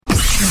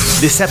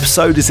This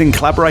episode is in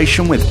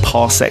collaboration with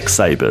Parsec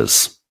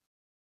Sabres.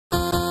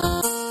 Roll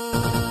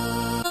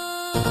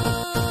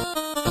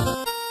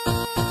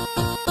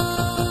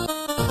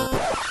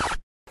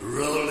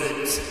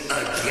it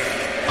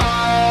again.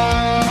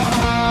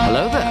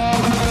 Hello there.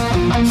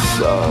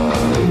 So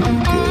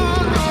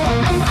good.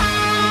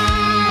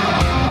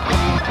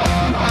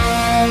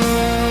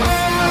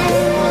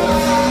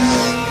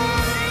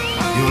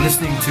 You're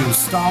listening to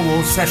Star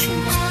Wars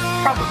Sessions,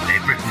 probably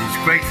Britain's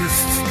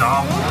greatest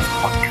Star Wars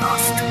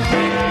podcast.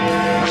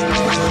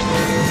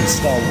 The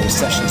Star Wars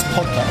Sessions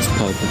podcast.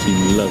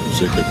 Palpatine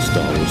loves a good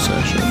Star Wars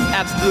session.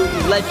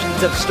 Absolute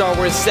legends of Star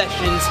Wars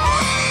Sessions.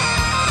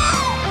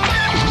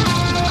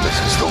 This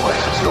is the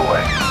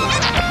way.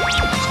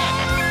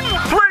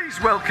 Please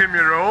welcome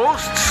your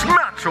hosts,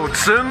 Matt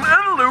Hudson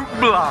and Luke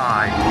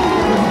Bly.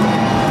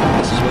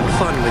 This is where the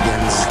fun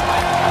begins.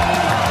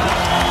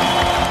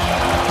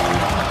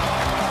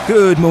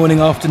 Good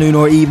morning, afternoon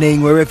or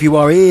evening, wherever you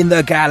are in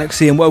the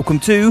galaxy, and welcome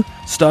to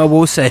Star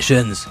Wars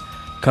Sessions.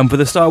 Come for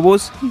the Star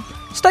Wars,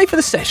 stay for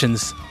the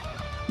sessions.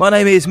 My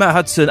name is Matt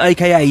Hudson,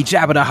 aka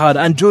Jabba the Hutt,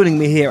 and joining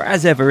me here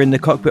as ever in the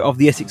cockpit of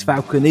the Essex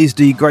Falcon is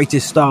the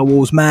greatest Star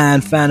Wars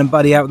man, fan and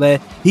buddy out there.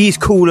 He's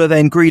cooler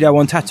than Greedo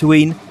on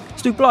Tatooine.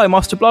 Stu Bly,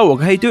 Master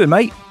Blowhog, how you doing,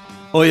 mate?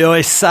 Oi,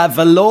 oi,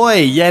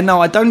 Savaloy. Yeah,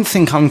 no, I don't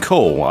think I'm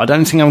cool. I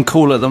don't think I'm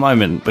cool at the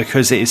moment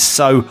because it is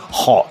so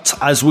hot.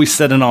 As we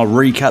said in our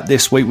recap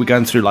this week, we're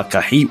going through like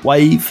a heat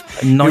wave.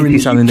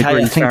 90-something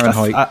degrees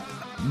Fahrenheit.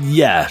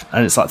 Yeah,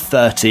 and it's like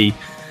 30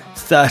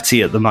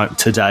 at the moment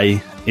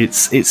today.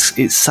 It's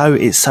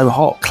so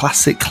hot.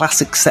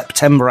 Classic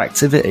September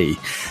activity.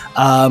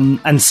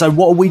 And so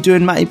what are we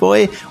doing, Matty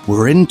boy?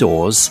 We're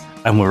indoors.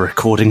 And we're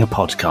recording a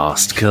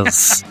podcast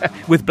because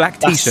with black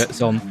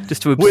t-shirts on,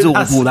 just to absorb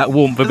all that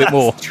warmth a bit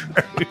more. True.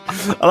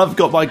 And I've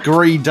got my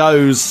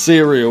Greedo's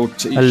cereal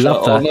t-shirt I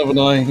love that. on, haven't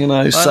I? You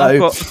know, so I've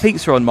got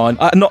pizza on mine.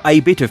 Not a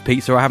bit of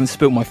pizza. I haven't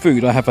spilt my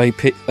food. I have a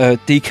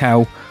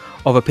decal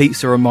of a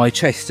pizza on my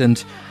chest,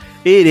 and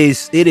it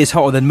is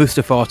hotter than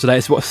Mustafar today.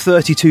 It's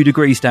 32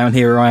 degrees down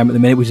here where I am at the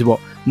minute, which is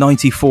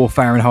 94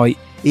 Fahrenheit.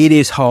 It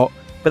is hot,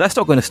 but that's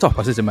not going to stop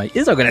us, is it, mate?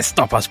 It's not going to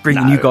stop us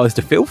bringing you guys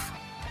to filth.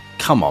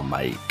 Come on,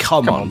 mate.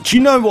 Come on. Do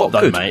you know what,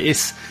 though, mate?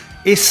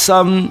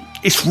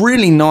 It's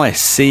really nice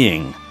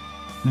seeing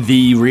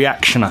the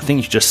reaction. I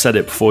think you just said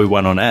it before we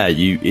went on air.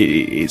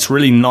 It's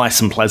really nice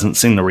and pleasant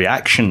seeing the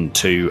reaction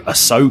to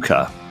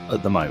Ahsoka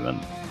at the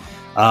moment.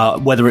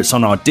 Whether it's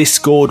on our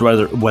Discord,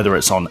 whether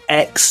it's on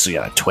X,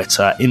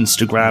 Twitter,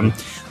 Instagram,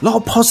 a lot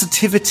of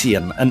positivity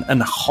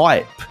and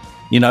hype.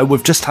 You know,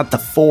 we've just had the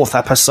 4th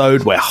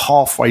episode. We're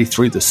halfway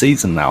through the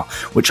season now,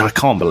 which I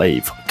can't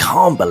believe.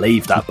 Can't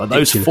believe that. But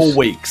those 4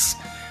 weeks,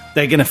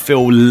 they're going to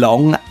feel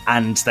long,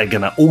 and they're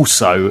going to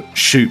also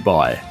shoot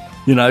by.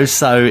 You know,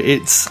 so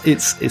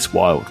it's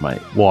wild,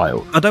 mate.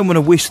 Wild. I don't want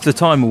to wish the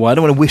time away. I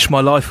don't want to wish my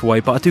life away,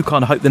 but I do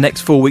kind of hope the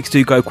next 4 weeks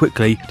do go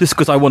quickly, just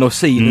because I want to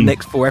see the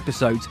next 4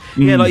 episodes.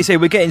 Yeah, like you say,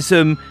 we're getting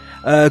some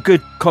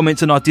good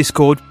comments on our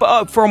Discord,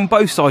 but from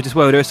both sides as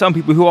well. There are some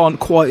people who aren't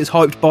quite as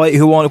hyped by it,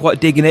 who aren't quite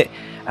digging it.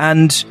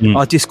 And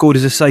our Discord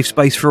is a safe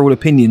space for all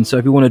opinions. So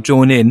if you want to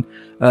join in,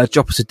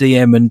 drop us a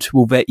DM and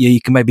we'll vet you. You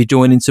can maybe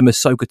join in some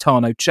Ahsoka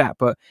Tano chat.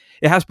 But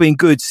it has been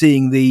good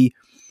seeing the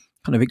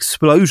kind of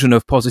explosion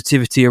of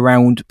positivity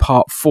around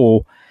part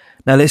 4.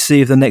 Now let's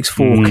see if the next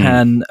 4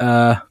 can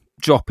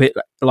drop it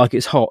like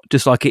it's hot,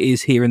 just like it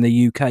is here in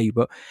the UK.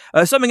 But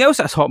something else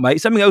that's hot,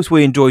 mate, something else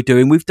we enjoy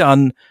doing. We've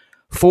done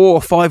 4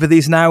 or 5 of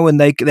these now, and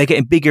they're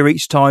getting bigger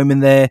each time,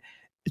 and they're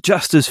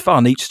just as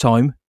fun each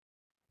time.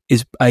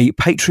 Is a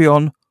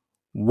Patreon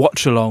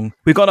watch along.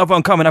 We've got another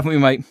one coming, haven't we,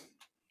 mate?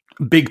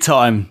 Big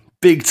time.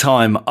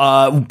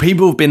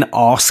 People have been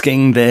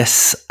asking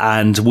this,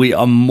 and we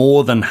are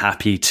more than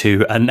happy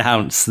to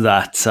announce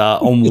that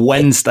on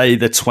Wednesday,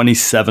 the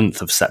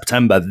 27th of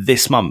September,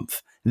 this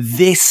month,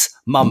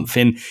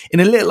 in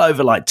a little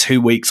over like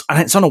 2 weeks,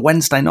 and it's on a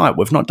Wednesday night.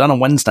 We've not done a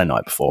Wednesday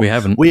night before. We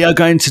haven't. We are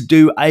going to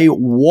do a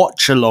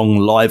watch along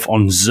live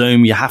on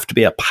Zoom. You have to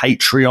be a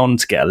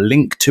Patreon to get a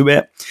link to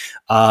it.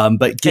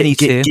 But get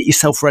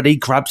yourself ready,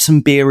 grab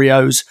some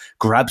Beerios,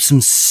 grab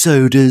some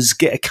sodas,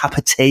 get a cup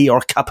of tea or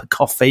a cup of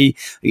coffee,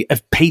 a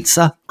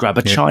pizza, grab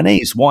a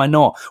Chinese. Why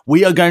not?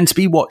 We are going to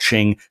be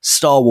watching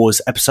Star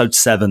Wars Episode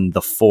 7,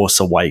 The Force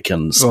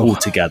Awakens all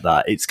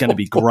together. It's going to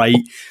be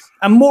great.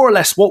 And more or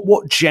less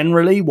what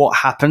generally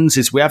happens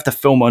is we have the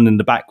film on in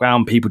the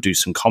background. People do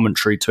some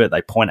commentary to it.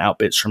 They point out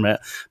bits from it.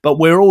 But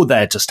we're all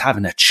there just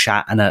having a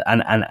chat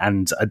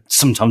and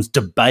sometimes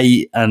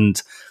debate.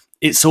 And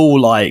it's all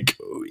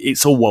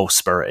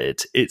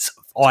well-spirited.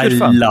 I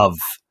love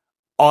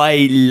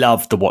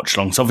the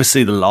watch-alongs.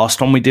 Obviously, the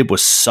last one we did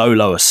was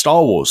Solo, a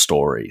Star Wars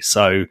story.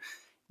 So,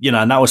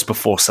 and that was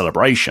before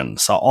Celebration.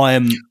 So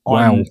I'm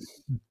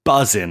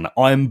buzzing.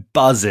 I'm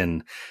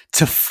buzzing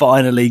to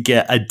finally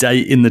get a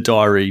date in the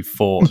diary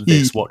for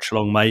this watch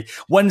along, mate.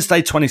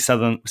 Wednesday,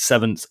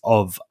 7th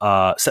of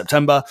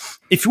September.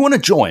 If you want to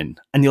join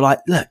and you're like,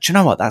 look, do you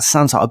know what? That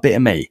sounds like a bit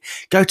of me.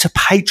 Go to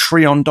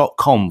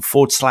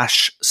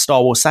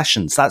patreon.com/Star Wars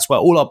Sessions. That's where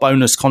all our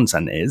bonus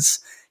content is.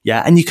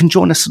 Yeah. And you can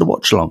join us for the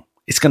watch along.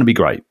 It's going to be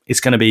great. It's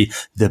going to be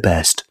the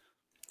best.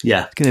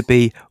 Yeah. It's going to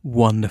be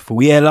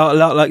wonderful. Yeah,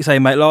 like you say,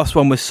 mate, last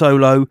one was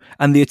solo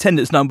and the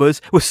attendance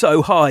numbers were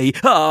so high.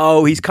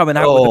 Oh, he's coming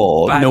out with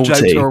the bad naughty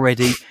jokes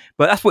already.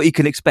 But that's what you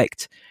can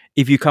expect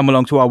if you come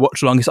along to our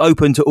watch along. It's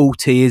open to all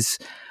tiers.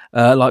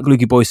 Like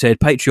Lukey Boy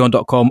said,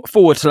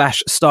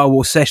 patreon.com/Star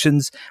Wars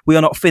Sessions. We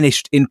are not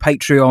finished in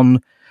Patreon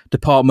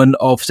department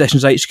of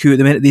Sessions HQ at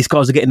the minute. These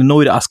guys are getting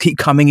annoyed at us, keep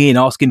coming in,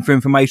 asking for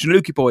information.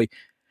 Lukey Boy,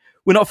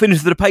 we're not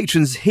finished with the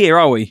patrons here,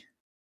 are we?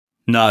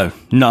 No,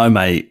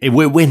 mate.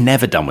 We're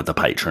never done with the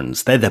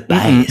patrons. They're the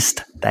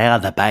best. They are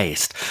the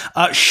best.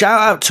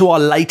 Shout out to our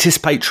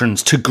latest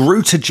patrons, to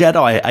Gruta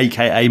Jedi,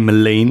 aka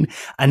Malene,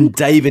 and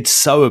David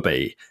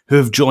Sowerby, who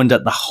have joined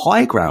at the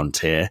High Ground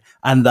tier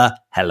and the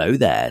Hello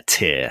There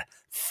tier.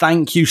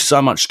 Thank you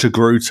so much to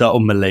Gruta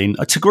or Malene.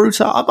 To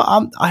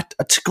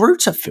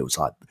Gruta feels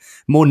like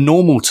more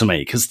normal to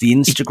me because the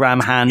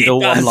Instagram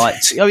handle, I'm like,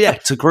 oh yeah,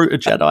 to Gruta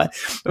Jedi.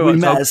 We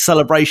met at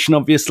Celebration,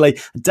 obviously.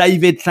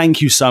 David,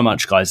 thank you so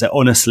much, guys. It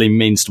honestly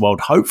means the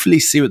world. Hopefully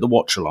see you at the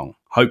watch along.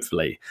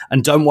 Hopefully.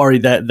 And don't worry,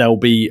 there'll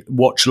be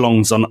watch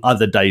alongs on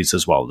other days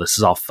as well. This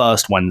is our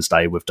first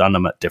Wednesday. We've done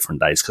them at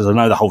different days because I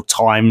know the whole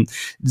time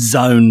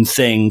zone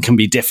thing can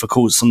be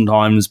difficult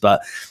sometimes,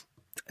 but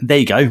there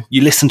you go.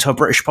 You listen to a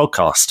British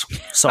podcast.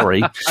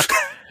 Sorry.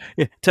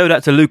 Yeah, tell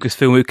that to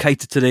Lucasfilm, who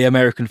cater to the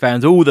American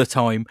fans all the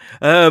time.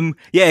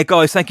 Yeah,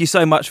 guys, thank you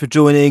so much for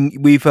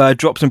joining. We've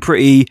dropped some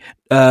pretty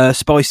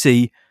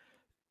spicy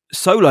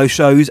solo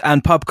shows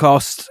and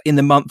pubcasts in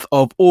the month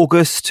of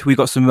August. We've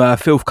got some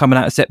filth coming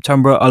out in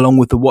September along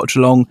with the watch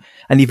along,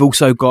 and you've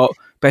also got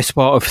best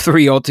part of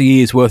 3 odd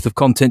years worth of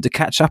content to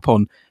catch up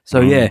on. So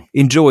yeah,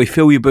 enjoy,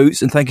 fill your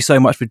boots, and thank you so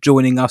much for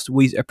joining us.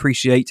 We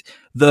appreciate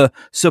the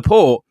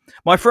support.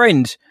 My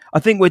friend, I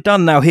think we're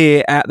done now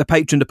here at the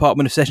Patreon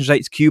department of Sessions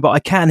HQ, but I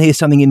can hear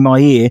something in my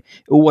ear.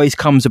 It always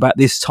comes about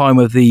this time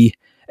of the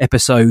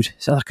episode. It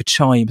sounds like a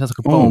chime, it sounds like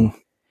a bong.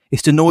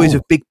 It's the noise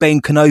of Big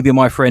Ben Kenobi,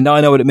 my friend. I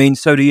know what it means,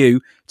 so do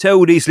you.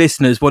 Tell these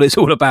listeners what it's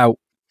all about.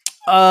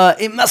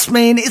 It must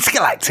mean it's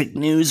Galactic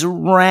News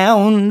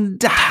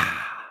Round.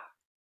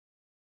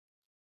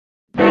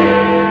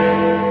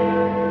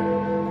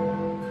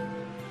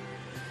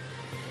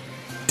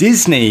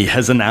 Disney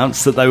has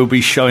announced that they will be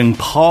showing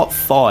Part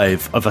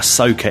 5 of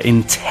Ahsoka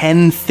in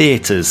 10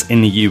 theatres in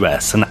the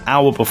US, an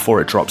hour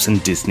before it drops in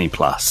Disney+.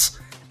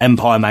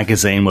 Empire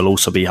Magazine will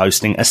also be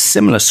hosting a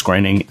similar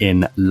screening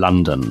in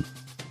London.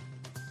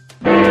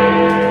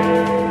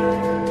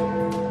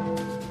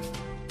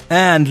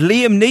 And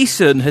Liam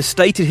Neeson has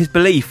stated his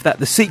belief that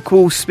the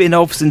sequels,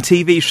 spin-offs and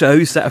TV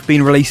shows that have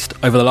been released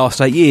over the last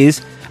 8 years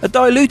are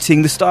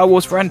diluting the Star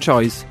Wars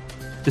franchise.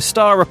 The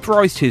star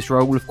reprised his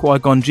role of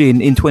Qui-Gon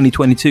Jinn in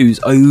 2022's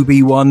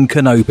Obi-Wan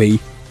Kenobi.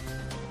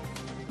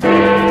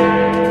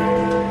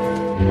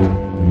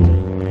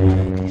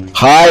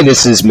 Hi,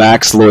 this is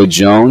Max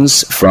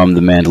Lloyd-Jones from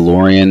The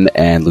Mandalorian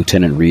and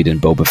Lieutenant Reed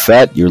and Boba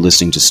Fett. You're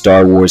listening to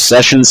Star Wars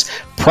Sessions,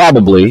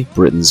 probably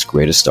Britain's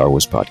greatest Star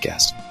Wars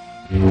podcast.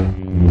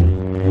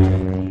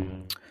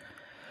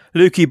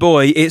 Lukey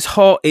boy, it's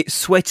hot, it's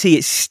sweaty,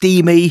 it's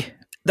steamy.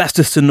 That's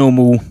just a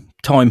normal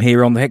time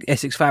here on the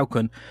Essex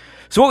Falcon.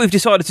 So what we've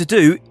decided to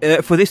do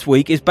for this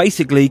week is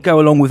basically go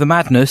along with the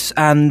madness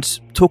and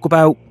talk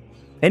about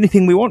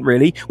anything we want,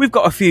 really. We've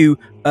got a few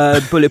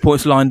bullet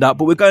points lined up,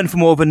 but we're going for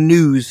more of a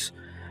news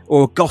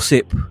or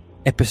gossip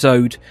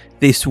episode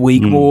this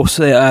week. More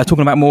talking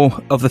about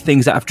more of the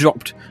things that have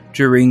dropped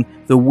during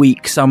the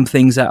week. Some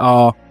things that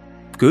are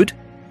good,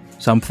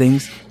 some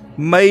things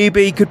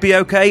maybe could be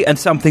okay, and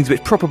some things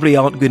which probably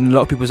aren't good in a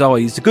lot of people's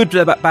eyes. The good,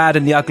 the bad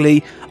and the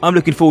ugly. I'm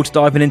looking forward to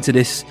diving into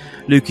this,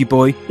 Lukey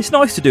boy. It's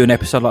nice to do an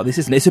episode like this,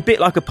 isn't it? It's a bit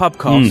like a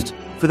pubcast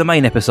for the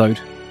main episode.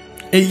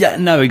 Yeah,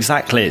 no,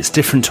 exactly. It's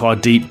different to our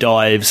deep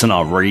dives and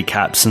our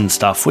recaps and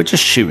stuff. We're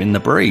just shooting the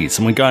breeze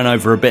and we're going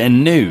over a bit of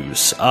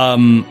news.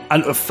 And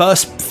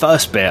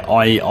first bit,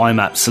 I'm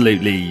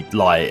absolutely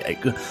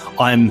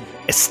I'm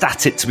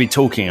ecstatic to be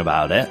talking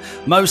about it,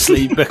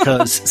 mostly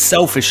because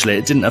selfishly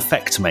it didn't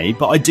affect me,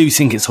 but I do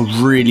think it's a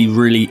really,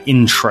 really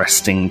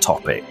interesting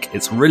topic.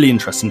 It's a really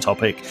interesting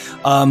topic.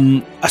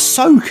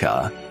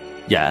 Ahsoka,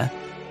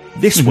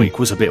 this week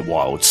was a bit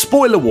wild.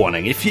 Spoiler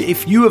warning,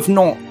 if you have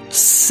not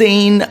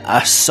seen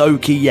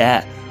Ahsoka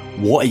yet,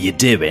 what are you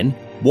doing?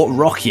 What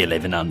rock are you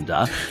living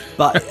under?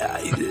 But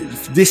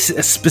this is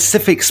a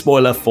specific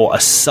spoiler for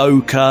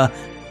Ahsoka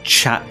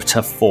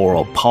Chapter 4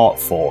 or Part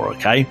 4,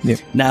 okay? Yep.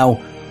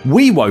 Now,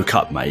 we woke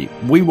up, mate.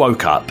 We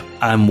woke up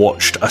and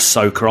watched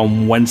Ahsoka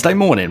on Wednesday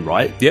morning,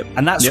 right? Yep.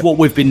 And that's what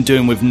we've been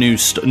doing with new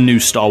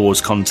Star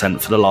Wars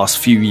content for the last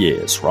few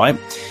years, right?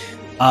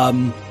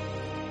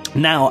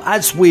 Now,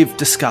 as we've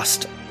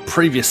discussed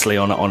previously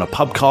on a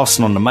pubcast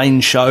and on the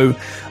main show.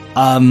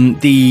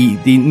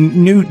 The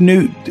new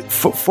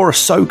for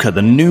Ahsoka,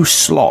 the new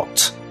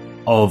slot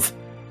of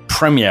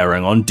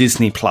premiering on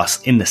Disney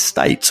Plus in the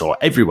States, or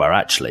everywhere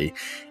actually,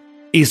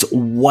 is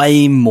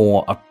way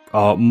more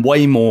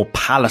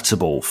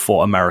palatable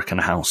for American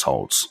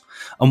households.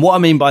 And what I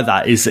mean by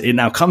that is that it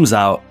now comes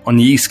out on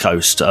the East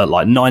Coast at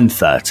like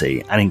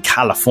 9:30, and in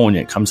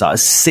California it comes out at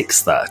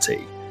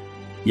 6:30.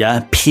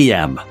 Yeah,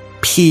 PM.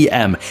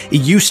 It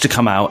used to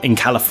come out in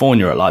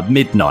California at like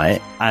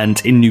midnight,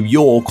 and in New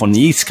York on the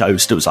East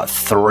Coast it was like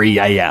 3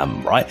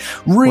 a.m. Right?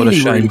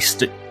 Really,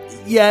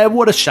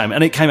 what a shame.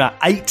 And it came out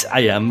 8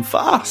 a.m.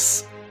 for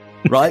us.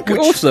 Right? Which,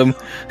 awesome.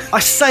 I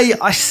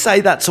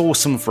say that's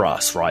awesome for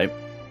us, right?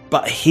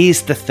 But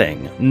here's the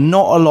thing: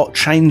 not a lot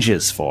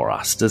changes for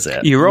us, does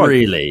it? You're right.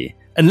 Really.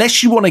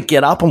 Unless you want to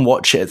get up and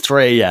watch it at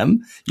 3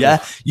 a.m.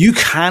 Yeah, you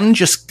can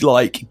just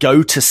like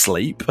go to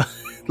sleep.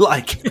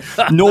 Like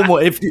normal,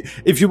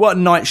 if you work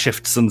night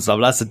shifts and stuff,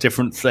 that's a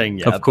different thing.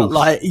 Yeah, of course.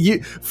 But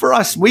like for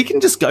us, we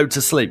can just go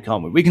to sleep,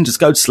 can't we? We can just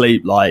go to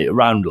sleep like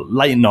around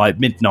late night,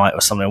 midnight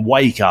or something.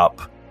 Wake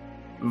up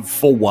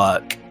for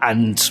work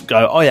and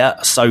go, oh yeah,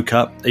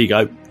 Ahsoka. There you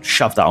go.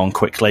 Shove that on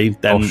quickly,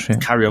 then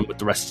carry on with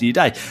the rest of your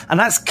day. And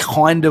that's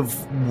kind of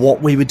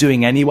what we were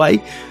doing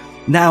anyway.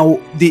 Now,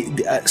 the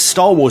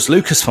Star Wars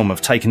Lucasfilm have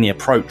taken the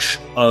approach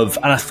of,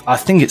 and I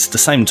think it's the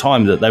same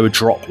time that they would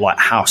drop like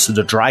House of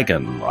the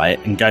Dragon,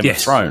 right, and Game of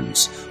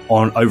Thrones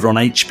over on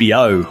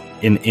HBO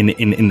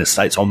in the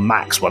States, on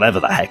Max, whatever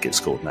the heck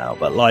it's called now.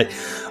 But like,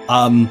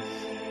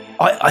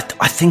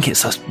 I think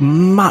it's a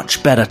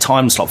much better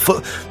time slot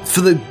for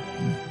the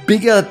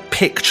bigger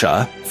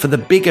picture. For the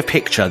bigger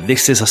picture,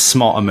 this is a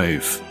smarter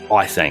move,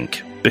 I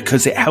think,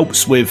 because it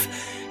helps with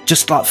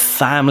just like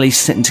families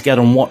sitting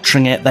together and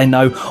watching it. They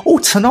know,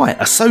 tonight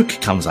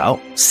Ahsoka comes out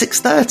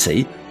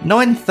 6:30,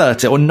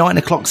 9:30, or 9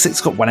 o'clock, 6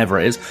 o'clock, whenever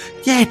it is.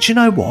 Yeah, do you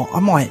know what? I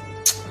might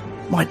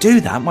do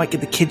that. Might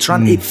get the kids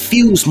around. It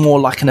feels more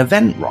like an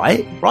event,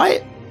 right?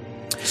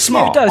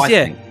 Smart. Yeah, it does. I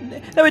think.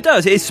 No, it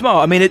does. It's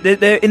smart. I mean,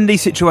 they're in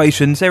these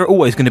situations, there are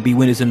always going to be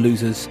winners and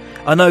losers.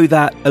 I know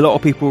that a lot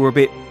of people were a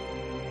bit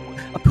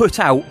put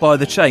out by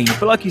the change,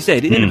 but like you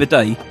said, at the end of the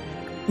day,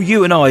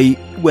 you and I,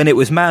 when it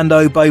was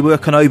Mando, Boba,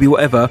 Kenobi,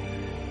 whatever,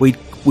 we'd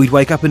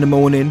wake up in the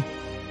morning,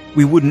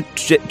 we wouldn't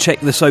check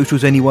the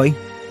socials anyway,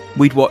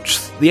 we'd watch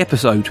the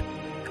episode,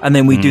 and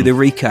then we'd do the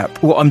recap.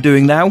 What I'm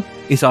doing now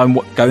is I'm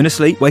going to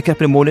sleep, wake up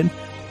in the morning,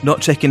 not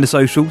checking the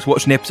socials,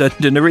 watching the episode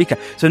and doing the recap.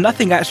 So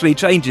nothing actually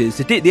changes.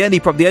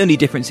 The only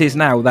difference is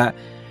now that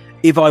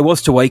if I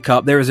was to wake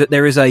up, there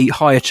is a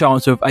higher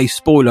chance of a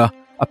spoiler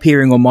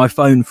appearing on my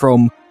phone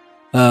from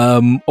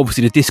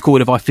obviously the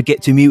Discord if I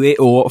forget to mute it,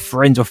 or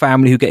friends or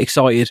family who get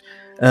excited,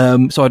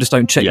 so I just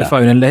don't check the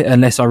phone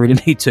unless I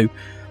really need to.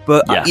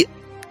 But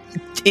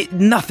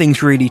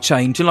nothing's really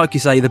changed, and like you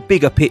say, the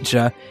bigger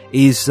picture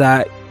is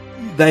that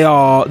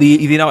the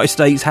United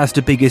States has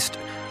the biggest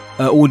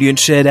audience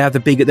share. They're the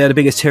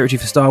biggest territory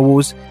for Star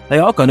Wars.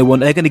 They're going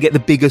to get the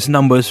biggest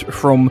numbers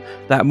from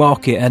that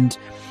market, and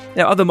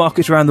other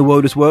markets around the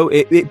world as well.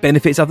 It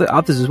benefits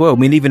others as well. I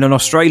mean, even in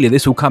Australia,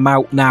 this will come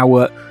out now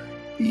at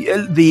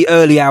the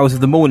early hours of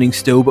the morning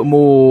still, but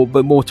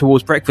more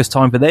towards breakfast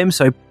time for them.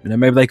 So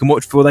maybe they can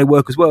watch before they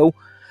work as well.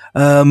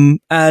 And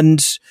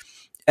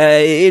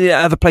in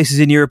other places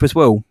in Europe as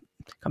well,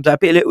 comes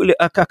out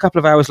a couple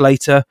of hours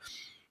later.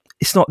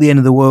 It's not the end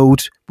of the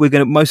world.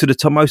 Most of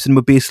them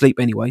would be asleep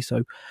anyway.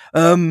 So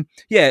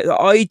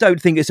I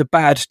don't think it's a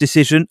bad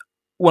decision.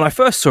 When I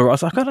first saw it, I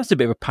was like, oh, that's a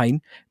bit of a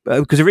pain.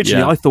 Because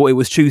originally I thought it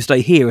was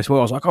Tuesday here as well.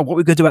 I was like, oh, what are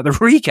we going to do about the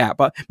recap?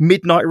 But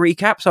midnight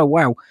recaps? Oh,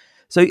 wow.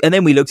 So, and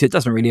then we looked at it,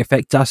 doesn't really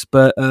affect us,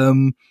 but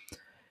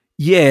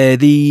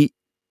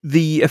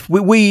if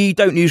we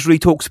don't usually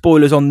talk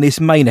spoilers on this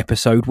main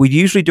episode. We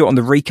usually do it on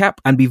the recap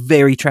and be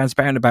very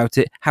transparent about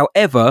it.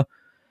 However,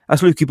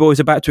 as Lukey Boy is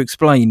about to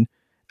explain,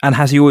 and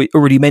as he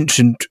already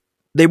mentioned,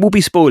 there will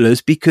be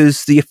spoilers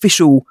because the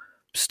official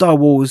Star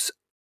Wars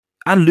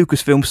and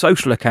Lucasfilm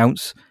social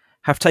accounts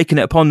have taken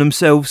it upon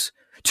themselves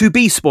to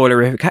be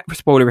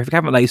spoilerific,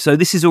 haven't they? So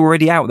this is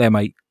already out there,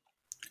 mate.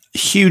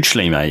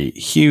 Hugely, mate.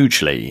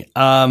 Hugely.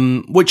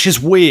 Which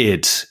is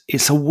weird.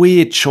 It's a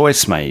weird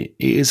choice, mate.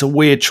 It is a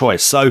weird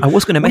choice. So I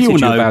was going to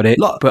message you about it,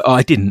 but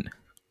I didn't.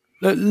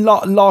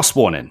 Last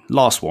warning.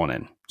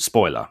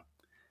 Spoiler.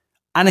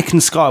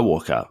 Anakin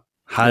Skywalker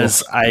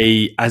has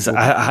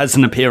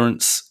an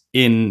appearance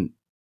in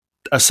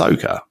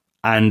Ahsoka,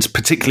 and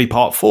particularly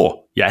Part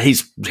 4. Yeah,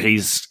 he's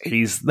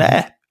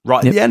there.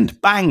 Right at the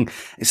end, bang.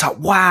 It's like,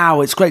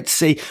 wow, it's great to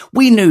see.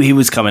 We knew he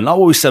was coming. Like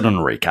what we said on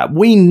the recap,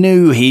 we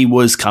knew he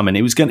was coming.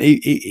 He was going to,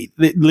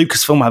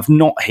 Lucasfilm have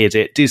not hid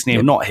it. Disney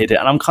have not hid it.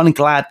 And I'm kind of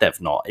glad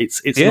they've not.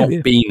 It's not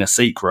been a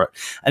secret.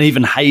 And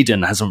even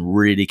Hayden hasn't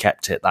really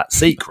kept it that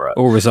secret.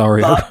 Or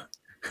Rosario. But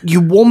you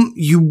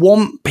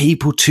want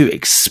people to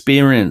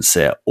experience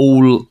it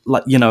all,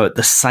 like, at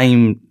the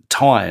same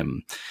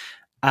time.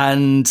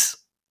 And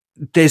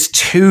there's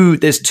two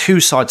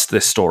sides to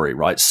this story,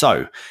 right?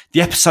 So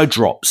the episode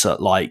drops at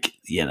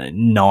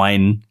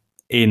 9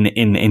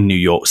 in New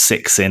York,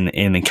 6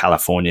 in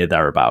California,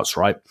 thereabouts,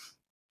 right?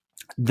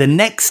 The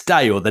next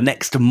day or the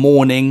next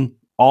morning,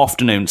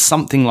 afternoon,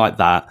 something like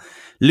that,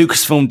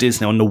 Lucasfilm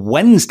Disney on the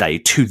Wednesday,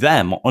 to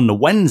them on the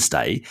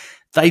Wednesday,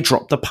 they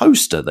dropped a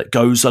poster that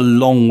goes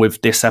along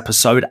with this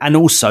episode, and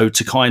also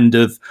to kind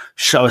of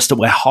show us that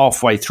we're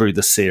halfway through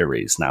the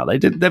series now.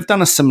 They've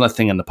done a similar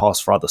thing in the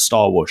past for other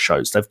Star Wars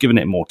shows. They've given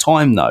it more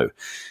time though.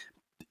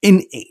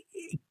 I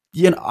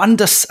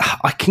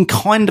can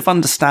kind of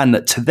understand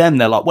that to them,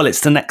 they're like, well,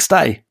 it's the next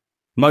day.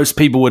 Most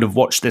people would have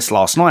watched this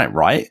last night,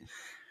 right?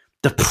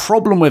 The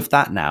problem with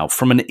that now,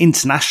 from an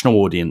international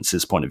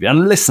audience's point of view,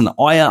 and listen,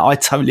 I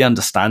totally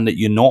understand that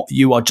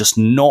you are just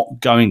not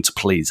going to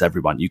please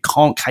everyone. You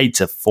can't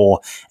cater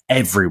for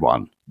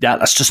everyone. Yeah,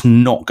 that's just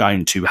not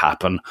going to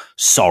happen.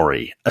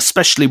 Sorry.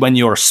 Especially when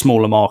you're a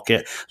smaller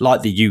market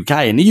like the UK.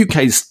 And the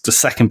UK is the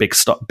second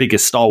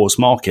biggest Star Wars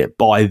market,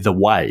 by the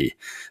way.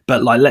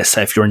 But like, let's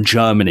say if you're in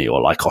Germany or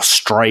like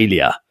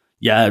Australia,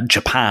 yeah,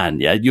 Japan,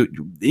 yeah,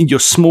 you're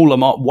smaller,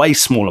 way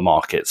smaller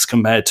markets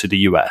compared to the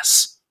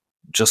US.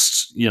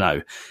 Just,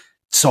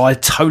 so I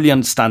totally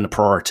understand the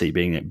priority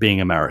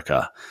being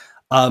America.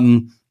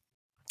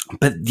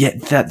 But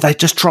yeah, they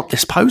just dropped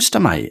this poster,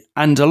 mate.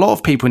 And a lot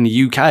of people in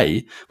the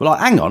UK were like,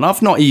 hang on,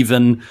 I've not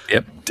even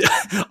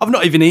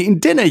eaten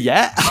dinner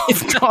yet.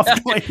 I've not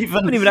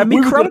even had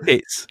me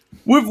crumpets.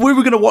 We were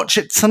going to watch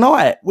it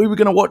tonight.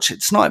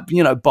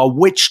 By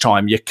which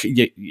time you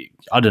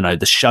I don't know,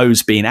 the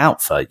show's been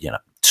out for,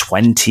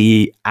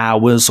 20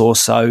 hours or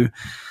so.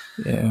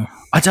 Yeah.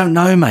 I don't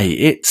know,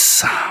 mate.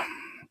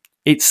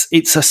 I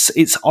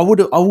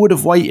would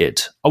have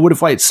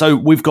waited. So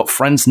we've got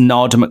friends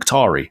Nada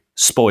Mukhtari,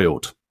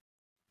 spoiled.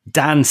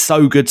 Dan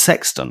So Good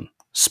Sexton,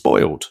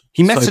 spoiled.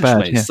 He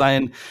messaged me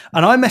saying,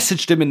 and I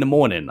messaged him in the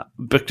morning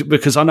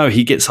because I know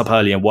he gets up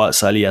early and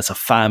works early, he has a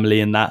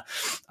family and that.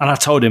 And I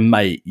told him,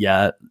 mate,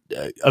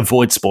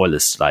 avoid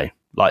spoilers today.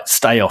 Like,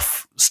 stay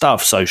off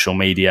social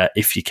media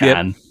if you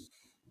can. Yep.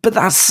 But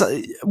that's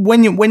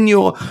when you're going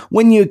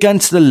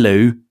to the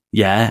loo,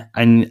 yeah,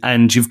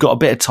 and you've got a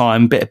bit of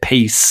time, bit of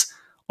peace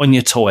on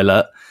your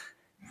toilet,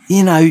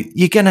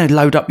 you're going to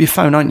load up your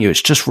phone, aren't you?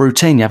 It's just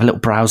routine. You have a little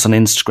browse on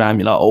Instagram.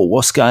 You're like, oh,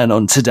 what's going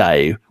on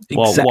today?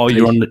 Exactly.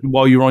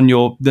 While you're on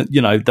your,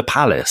 the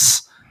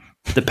palace,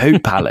 the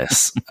poop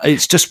palace.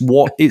 It's just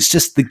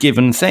the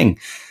given thing.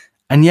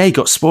 And yeah, you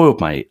got spoiled,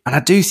 mate. And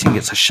I do think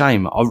it's a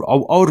shame. I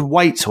would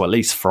wait till at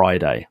least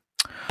Friday,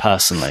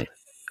 personally.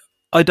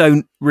 I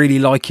don't really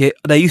like it.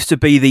 There used to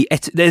be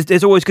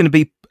there's always going to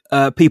be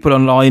people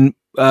online,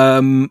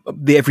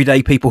 the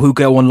everyday people who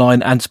go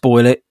online and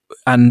spoil it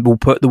and will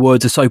put the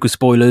words Ahsoka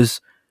spoilers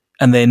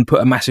and then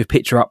put a massive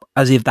picture up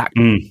as if that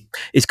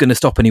is going to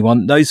stop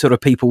anyone. Those sort of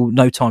people,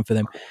 no time for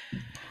them.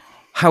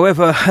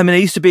 However, there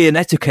used to be an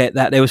etiquette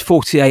that there was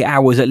 48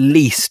 hours at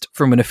least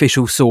from an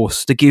official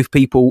source to give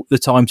people the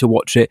time to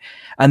watch it.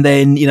 And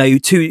then,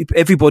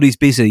 everybody's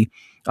busy.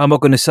 I'm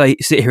not going to sit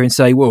here and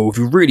say, well, if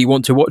you really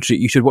want to watch it,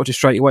 you should watch it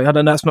straight away. I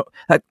don't know.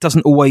 That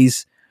doesn't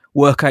always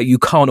work out. You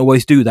can't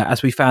always do that,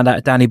 as we found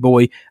out Danny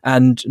Boy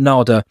and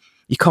Nada.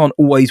 You can't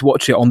always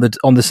watch it on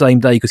the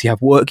same day because you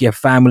have work, you have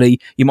family,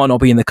 you might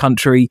not be in the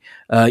country,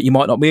 you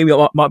might be in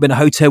a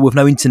hotel with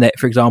no internet,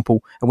 for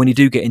example. And when you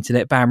do get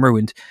internet, bam,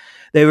 ruined.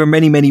 There are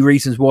many, many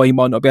reasons why you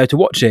might not be able to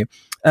watch it.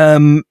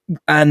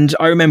 And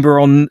I remember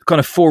on kind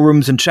of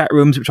forums and chat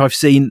rooms, which I've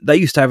seen, they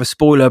used to have a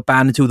spoiler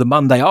ban until the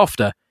Monday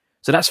after.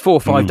 So that's 4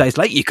 or 5 days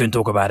later you couldn't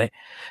talk about it.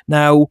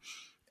 Now,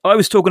 I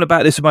was talking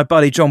about this with my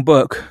buddy John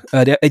Burke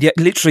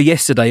literally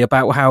yesterday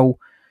about how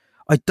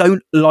I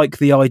don't like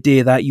the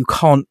idea that you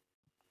can't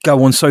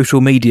go on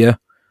social media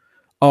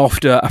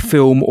after a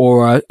film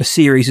or a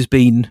series has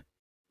been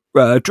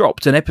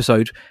dropped, an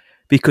episode,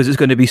 because it's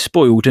going to be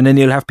spoiled. And then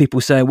you'll have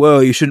people saying,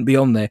 well, you shouldn't be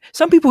on there.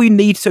 Some people, you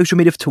need social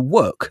media to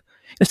work.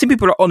 And some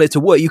people are on it to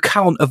work. You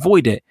can't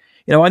avoid it.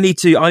 I need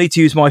to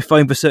use my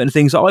phone for certain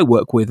things that I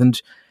work with.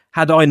 And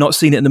had I not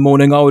seen it in the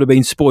morning, I would have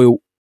been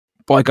spoiled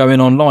by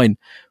going online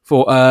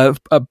for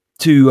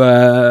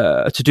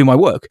to do my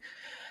work.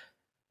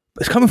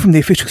 But it's coming from the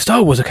official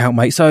Star Wars account,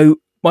 mate. So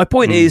my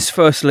point is,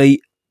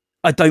 firstly,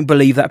 I don't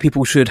believe that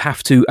people should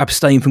have to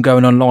abstain from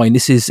going online.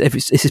 This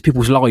is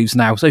people's lives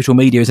now. Social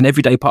media is an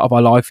everyday part of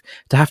our life.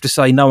 To have to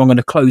say, no, I'm going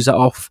to close that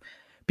off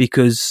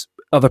because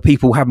other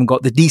people haven't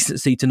got the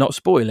decency to not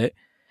spoil it.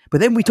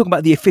 But then we talk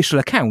about the official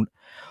account.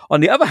 On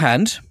the other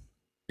hand,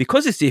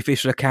 because it's the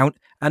official account,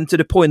 and to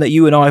the point that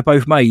you and I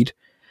both made,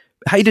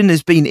 Hayden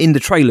has been in the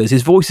trailers.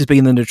 His voice has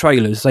been in the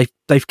trailers.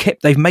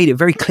 They've made it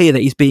very clear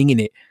that he's being in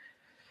it.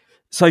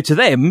 So to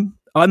them,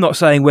 I'm not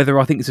saying whether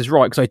I think this is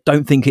right, because I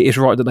don't think it is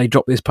right that they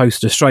dropped this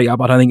poster straight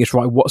up. I don't think it's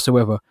right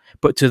whatsoever.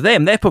 But to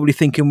them, they're probably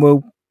thinking,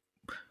 well,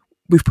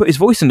 we've put his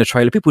voice in the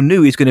trailer. People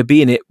knew he's going to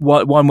be in it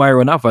one way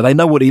or another. They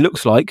know what he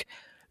looks like.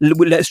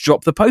 Let's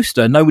drop the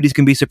poster. Nobody's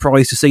going to be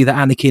surprised to see that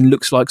Anakin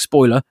looks like,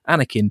 spoiler,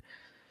 Anakin.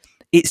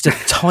 It's the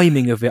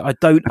timing of it. I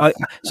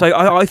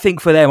think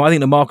for them, I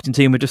think the marketing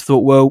team have just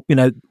thought, well,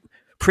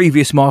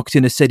 previous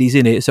marketing has said he's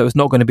in it, so it's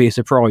not going to be a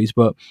surprise.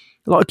 But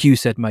like you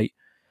said, mate,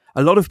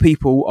 a lot of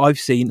people I've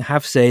seen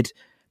have said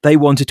they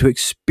wanted to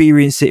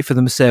experience it for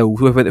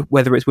themselves,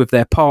 whether it's with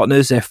their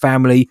partners, their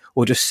family,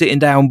 or just sitting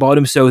down by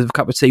themselves with a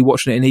cup of tea,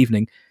 watching it in the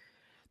evening.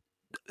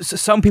 So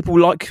some people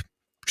like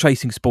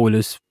chasing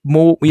spoilers.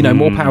 More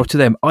power to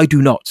them. I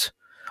do not.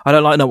 I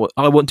don't like no.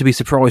 I want to be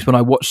surprised when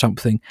I watch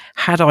something.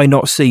 Had I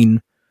not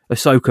seen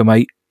Ahsoka,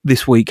 mate,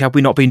 this week, had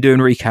we not been doing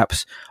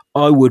recaps,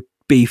 I would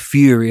be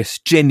furious,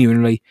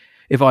 genuinely,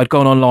 if I'd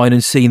gone online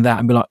and seen that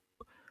and be like,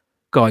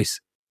 guys,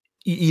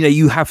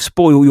 you have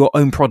spoiled your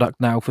own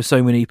product now for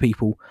so many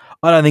people.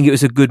 I don't think it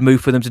was a good move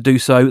for them to do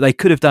so. They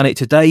could have done it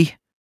today.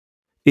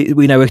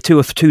 We know we're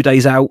 2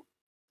 days out,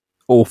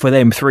 or for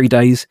them 3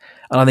 days,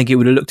 and I think it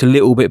would have looked a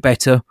little bit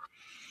better.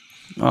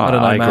 I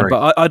don't know, man,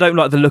 but I don't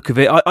like the look of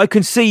it. I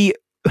can see,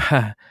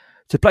 to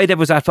play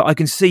devil's advocate, I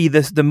can see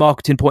the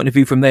marketing point of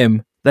view from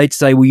them. They'd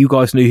say, well, you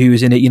guys knew who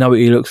was in it, you know what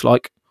he looks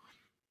like.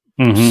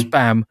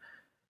 Spam.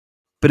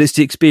 But it's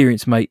the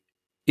experience, mate.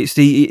 It's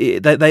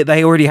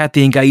they already had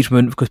the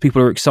engagement because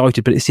people are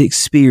excited, but it's the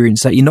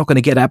experience that you're not going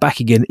to get that back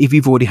again if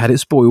you've already had it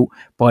spoiled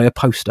by a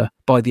poster,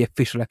 by the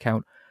official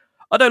account.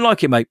 I don't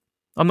like it, mate.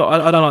 I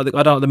don't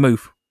like the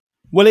move.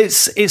 Well,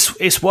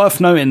 it's worth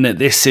noting that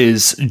this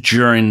is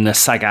during the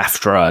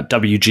SAG-AFTRA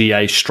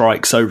WGA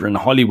strikes over in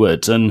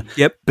Hollywood, and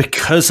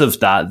because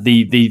of that,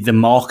 the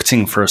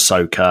marketing for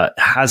Ahsoka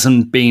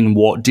hasn't been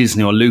what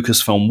Disney or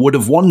Lucasfilm would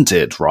have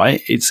wanted.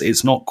 Right?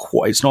 It's not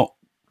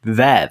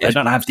there. They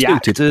don't have the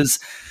actors.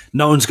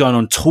 No one's going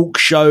on talk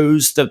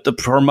shows. The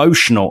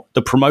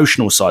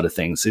promotional side of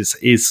things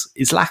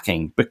is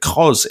lacking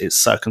because it's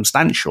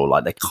circumstantial.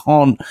 Like, they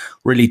can't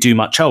really do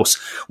much else,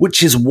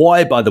 which is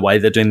why, by the way,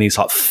 they're doing these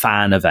like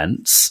fan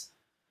events.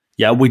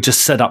 Yeah, we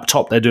just said up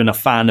top they're doing a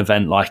fan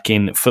event like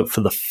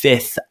for the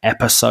 5th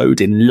episode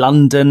in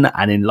London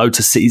and in loads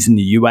of cities in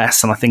the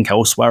US and I think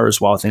elsewhere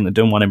as well. I think they're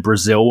doing one in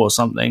Brazil or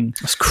something.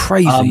 That's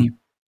crazy.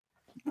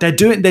 They're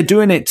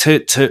doing it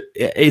to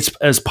it's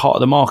as part of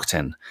the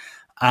marketing.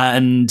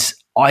 And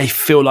I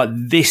feel like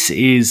this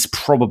is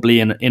probably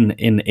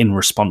in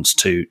response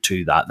to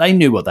that. They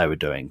knew what they were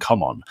doing.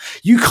 Come on.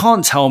 You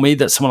can't tell me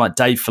that someone like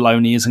Dave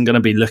Filoni isn't going to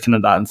be looking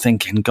at that and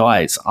thinking,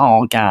 guys,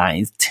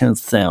 too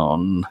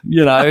soon.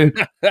 You know?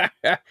 Well,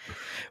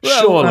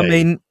 surely. I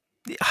mean,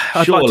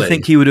 I'd like to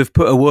think he would have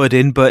put a word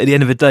in, but at the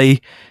end of the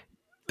day,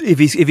 if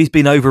he's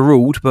been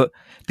overruled, but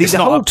it's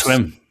not up to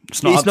him.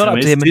 It's not up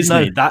to him. It's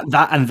Disney. No.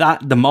 That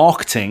the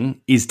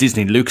marketing is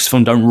Disney.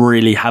 Lucasfilm don't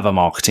really have a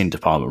marketing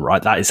department,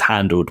 right? That is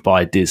handled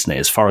by Disney,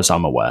 as far as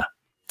I'm aware.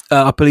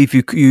 I believe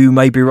you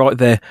may be right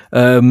there.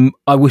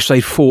 I wish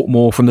they'd fought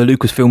more from the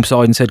Lucasfilm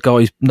side and said,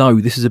 guys, no,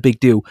 this is a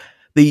big deal.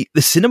 The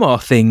cinema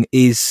thing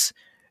is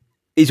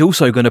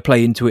also going to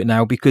play into it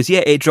now because,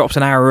 it drops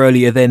an hour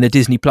earlier than the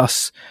Disney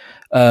Plus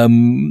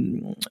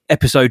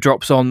episode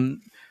drops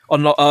on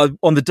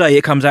the day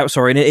it comes out.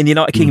 Sorry, in the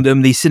United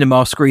Kingdom, the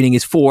cinema screening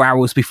is 4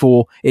 hours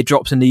before it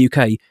drops in the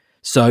UK.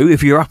 So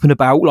if you're up and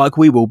about, like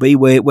we will be,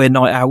 we're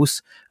night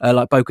owls,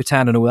 like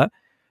Bo-Katan and all that,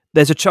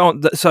 there's a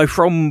chance that, so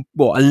from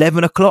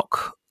 11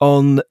 o'clock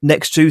on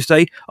next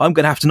Tuesday, I'm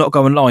going to have to not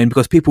go online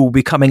because people will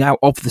be coming out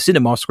of the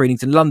cinema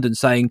screenings in London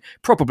saying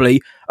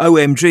probably,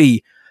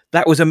 OMG,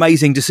 that was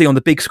amazing to see on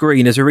the big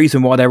screen. There's a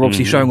reason why they're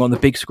obviously showing on the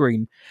big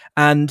screen.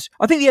 And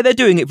I think, they're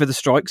doing it for the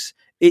strikes.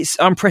 It's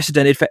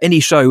unprecedented for any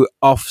show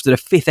after the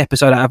 5th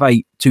episode out of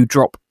 8 to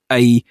drop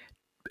a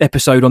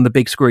episode on the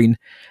big screen.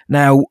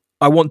 Now,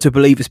 I want to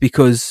believe it's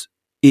because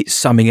it's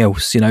something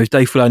else.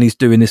 Dave Filoni's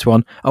doing this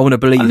one. I want to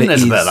believe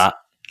there's a bit of that.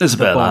 There's a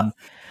bit of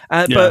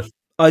that. But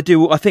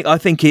I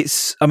think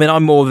it's,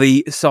 I'm more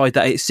the side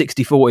that it's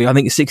 60-40. I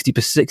think it's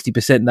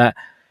 60% that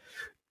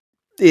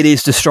it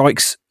is the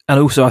strikes. And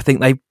also I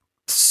think I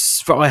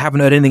haven't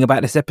heard anything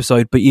about this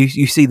episode, but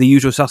you see the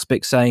usual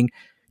suspects saying,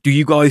 do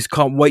you guys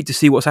can't wait to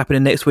see what's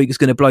happening next week? It's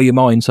going to blow your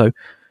mind. So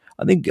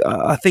I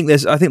think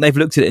they've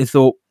looked at it and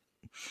thought,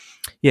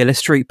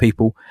 let's treat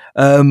people.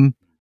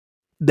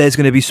 There's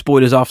going to be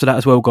spoilers after that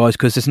as well, guys,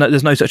 because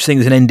there's no such thing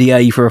as an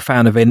NDA for a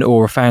fan event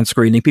or a fan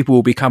screening. People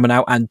will be coming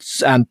out and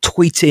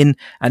tweeting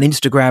and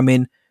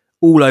Instagramming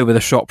all over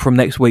the shop from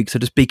next week. So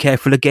just be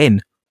careful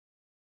again.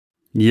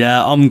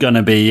 Yeah, I'm going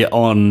to be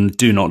on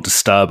Do Not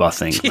Disturb, I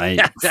think, mate.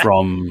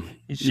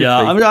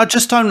 I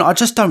just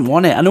don't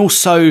want it. And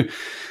also,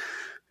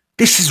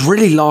 this is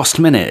really last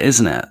minute,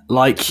 isn't it?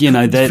 Like,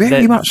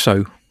 very much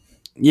so.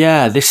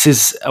 Yeah, this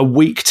is a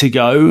week to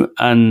go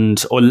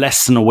or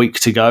less than a week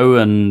to go.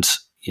 And,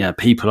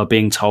 people are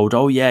being told,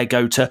 go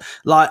to,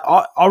 like,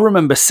 I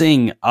remember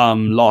seeing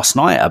last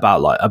night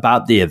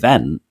about the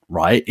event,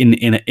 right,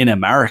 in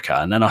America.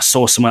 And then I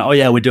saw somewhere,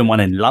 we're doing one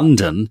in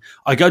London.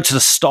 I go to the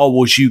Star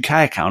Wars UK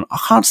account. I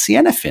can't see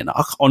anything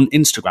on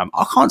Instagram.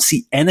 I can't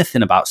see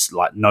anything about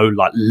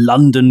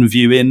London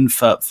viewing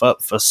for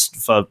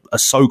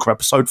Ahsoka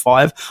episode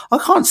 5. I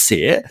can't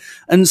see it.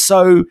 And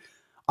so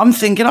I'm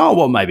thinking,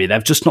 maybe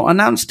they've just not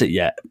announced it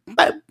yet.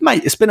 But,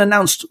 mate, it's been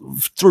announced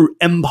through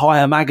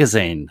Empire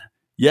magazine.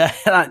 Yeah,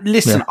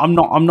 listen, I'm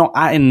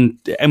not in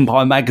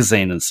Empire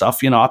magazine and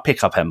stuff. I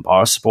pick up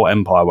Empire, support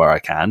Empire where I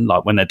can.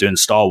 Like when they're doing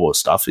Star Wars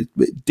stuff, it's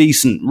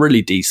decent,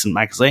 really decent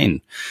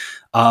magazine.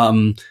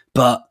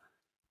 But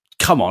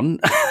come on,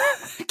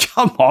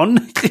 come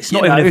on, it's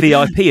not even a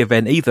VIP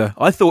event either.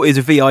 I thought it was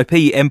a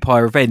VIP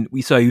Empire event.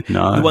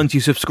 The ones you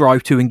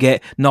subscribe to and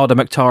get Nada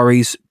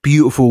Makhtari's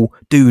beautiful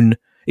Dune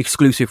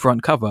exclusive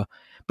front cover.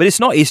 But it's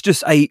not. It's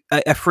just a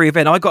free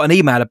event. I got an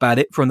email about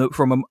it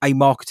from a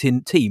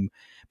marketing team.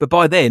 But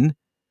by then,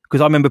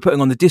 because I remember putting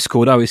on the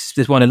Discord,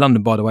 there's one in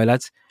London, by the way,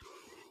 lads.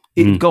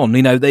 It's gone.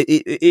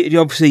 It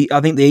obviously,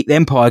 I think the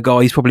Empire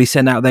guys probably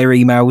sent out their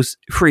emails,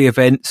 free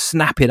event,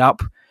 snap it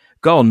up,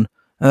 gone.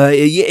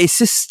 It's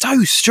just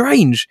so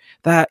strange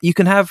that you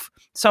can have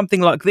something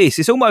like this.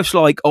 It's almost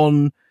like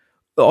on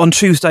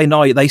Tuesday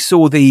night, they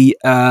saw the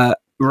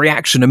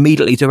reaction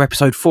immediately to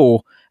episode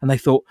 4, and they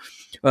thought,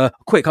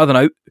 quick, I don't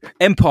know,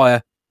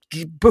 Empire,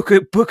 book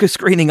a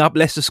screening up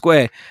Leicester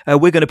Square.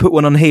 We're going to put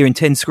one on here in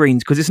 10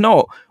 screens, because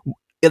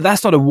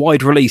that's not a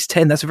wide release.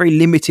 10, that's a very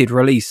limited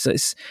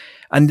release.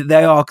 And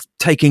they are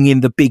taking in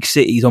the big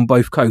cities on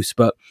both coasts,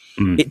 but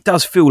it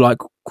does feel like,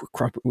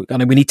 crap, we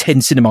need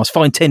 10 cinemas,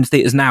 find 10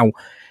 theatres now.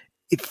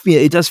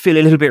 It does feel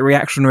a little bit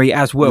reactionary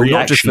as well,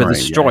 not just for the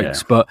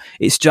strikes, but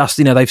it's just,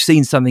 they've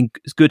seen something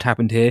good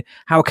happened here.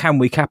 How can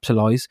we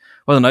capitalise?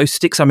 I don't know,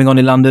 stick something on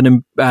in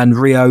London and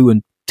Rio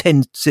and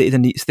 10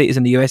 theatres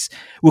in the US.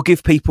 We'll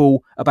give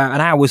people about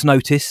an hour's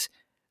notice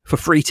for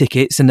free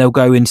tickets, and they'll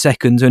go in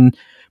seconds, and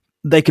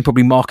they could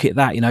probably market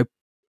that,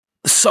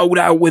 sold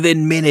out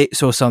within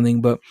minutes or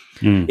something. But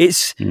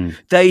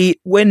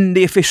when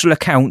the official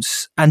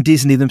accounts and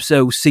Disney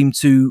themselves seem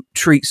to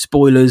treat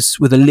spoilers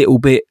with a little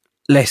bit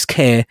less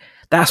care,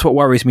 that's what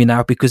worries me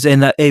now, because then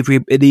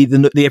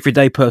the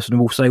everyday person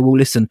will say, well,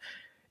 listen,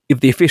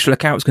 if the official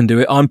accounts can do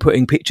it, I'm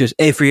putting pictures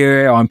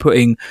everywhere, I'm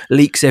putting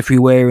leaks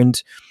everywhere,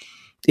 and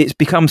it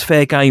becomes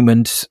fair game.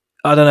 And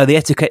I don't know, the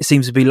etiquette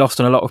seems to be lost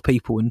on a lot of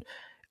people, and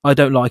I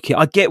don't like it.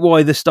 I get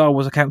why the Star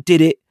Wars account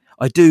did it.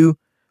 I do.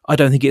 I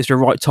don't think it's the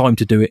right time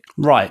to do it.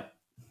 Right.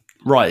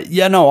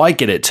 Yeah, no, I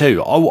get it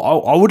too.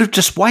 I would have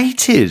just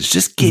waited.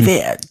 Just give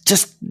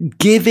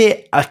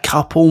it a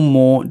couple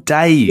more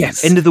days. Yeah,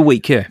 end of the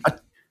week, yeah.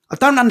 I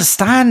don't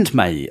understand,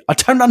 mate. I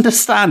don't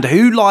understand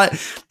who,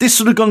 this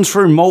would have gone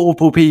through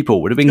multiple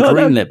people, would have been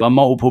greenlit by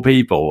multiple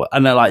people,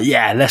 and they're like,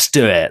 yeah, let's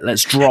do it.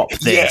 Let's drop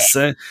this.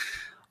 Yeah.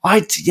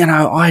 I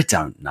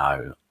don't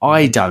know.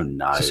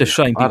 It's a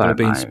shame people are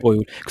being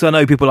spoiled, because I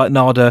know people like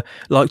Nada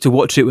like to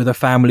watch it with a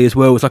family as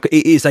well. It's like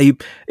it is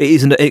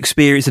an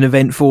experience, an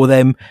event for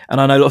them,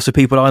 and I know lots of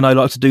people I know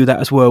like to do that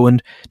as well.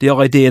 And the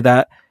idea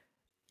that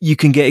you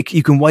can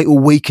wait all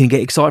week and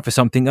get excited for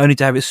something only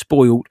to have it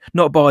spoiled,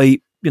 not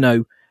by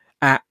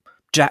at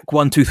Jack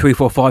 1 2 3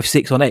 4 5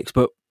 6 on X,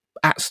 but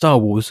at Star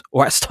Wars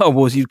or at Star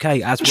Wars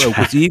UK as well,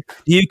 because the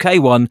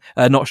UK one,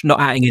 not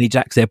adding any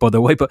jacks there, by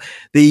the way, but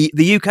the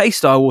UK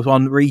Star Wars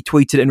one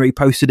retweeted it and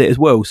reposted it as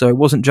well. So it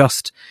wasn't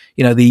just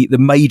the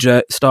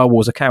major Star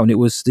Wars account; it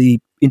was the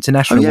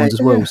international ones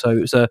as well. So it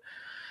was a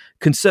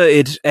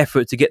concerted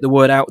effort to get the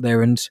word out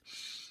there. And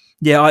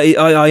yeah,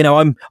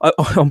 I'm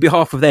on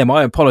behalf of them,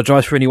 I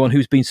apologise for anyone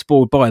who's been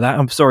spoiled by that.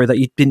 I'm sorry that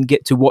you didn't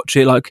get to watch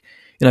it like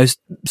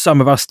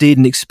some of us did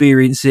and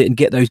experience it and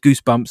get those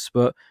goosebumps,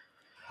 but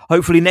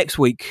hopefully next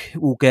week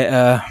we'll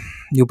get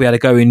you'll be able to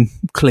go in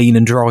clean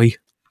and dry.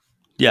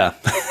 Yeah,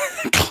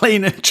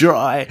 clean and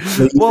dry.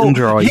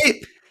 Dry.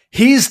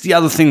 Here's the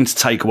other thing to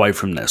take away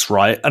from this,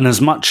 right? And as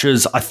much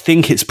as I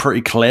think it's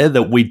pretty clear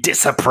that we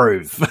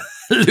disapprove,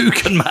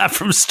 Luke and Matt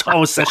from Star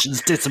Wars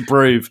Sessions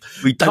disapprove.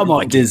 Come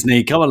on,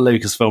 Disney. Come on,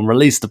 Lucasfilm.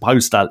 Release the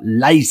poster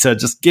later.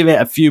 Just give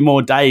it a few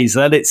more days.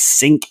 Let it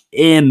sink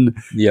in.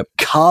 Yep.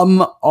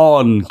 Come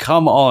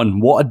on.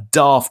 What a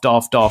daft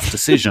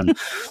decision.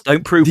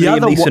 Don't prove Liam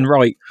Neeson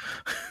right.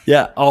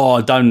 Yeah.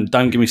 Oh, don't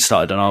get me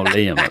started on old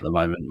Liam at the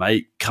moment,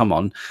 mate. Come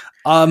on.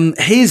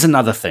 Here's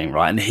another thing,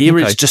 right? And here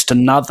is just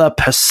another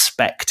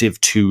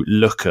perspective to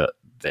look at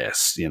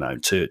this,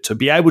 to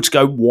be able to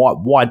go,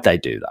 why'd they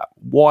do that?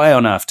 Why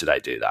on earth did they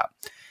do that?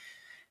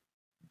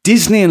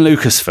 Disney and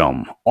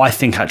Lucasfilm, I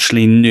think,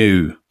 actually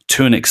knew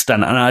to an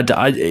extent, and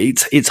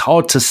it's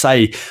hard to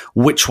say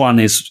which one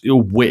is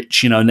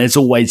which, and there's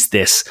always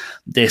this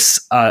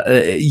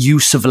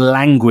use of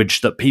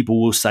language that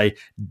people will say,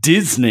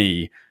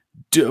 Disney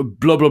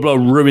blah blah blah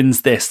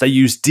ruins this. They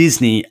use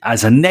Disney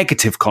as a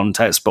negative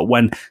context, but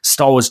when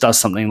Star Wars does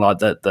something like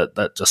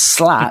that just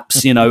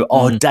slaps, Dave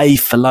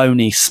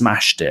Filoni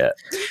smashed it.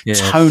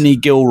 Yes. Tony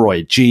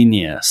Gilroy,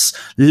 genius.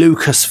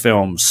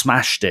 Lucasfilm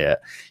smashed it.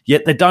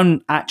 Yet they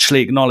don't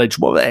actually acknowledge,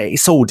 well,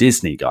 it's all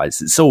Disney,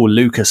 guys. It's all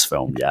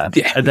Lucasfilm, yeah.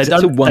 They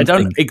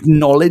don't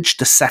acknowledge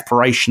the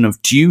separation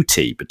of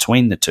duty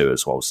between the two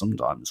as well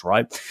sometimes,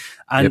 right?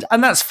 And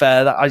that's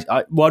fair.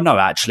 That no,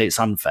 actually, it's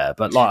unfair.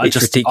 But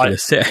it's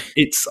ridiculous.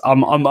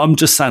 I'm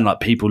just saying,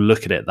 people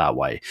look at it that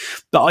way.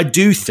 But I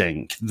do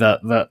think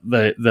that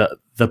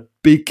the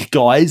big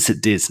guys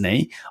at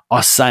Disney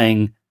are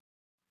saying,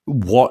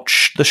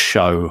 watch the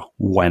show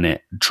when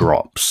it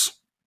drops.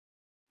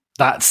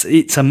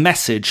 it's a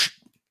message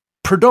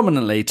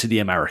predominantly to the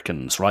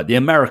Americans, right? The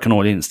American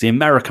audience, the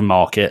American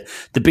market,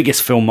 the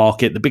biggest film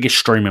market, the biggest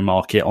streaming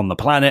market on the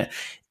planet.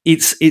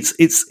 It's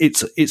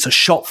a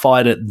shot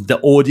fired at the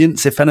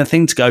audience, if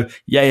anything, to go,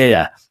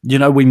 yeah. You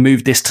know, we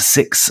moved this to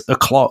 6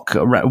 o'clock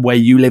where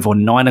you live, or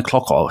 9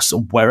 o'clock, or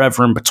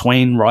wherever in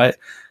between, right?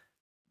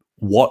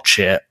 Watch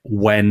it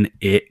when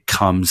it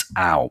comes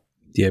out.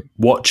 Yeah.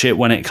 Watch it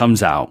when it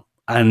comes out.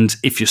 And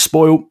if you're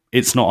spoiled,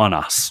 it's not on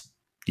us.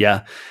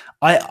 Yeah.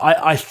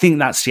 I think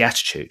that's the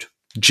attitude.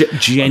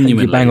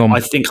 Genuinely.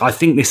 I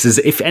think this is,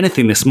 if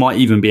anything, this might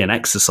even be an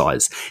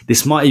exercise.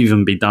 This might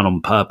even be done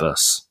on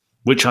purpose,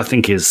 which I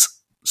think is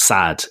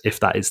sad if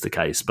that is the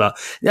case. But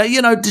yeah,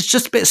 you know, it's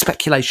just a bit of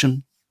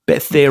speculation, bit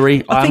of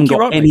theory. I haven't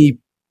got any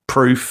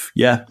proof.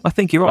 Yeah, I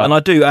think you're right, and I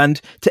do.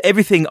 And to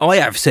everything I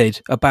have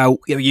said about,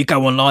 you know, you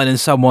go online and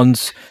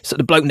someone's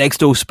the bloke next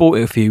door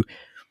sporting with you.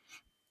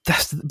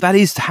 That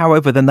is,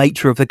 however, the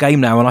nature of the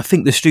game now, and I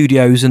think the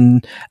studios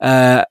know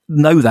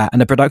that,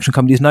 and the production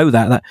companies know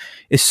that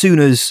as soon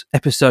as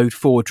episode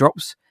 4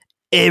 drops,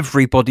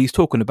 everybody's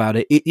talking about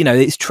it. You know,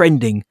 it's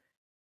trending.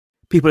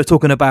 People are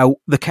talking about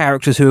the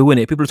characters who are in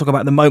it. People are talking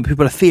about the moment.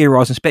 People are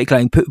theorising,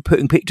 speculating,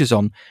 putting pictures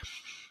on.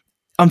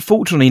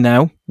 Unfortunately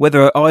now,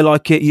 whether I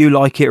like it, you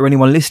like it, or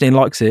anyone listening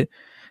likes it,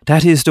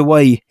 that is the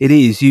way it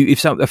is.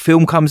 If a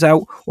film comes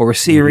out or a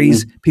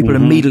series, people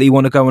immediately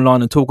want to go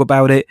online and talk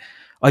about it.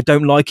 I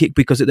don't like it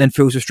because it then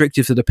feels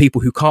restrictive to the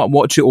people who can't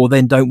watch it or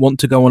then don't want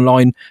to go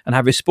online and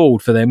have it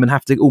spoiled for them and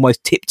have to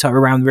almost tiptoe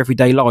around their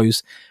everyday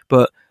lives.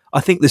 But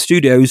I think the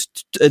studios,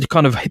 to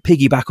kind of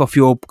piggyback off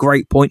your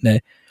great point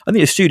there, I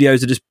think the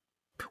studios are just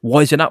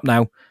wising up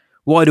now.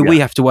 Why do we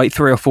have to wait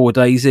 3 or 4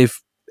 days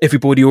if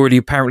everybody already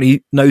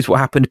apparently knows what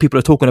happened? People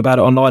are talking about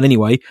it online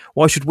anyway.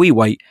 Why should we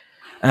wait?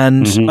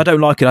 And I don't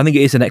like it. I think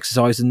it is an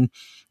exercise, and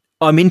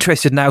I'm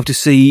interested now to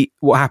see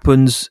what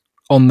happens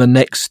on the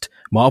next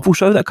Marvel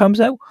show that comes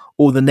out,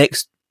 or the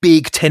next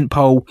big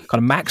tentpole kind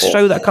of Max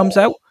show that comes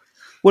out.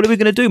 What are we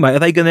going to do, mate? Are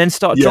they going to then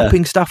start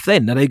dropping stuff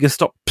then? Are they going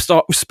to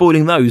start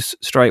spoiling those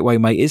straight away,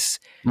 mate? It's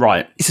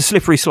a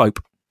slippery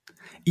slope.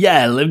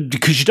 Yeah,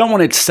 because you don't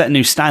want it to set a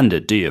new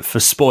standard, do you, for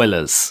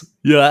spoilers?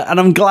 Yeah, and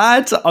I'm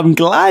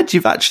glad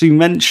you've actually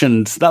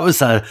mentioned that.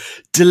 Was a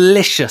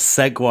delicious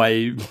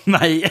segue,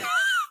 mate.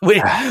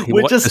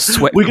 we're just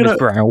sweat from his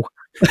brow.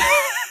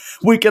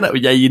 We're gonna,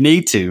 you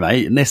need to,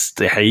 mate. In this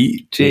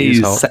heat,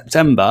 jeez,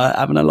 September,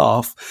 having a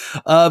laugh.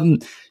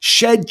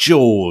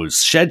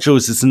 Schedules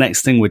is the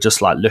next thing we're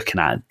just like looking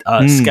at.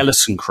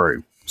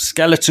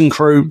 Skeleton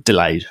Crew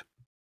delayed.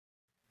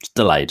 It's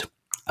delayed.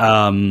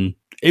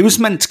 It was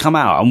meant to come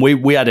out, and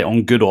we had it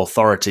on good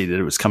authority that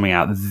it was coming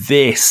out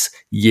this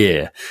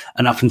year.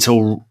 And up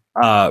until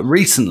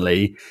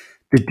recently,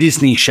 the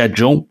Disney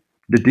schedule,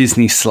 the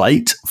Disney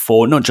slate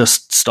for not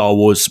just Star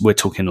Wars, we're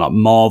talking like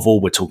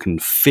Marvel, we're talking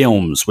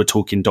films, we're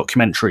talking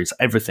documentaries,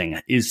 everything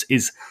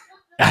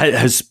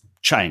has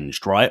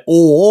changed, right?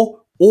 Or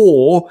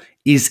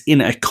is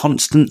in a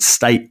constant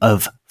state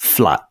of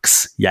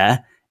flux. Yeah,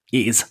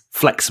 it is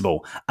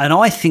flexible, and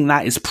I think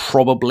that is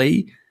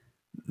probably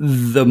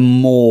the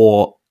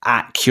more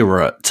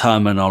accurate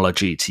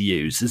terminology to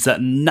use, is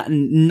that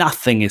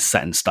nothing is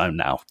set in stone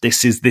now.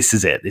 This is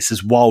it. This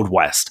is Wild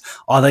West.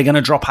 Are they going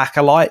to drop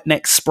Acolyte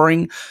next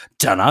spring?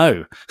 Don't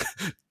know.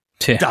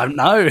 Don't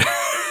know.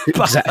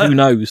 Who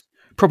knows?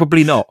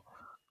 Probably not.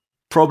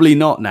 Probably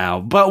not now.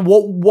 But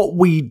what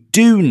we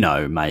do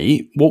know,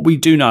 mate, what we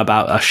do know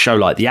about a show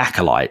like The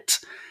Acolyte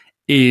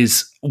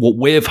is, what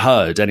we've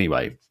heard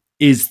anyway,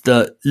 is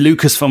that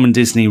Lucasfilm and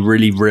Disney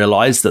really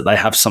realised that they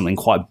have something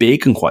quite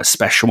big and quite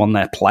special on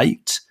their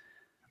plate.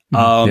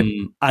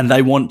 And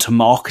they want to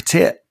market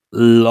it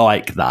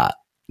like that.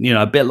 You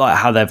know, a bit like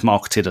how they've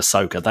marketed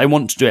Ahsoka. They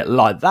want to do it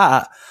like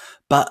that,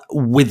 but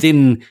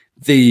within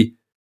the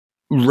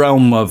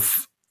realm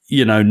of,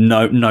 you know,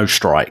 no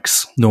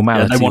strikes.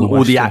 Normality.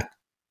 Yeah,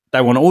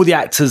 they want all the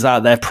actors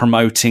out there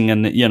promoting,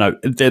 and, you know,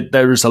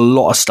 there is a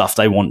lot of stuff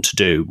they want to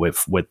do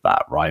with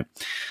that, right?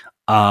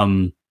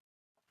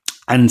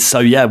 And so,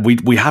 yeah,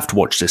 we have to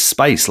watch this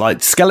space.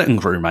 Like Skeleton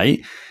Crew,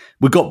 mate.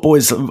 We've got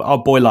our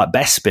boy like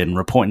Bespin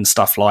reporting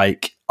stuff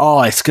like,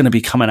 it's going to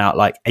be coming out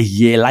like a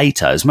year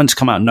later. It's meant to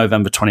come out in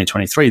November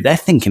 2023. They're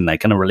thinking they're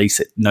going to release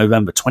it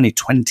November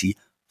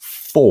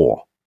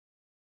 2024.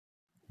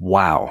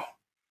 Wow.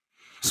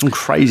 Some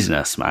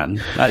craziness,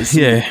 man. That's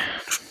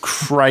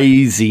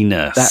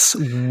craziness. That's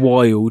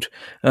wild.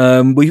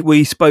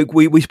 We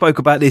spoke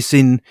about this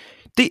in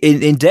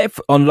depth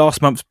on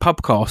last month's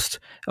pubcast.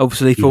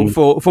 Obviously,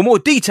 for more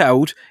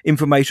detailed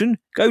information,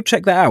 go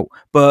check that out.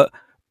 But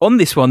on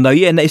this one, though,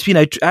 and it's, you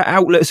know,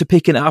 outlets are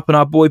picking it up, and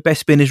our boy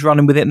Bespin is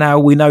running with it now.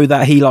 We know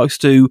that he likes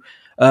to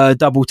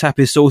double tap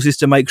his sources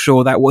to make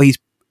sure that what he's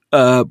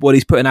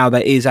putting out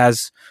there is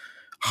as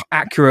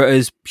accurate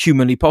as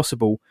humanly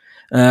possible.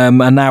 And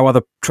now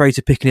other trades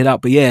are picking it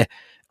up. But yeah,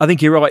 I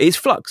think you're right. It's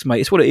flux,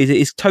 mate. It's what it is.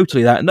 It's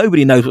totally that.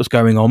 Nobody knows what's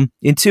going on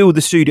until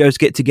the studios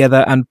get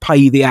together and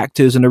pay the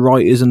actors and the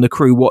writers and the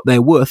crew what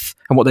they're worth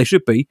and what they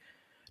should be.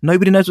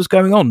 Nobody knows what's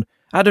going on.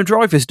 Adam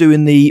Driver's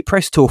doing the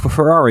press tour for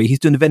Ferrari. He's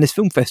doing the Venice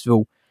Film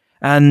Festival.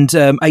 And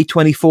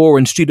A24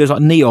 and studios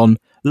like Neon,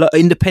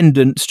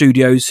 independent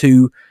studios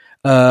who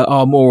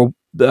are more,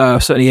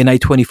 certainly in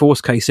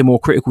A24's case, they're more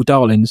critical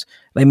darlings.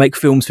 They make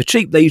films for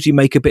cheap. They usually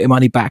make a bit of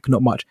money back,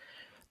 not much.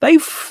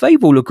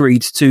 They've all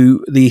agreed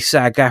to the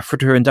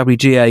SAG-AFTRA and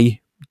WGA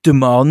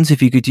demands,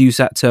 if you could use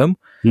that term,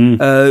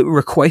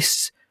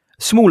 requests.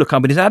 Smaller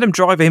companies. Adam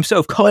Driver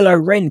himself,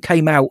 Kylo Ren,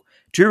 came out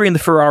during the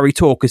Ferrari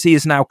tour because he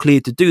is now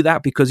cleared to do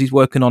that because he's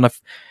working on a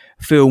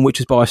film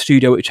which is by a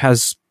studio which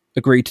has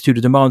agreed to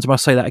the demands. I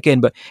must say that again,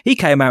 but he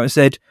came out and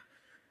said,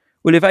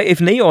 well, if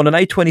Neon and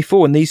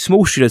A24 and these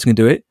small studios can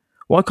do it,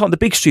 why can't the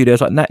big studios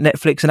like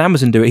Netflix and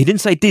Amazon do it? He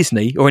didn't say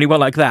Disney or anyone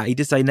like that. He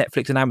did say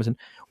Netflix and Amazon.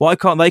 Why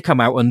can't they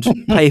come out and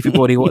pay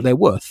everybody what they're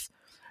worth?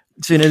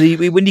 So,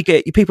 when you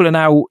get people are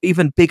now,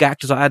 even big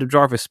actors like Adam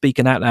Driver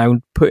speaking out now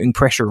and putting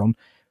pressure on.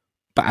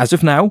 But as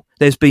of now,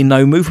 there's been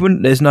no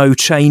movement. There's no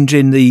change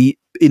in the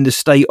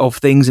state of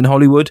things in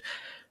Hollywood.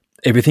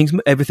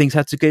 Everything's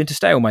had to get into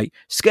stalemate.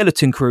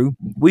 Skeleton Crew,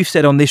 we've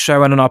said on this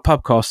show and on our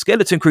podcast,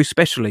 Skeleton Crew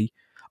especially,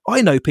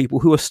 I know people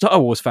who are Star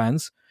Wars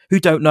fans who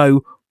don't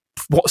know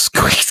what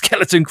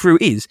Skeleton Crew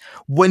is.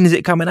 When is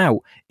it coming out?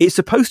 It's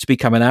supposed to be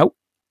coming out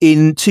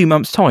in 2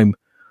 months' time.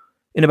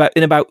 In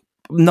about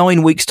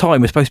 9 weeks'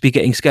 time, we're supposed to be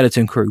getting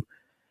Skeleton Crew.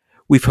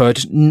 We've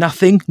heard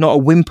nothing, not a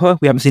whimper.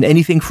 We haven't seen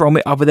anything from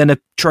it other than a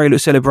trailer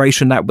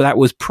celebration that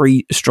was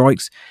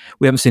pre-strikes.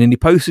 We haven't seen any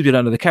posters. We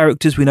don't know the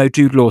characters. We know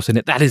Jude Law's in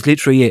it. That is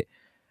literally it.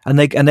 And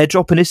they're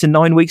dropping this in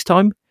 9 weeks'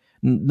 time?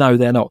 No,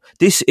 they're not.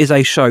 This is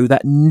a show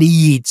that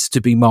needs to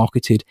be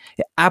marketed.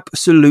 It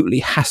absolutely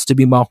has to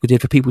be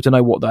marketed for people to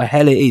know what the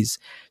hell it is.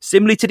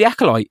 Similarly to The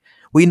Acolyte.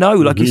 We know,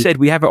 like you said,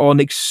 we have it on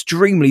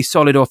extremely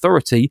solid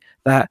authority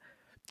that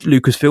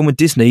Lucasfilm and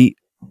Disney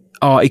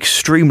are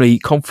extremely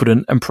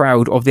confident and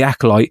proud of The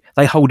Acolyte.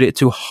 They hold it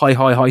to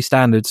high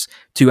standards,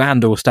 to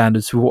Andor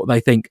standards for what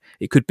they think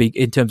it could be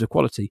in terms of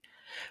quality.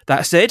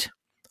 That said,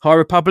 High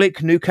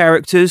Republic, new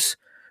characters,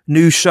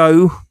 new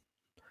show.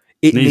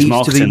 It needs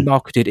to be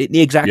marketed. It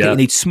needs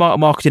smart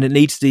marketing. It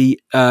needs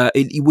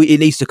it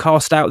needs to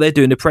cast out there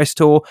doing the press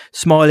tour,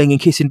 smiling and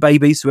kissing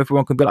babies, so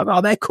everyone can be like, "Oh,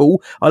 they're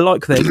cool. I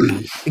like them,"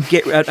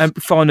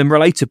 and find them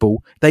relatable.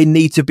 They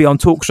need to be on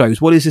talk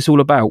shows. What is this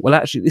all about? Well,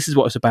 actually, this is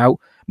what it's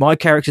about. My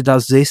character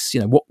does this.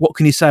 What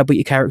can you say about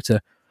your character?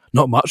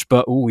 Not much,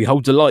 but he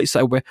holds a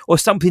lightsaber or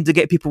something to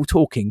get people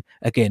talking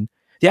again.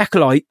 The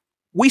Acolyte,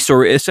 we saw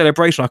it at a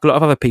celebration like a lot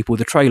of other people.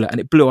 The trailer, and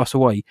it blew us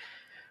away.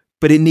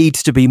 But it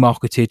needs to be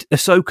marketed.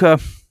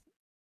 Ahsoka,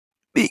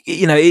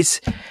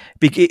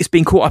 it's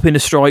been caught up in the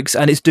strikes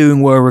and it's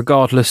doing well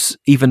regardless,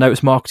 even though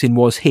its marketing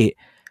was hit.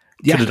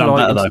 Could have done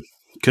better, though.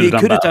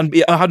 Could have done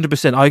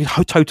 100%.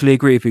 I totally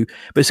agree with you.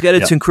 But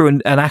Skeleton Crew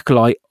and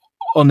Acolyte,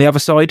 on the other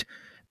side,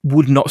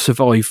 would not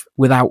survive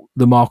without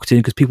the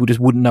marketing because people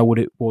just wouldn't know what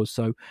it was.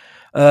 So,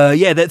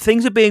 that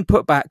things are being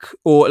put back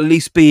or at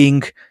least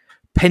being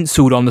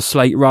penciled on the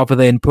slate rather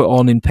than put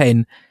on in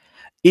pen.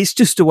 It's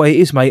just the way it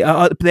is, mate.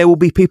 There will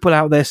be people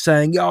out there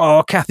saying,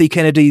 "Oh, Kathy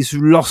Kennedy's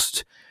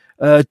lost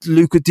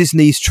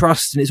Disney's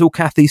trust, and it's all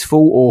Kathy's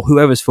fault or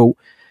whoever's fault."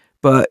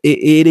 But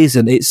it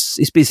isn't.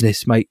 It's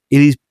business, mate.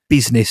 It is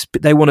business.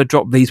 But they want to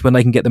drop these when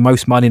they can get the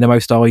most money and the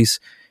most eyes.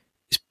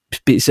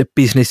 It's a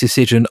business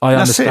decision. I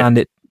understand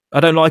it. I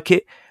don't like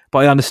it,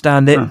 but I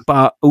understand it.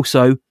 But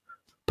also,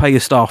 pay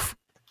your staff.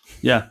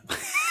 Yeah.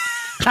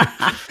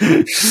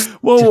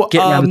 Well,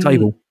 get around the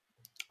table.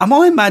 Am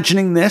I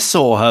imagining this,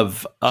 or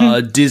have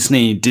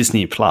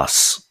Disney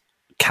Plus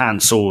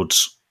cancelled,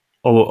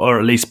 or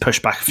at least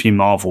pushed back a few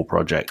Marvel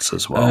projects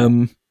as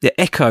well?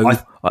 The Echo,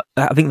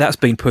 I think that's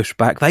been pushed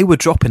back. They were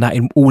dropping that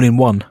all in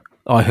one.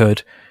 I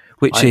heard,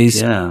 which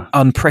is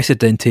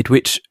unprecedented,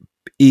 which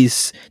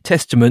is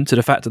testament to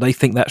the fact that they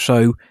think that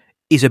show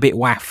is a bit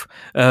waff.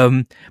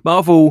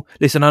 Marvel,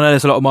 listen, I know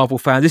there's a lot of Marvel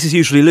fans. This is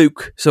usually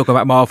Luke talking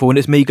about Marvel, and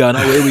it's me going,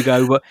 "Oh, here we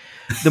go." But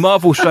the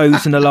Marvel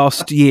shows in the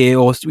last year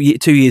or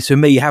 2 years for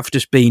me have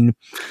just been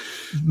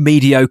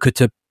mediocre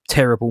to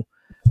terrible.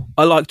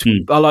 I liked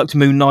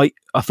Moon Knight.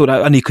 I thought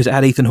only because it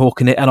had Ethan Hawke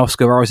in it and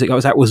Oscar Isaac.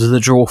 That was the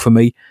draw for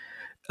me.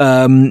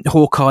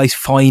 Hawkeye's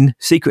fine.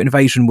 Secret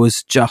Invasion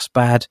was just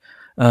bad.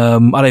 I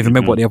don't even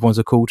remember what the other ones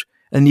are called.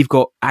 And you've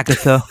got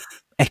Agatha,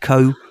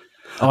 Echo.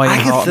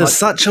 Agatha's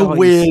such a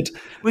weird,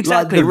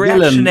 exactly,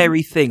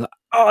 reactionary thing.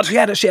 She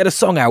had a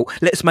song out.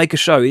 Let's make a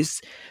show.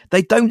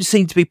 They don't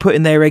seem to be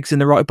putting their eggs in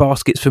the right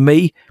baskets for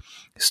me.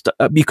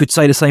 You could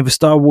say the same for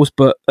Star Wars,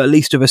 but at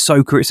least with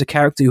Ahsoka, it's a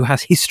character who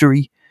has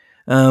history.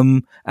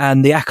 And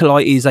the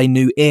Acolyte is a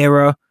new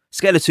era.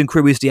 Skeleton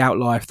Crew is the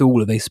outlier through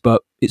all of this,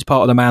 but it's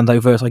part of the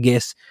Mandoverse, I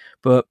guess.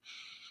 But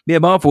yeah,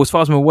 Marvel, as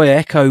far as I'm aware,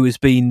 Echo is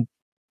being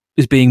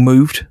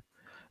moved.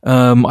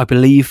 I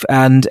believe,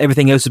 and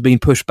everything else has been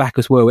pushed back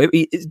as well.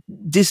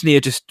 Disney are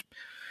just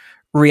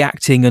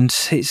reacting, and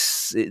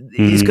it's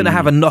going to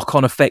have a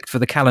knock-on effect for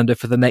the calendar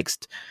for the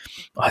next,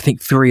 I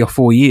think, 3 or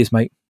 4 years,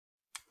 mate.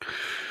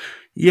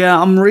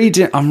 Yeah, I'm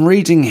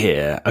reading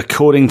here.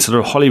 According to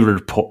the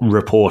Hollywood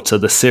Reporter,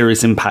 the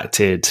series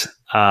impacted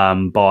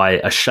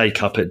by a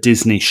shake-up at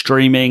Disney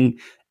streaming.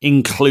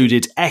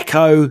 Included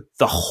Echo,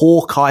 the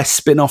Hawkeye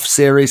spin-off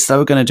series. They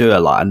were going to do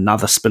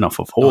another spin-off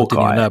of Hawkeye.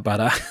 I didn't know about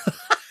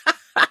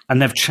that.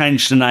 And they've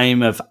changed the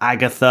name of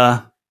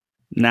Agatha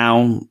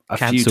now a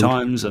few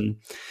times. And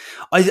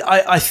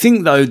I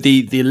think, though,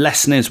 the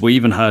lesson is, we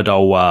even heard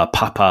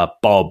Papa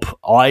Bob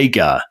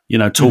Iger,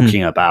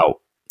 talking about,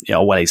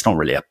 well, he's not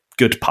really a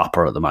good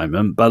papa at the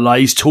moment, but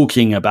he's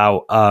talking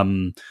about,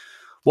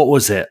 what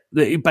was it?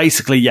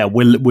 Basically, yeah,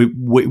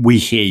 we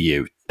hear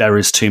you. There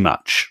is too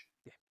much.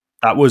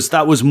 That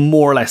was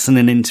more or less in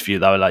an interview.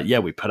 They were like, yeah,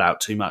 we put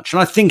out too much.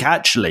 And I think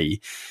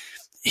actually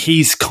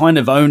he's kind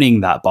of owning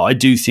that, but I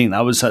do think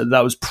that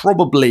was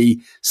probably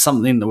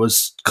something that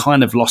was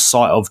kind of lost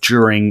sight of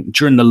during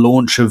the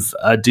launch of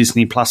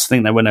Disney Plus. I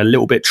think they went a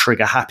little bit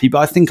trigger happy, but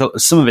I think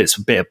some of it's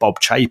a bit of Bob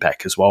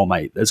Chapek as well,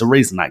 mate. There's a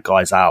reason that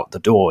guy's out the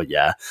door.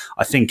 Yeah,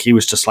 I think he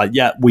was just like,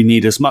 yeah, we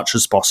need as much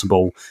as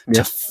possible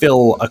to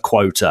fill a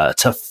quota,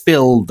 to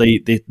fill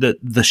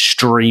the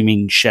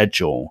streaming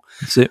schedule.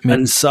 That's it, man.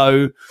 And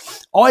so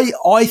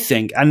I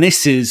think, and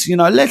this is,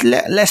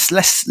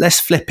 let's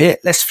flip it.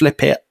 Let's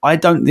flip it. I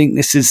don't think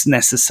this is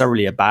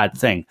necessarily a bad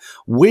thing.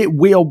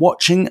 We are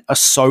watching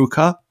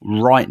Ahsoka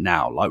right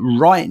now. Like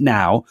right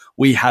now,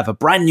 we have a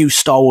brand new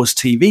Star Wars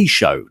TV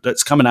show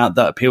that's coming out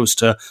that appeals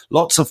to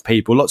lots of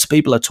people. Lots of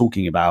people are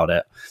talking about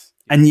it,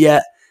 and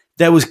yet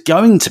there was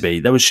going to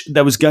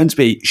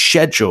be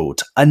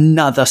scheduled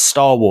another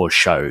Star Wars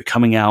show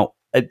coming out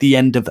at the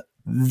end of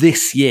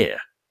this year.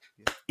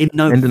 End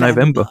of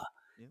November.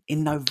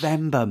 In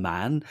November,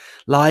 man.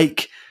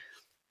 Like,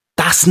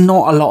 that's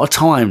not a lot of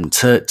time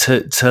to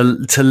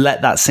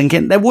let that sink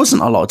in. There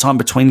wasn't a lot of time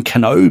between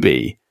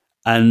Kenobi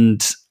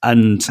and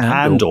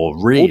Andor,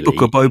 really. Or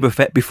Book of Boba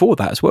Fett before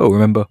that as well,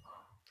 remember?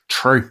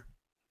 True.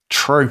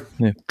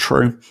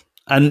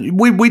 And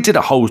we did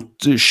a whole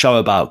show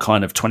about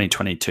kind of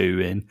 2022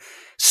 in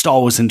Star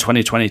Wars in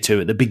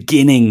 2022 at the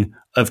beginning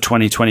of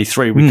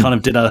 2023. We kind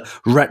of did a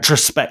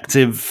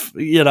retrospective,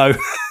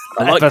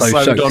 I like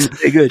episode those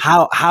shows.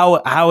 On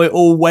how it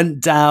all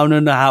went down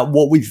and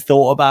what we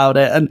thought about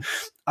it. And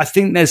I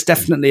think there's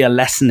definitely a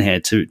lesson here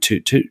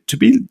to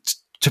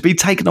be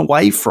taken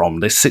away from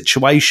this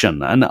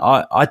situation. And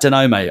I don't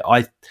know, mate.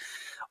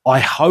 I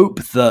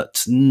hope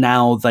that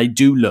now they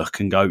do look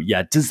and go,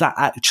 yeah, does that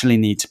actually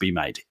need to be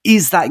made?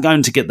 Is that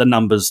going to get the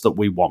numbers that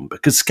we want?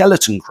 Because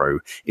Skeleton Crew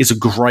is a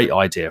great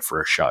idea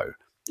for a show.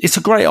 It's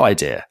a great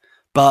idea,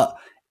 but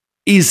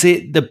is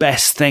it the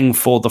best thing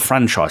for the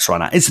franchise right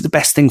now? Is it the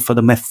best thing for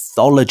the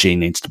mythology?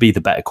 Needs to be the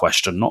better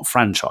question, not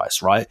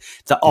franchise, right?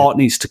 The art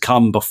needs to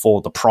come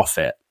before the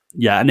profit.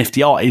 Yeah. And if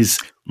the art is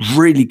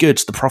really good,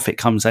 the profit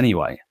comes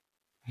anyway.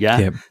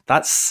 Yeah.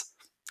 That's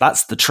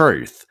the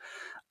truth.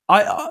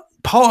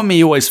 Part of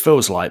me always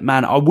feels like,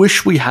 man, I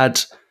wish we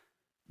had,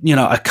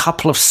 a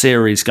couple of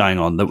series going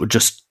on that were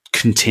just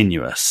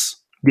continuous.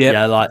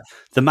 Yeah. Like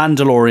The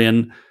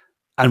Mandalorian,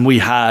 and we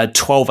had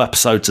 12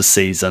 episodes a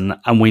season,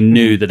 and we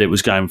knew that it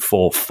was going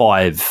for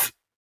five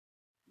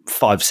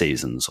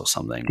seasons or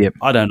something. Yep.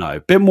 I don't know.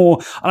 A bit more,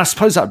 and I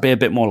suppose that'd be a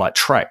bit more like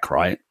Trek,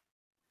 right?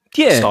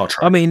 Yeah. Star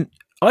Trek. I mean,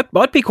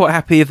 I'd be quite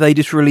happy if they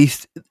just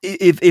released,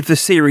 if the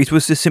series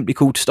was just simply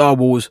called Star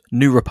Wars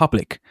New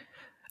Republic,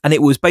 and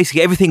it was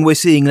basically everything we're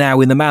seeing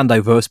now in the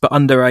Mandoverse, but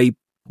under a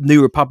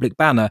New Republic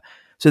banner.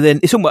 So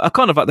then it's almost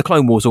kind of like the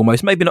Clone Wars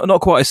almost. Maybe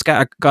not quite a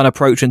scattergun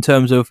approach in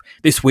terms of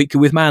this week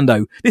you're with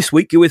Mando. This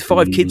week you're with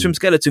 5 kids from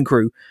Skeleton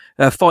Crew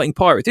fighting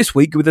pirates. This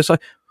week you're with us.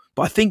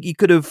 But I think you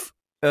could have,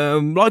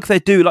 like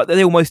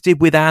they almost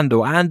did with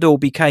Andor. Andor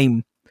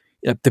became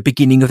the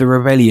beginning of the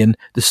rebellion,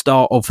 the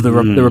start of the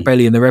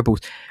rebellion, the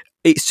rebels.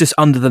 It's just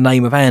under the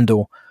name of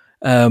Andor.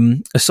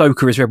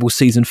 Ahsoka is Rebels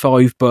Season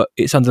 5, but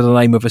it's under the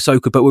name of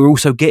Ahsoka, but we're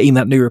also getting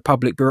that New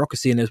Republic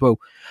bureaucracy in as well.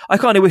 I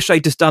kind of wish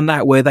they'd just done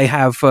that where they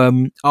have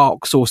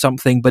arcs or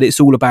something, but it's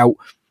all about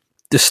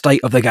the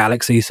state of the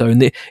galaxy. So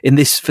in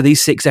this for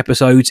these 6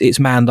 episodes, it's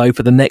Mando.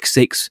 For the next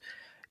 6,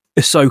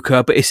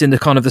 Ahsoka, but it's in the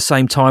kind of the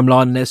same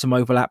timeline and there's some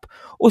overlap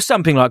or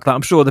something like that.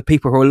 I'm sure the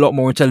people who are a lot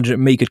more intelligent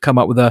than me could come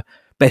up with a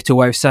better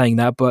way of saying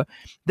that, but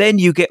then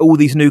you get all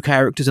these new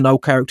characters and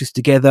old characters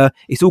together.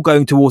 It's all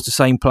going towards the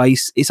same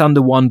place. It's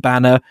under one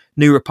banner,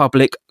 New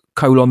Republic,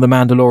 The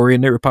Mandalorian,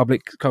 New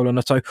Republic,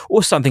 Ahsoka,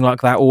 or something like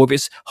that, or if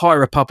it's High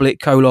Republic,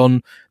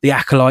 The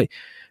Acolyte.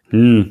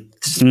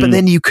 But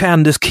then you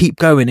can just keep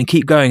going, and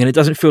it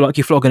doesn't feel like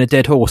you're flogging a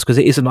dead horse, because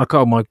it isn't like,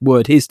 oh my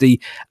word, here's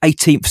the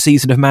 18th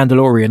season of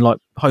Mandalorian, like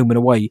home and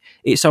away.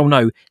 It's, oh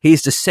no,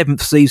 here's the 7th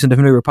season of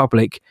New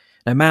Republic.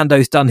 Now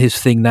Mando's done his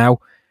thing now.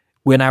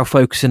 We're now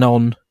focusing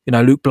on,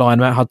 Luke Bly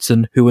and Matt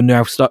Hudson, who are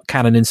now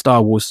canon in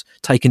Star Wars,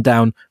 taking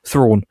down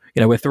Thrawn.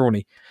 We're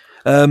Thrawny.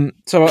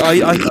 So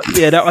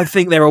I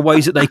think there are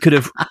ways that they could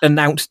have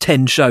announced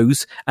 10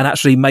 shows and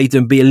actually made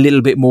them be a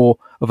little bit more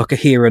of a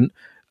coherent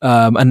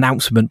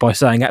announcement by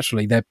saying,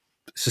 actually,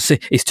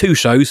 it's 2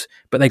 shows,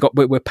 but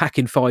we're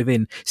packing 5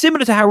 in.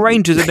 Similar to how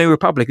Rangers of New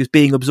Republic is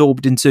being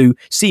absorbed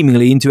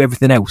seemingly into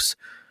everything else.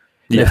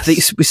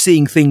 Yes. We're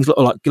seeing things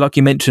like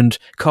you mentioned,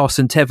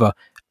 Carson Teva.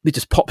 It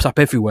just pops up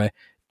everywhere.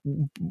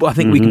 I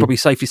think we can probably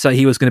safely say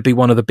he was going to be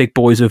one of the big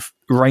boys of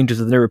Rangers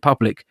of the New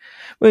Republic.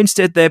 But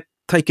instead, they're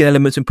taking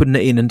elements and putting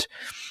it in, and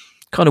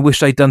kind of wish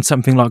they'd done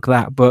something like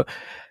that. But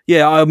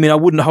yeah, I mean, I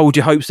wouldn't hold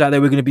your hopes out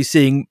there we're going to be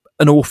seeing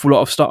an awful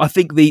lot of stuff. I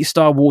think the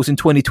Star Wars in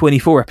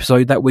 2024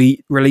 episode that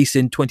we release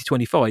in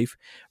 2025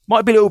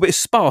 might be a little bit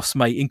sparse,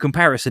 mate, in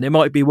comparison. It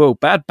might be, well,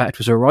 Bad Batch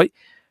was all right.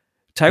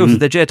 Tales of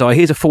the Jedi,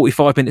 here's a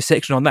 45-minute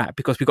section on that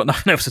because we've got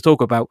nothing else to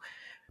talk about.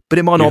 But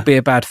it might not be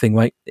a bad thing,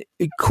 mate.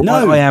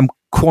 I am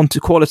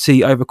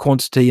quality over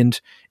quantity, and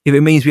if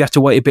it means we have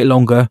to wait a bit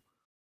longer,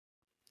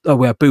 oh,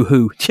 well,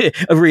 boo-hoo. Yeah,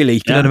 really,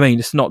 do you know what I mean?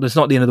 It's not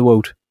the end of the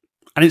world.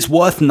 And it's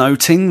worth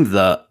noting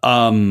that,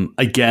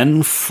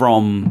 again,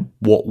 from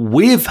what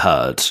we've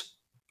heard,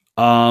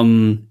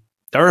 there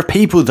are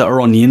people that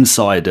are on the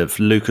inside of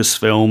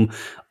Lucasfilm,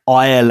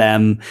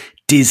 ILM,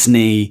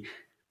 Disney.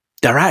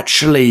 They're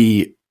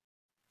actually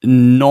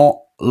not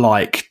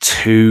like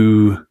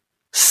too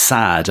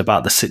sad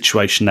about the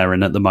situation they're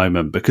in at the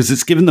moment, because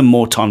it's given them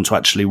more time to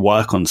actually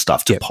work on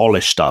stuff, to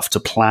polish stuff, to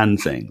plan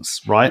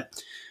things, right?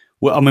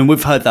 Well, I mean,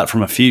 we've heard that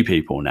from a few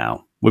people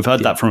now. We've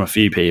heard that from a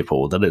few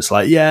people, that it's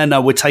like, yeah,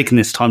 no, we're taking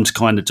this time to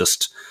kind of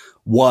just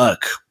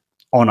work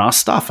on our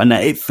stuff. And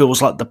it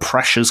feels like the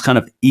pressure's kind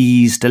of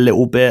eased a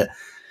little bit.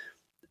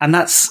 And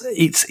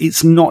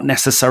it's not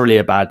necessarily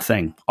a bad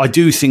thing. I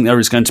do think there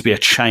is going to be a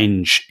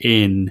change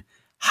in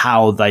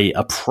how they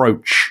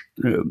approach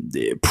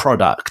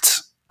product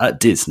at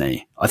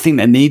Disney. I think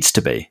there needs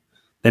to be.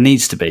 And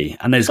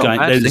there's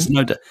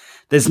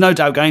no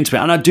doubt going to be.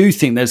 And I do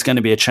think there's going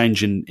to be a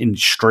change in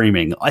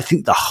streaming. I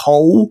think the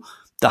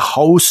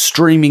whole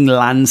streaming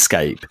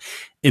landscape,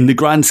 in the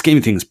grand scheme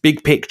of things,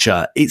 big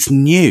picture, it's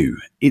new.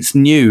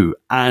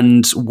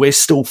 And we're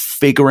still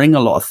figuring a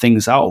lot of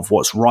things out of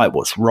what's right,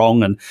 what's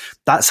wrong. And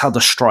that's how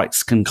the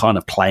strikes can kind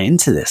of play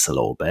into this a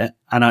little bit.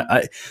 And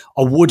I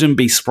wouldn't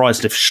be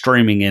surprised if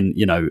streaming in,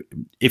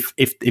 if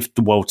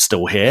the world's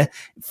still here,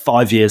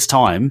 5 years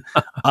time,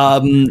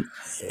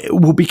 it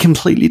will be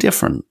completely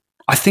different.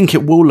 I think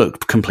it will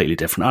look completely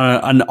different.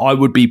 And I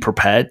would be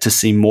prepared to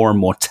see more and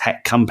more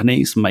tech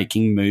companies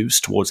making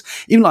moves towards,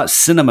 even like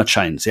cinema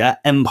chains,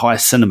 Empire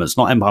Cinemas,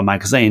 not Empire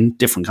Magazine,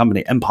 different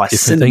company, Empire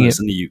Cinemas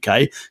in the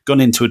UK,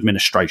 gone into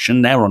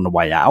administration. They're on the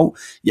way out.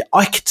 Yeah,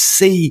 I could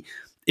see,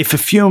 if a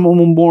few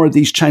more of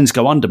these chains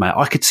go under, mate,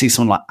 I could see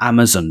someone like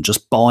Amazon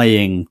just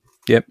buying,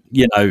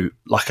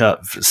 like a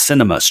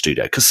cinema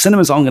studio, because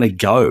cinemas aren't going to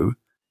go.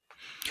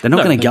 They're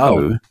not going to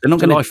go. They're not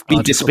going to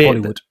be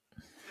disappeared.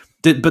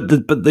 But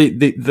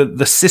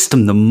the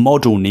system, the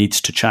model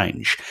needs to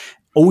change.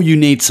 All you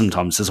need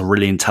sometimes is a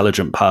really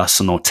intelligent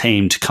person or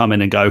team to come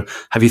in and go,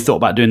 have you thought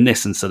about doing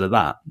this instead of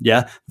that?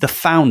 Yeah. The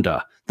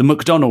Founder, the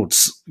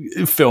McDonald's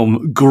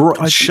film.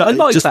 I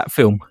liked that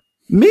film.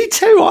 Me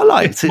too. I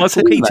liked it.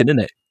 Michael Keaton, isn't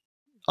it?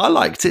 I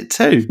liked it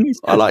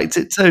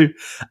too.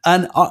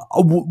 And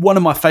one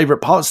of my favorite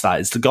parts of that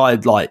is the guy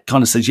like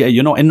kind of says, yeah,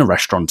 you're not in the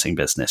restauranting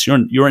business.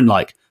 You're in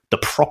like the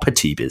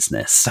property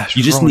business.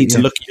 You just need to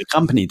look at your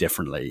company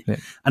differently. Yeah.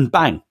 And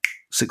bang,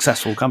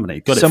 successful company.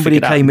 Got Somebody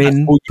it came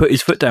in, put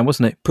his foot down,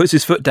 wasn't it? Puts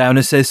his foot down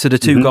and says to the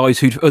two guys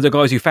the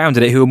guys who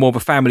founded it, who are more of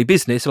a family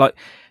business, like,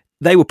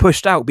 they were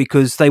pushed out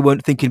because they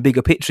weren't thinking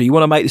bigger picture. You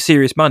want to make the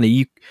serious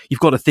money, you've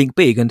got to think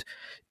big, and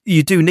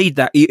you do need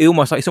that. It's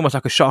almost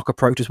like a shark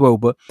approach as well.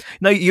 But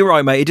no, you're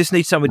right, mate. It just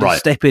needs somebody to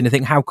step in and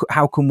think,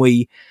 how can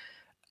we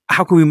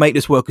make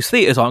this work, as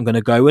theatres aren't going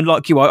to go. And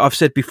like I've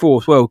said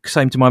before as well,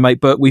 same to my mate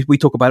Bert, we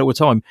talk about it all the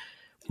time.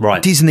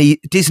 Right. Disney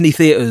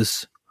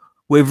theatres,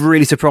 we're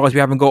really surprised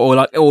we haven't got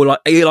or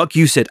like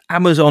you said,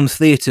 Amazon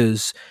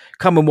theatres.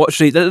 Come and watch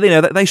these.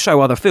 They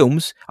show other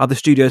films, other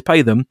studios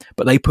pay them,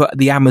 but they put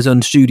the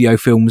Amazon studio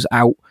films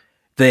out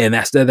there, and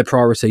they're the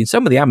priority. And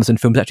some of the Amazon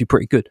films are actually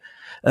pretty good.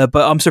 But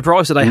I'm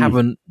surprised that they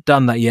haven't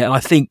done that yet. And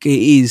I think it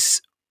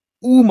is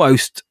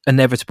almost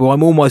inevitable.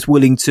 I'm almost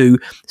willing to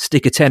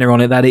stick a tenner on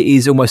it that it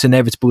is almost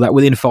inevitable that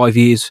within 5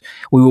 years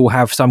we will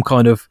have some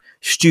kind of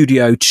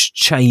studio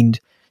chained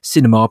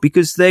cinema,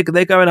 because they're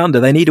going under.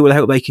 They need all the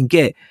help they can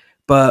get,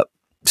 but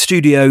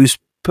studios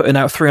putting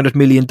out $300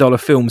 million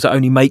films that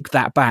only make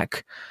that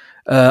back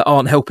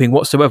aren't helping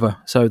whatsoever.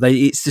 So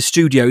it's the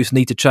studios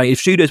need to change. If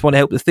studios want to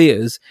help the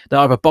theatres, they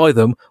either buy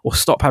them or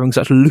stop having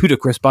such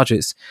ludicrous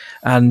budgets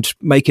and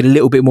make it a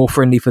little bit more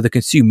friendly for the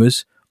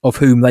consumers, of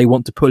whom they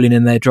want to pull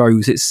in their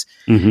droves.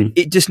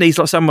 It just needs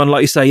like someone,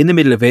 like you say, in the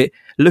middle of it,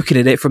 looking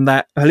at it from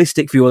that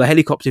holistic view or the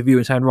helicopter view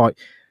and saying, right,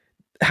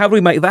 how do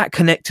we make that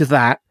connect to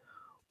that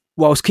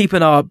whilst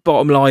keeping our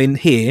bottom line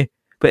here,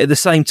 but at the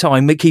same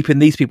time keeping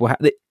these people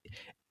happy?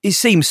 It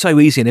seems so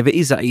easy, and if it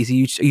is that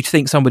easy, you'd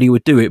think somebody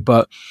would do it.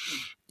 But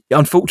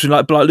unfortunately,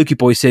 like Lukey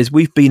Boy says,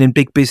 we've been in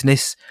big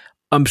business.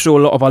 I'm sure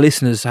a lot of our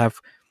listeners have.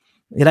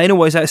 It ain't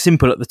always that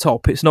simple at the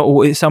top. It's not.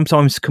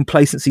 Sometimes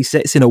complacency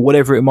sets in, or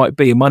whatever it might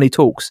be, and money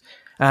talks,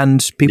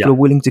 and people are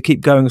willing to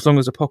keep going as long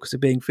as the pockets are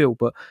being filled.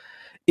 But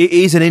it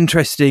is an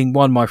interesting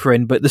one, my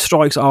friend. But the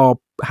strikes are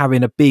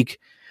having a big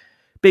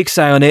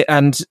say on it,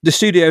 and the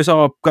studios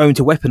are going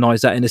to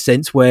weaponise that in a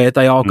sense, where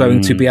they are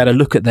going to be able to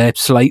look at their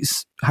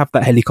slates, have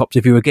that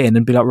helicopter view again,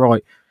 and be like,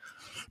 right,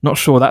 Not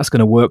sure that's going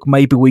to work.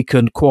 Maybe we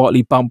can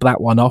quietly bump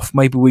that one off.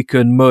 Maybe we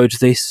can merge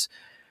this,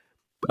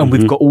 and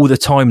we've got all the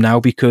time now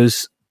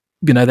because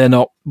we're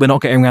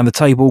not getting around the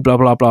table. Blah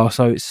blah blah.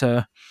 So it's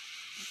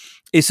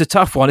a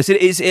tough one. I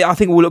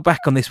think we'll look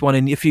back on this one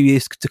in a few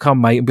years to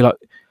come, mate, and be like,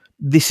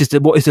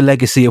 what is the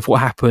legacy of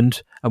what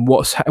happened, and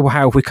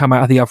how have we come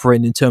out of the other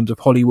end in terms of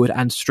Hollywood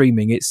and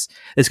streaming?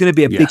 There's going to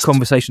be a big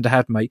conversation to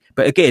have, mate.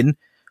 But again,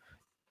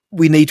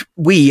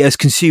 we as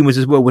consumers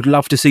as well would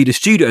love to see the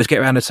studios get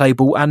around the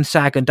table and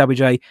SAG and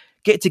WJ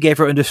get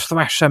together and just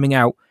thrash something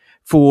out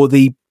for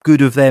the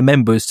good of their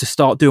members to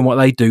start doing what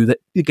they do, that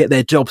you get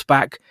their jobs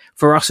back.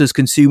 For us as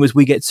consumers,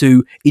 we get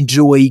to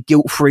enjoy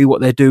guilt-free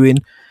what they're doing,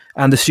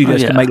 and the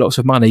studios can make lots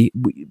of money.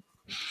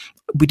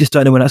 We just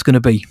don't know when that's going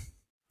to be.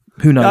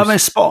 Who knows? I mean,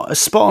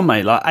 spot on,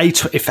 mate. Like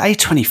if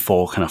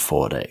A24 can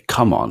afford it,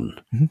 come on.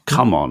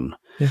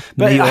 Yeah.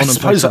 But I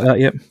suppose like that,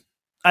 yep.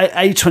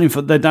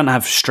 A24, they don't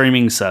have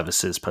streaming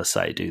services per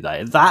se, do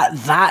they?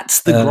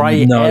 That's the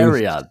grey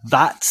area.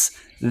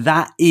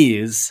 That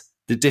is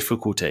the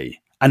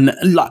difficulty. And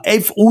like,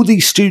 if all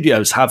these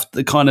studios have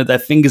the kind of their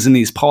fingers in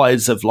these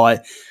pies of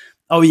like,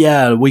 oh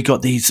yeah, we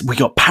got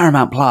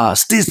Paramount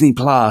Plus, Disney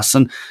Plus,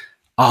 and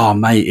oh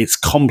mate, it's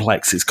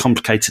complex, it's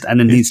complicated,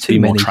 and there needs to be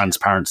more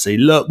transparency.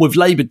 Look, we've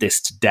laboured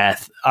this to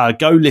death.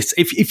 Go listen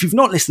if you've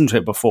not listened to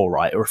it before,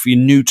 right? Or if you're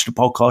new to the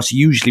podcast,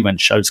 usually when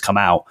shows come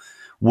out,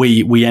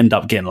 we end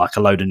up getting like a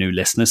load of new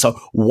listeners. So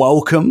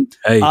welcome.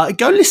 Hey.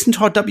 Go listen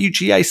to our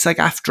WGA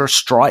SAG-AFTRA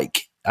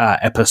strike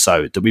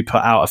episode that we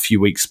put out a few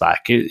weeks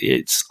back.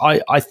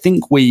 I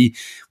think we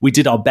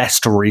did our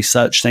best to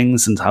research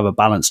things and to have a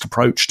balanced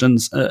approach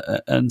and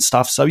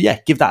stuff. So yeah,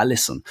 give that a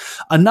listen.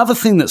 Another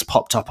thing that's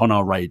popped up on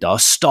our radar,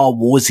 Star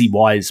Warsy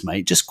wise,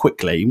 mate, just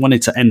quickly,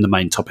 wanted to end the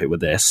main topic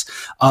with this,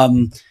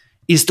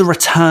 is the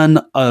return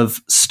of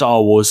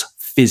Star Wars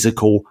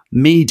physical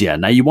media.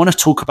 Now, you want to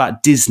talk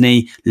about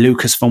Disney,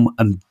 Lucasfilm,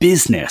 and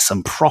business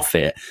and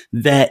profit.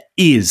 There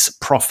is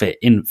profit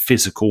in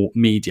physical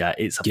media.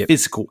 It's a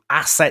physical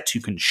asset.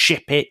 You can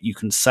ship it. You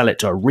can sell it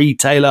to a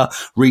retailer.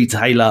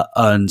 Retailer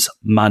earns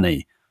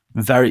money.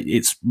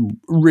 It's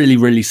really,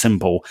 really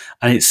simple.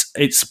 And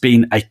it's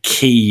been a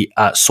key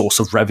source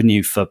of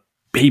revenue for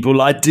people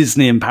like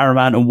Disney and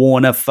Paramount and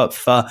Warner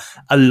for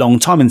a long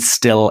time, and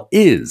still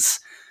is.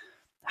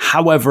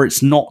 However,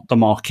 it's not the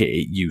market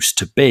it used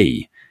to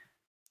be.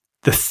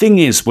 The thing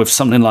is, with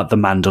something like The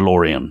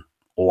Mandalorian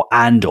or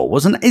Andor,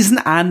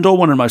 isn't Andor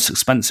one of the most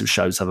expensive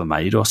shows ever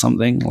made or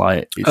something?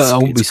 Like, I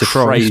wouldn't be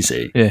surprised.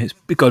 Crazy. Yeah, it's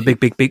got a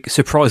big,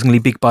 surprisingly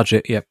big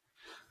budget. Yeah.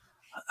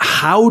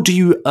 How do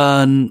you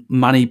earn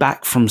money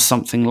back from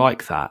something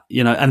like that?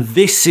 You know, and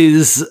this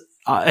is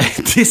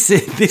this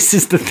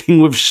is the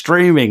thing with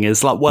streaming.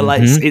 Is like, well,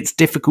 it's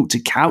difficult to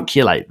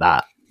calculate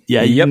that.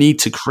 Yeah, you need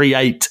to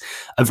create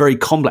a very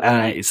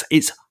complex.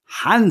 It's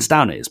hands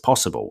down, it is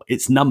possible.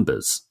 It's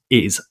numbers.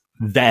 It is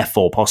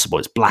therefore possible.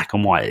 It's black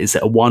and white. Is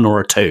it a 1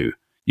 or a 2?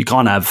 You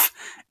can't have.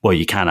 Well,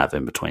 you can have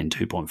in between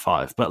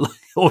 2.5, but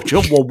or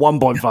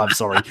 1.5.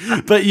 Sorry,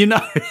 but you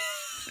know,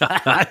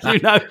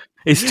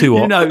 it's too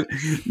hot.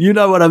 You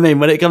know what I mean.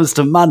 When it comes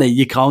to money,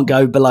 you can't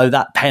go below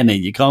that penny.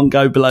 You can't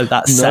go below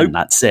that cent.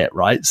 That's it,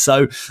 right?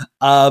 So,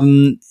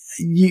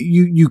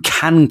 You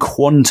can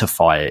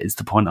quantify it, is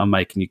the point I'm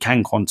making. You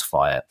can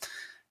quantify it.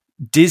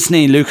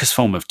 Disney,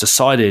 Lucasfilm have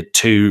decided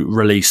to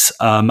release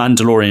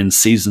Mandalorian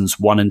seasons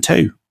 1 and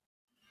 2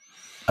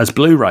 as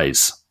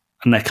Blu-rays,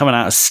 and they're coming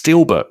out as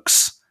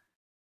Steelbooks.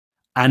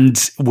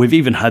 And we've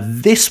even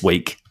heard this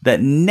week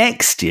that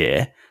next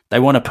year they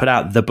want to put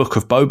out the Book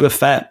of Boba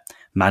Fett,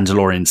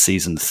 Mandalorian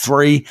season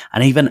 3,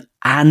 and even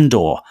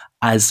Andor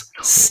as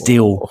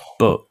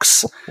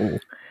Steelbooks.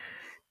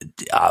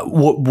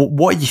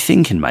 What are you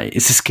thinking, mate?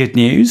 Is this good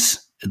news?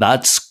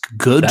 That's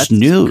good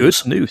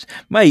news. Good news,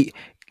 mate.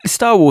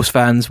 Star Wars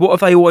fans, what have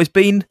they always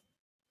been?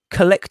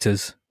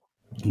 Collectors.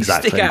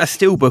 Exactly. Stick out a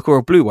steelbook or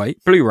a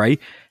Blu-ray.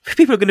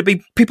 People are going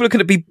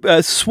to be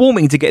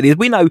swarming to get these.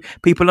 We know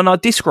people on our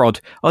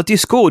Discord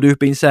who've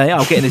been saying,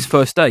 "I'm getting this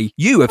first day."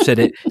 You have said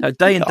it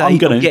day and day. I'm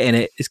getting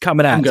it. It's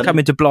coming out. It's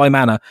coming to Bly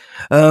Manor.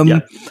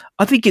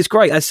 I think it's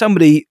great. As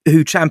somebody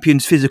who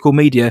champions physical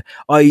media,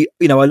 I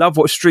love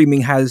what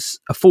streaming has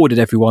afforded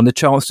everyone: the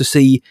chance to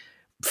see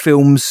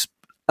films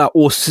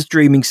or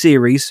streaming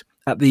series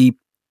at the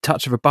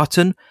touch of a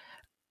button,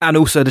 and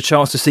also the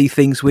chance to see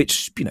things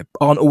which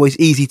aren't always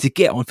easy to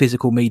get on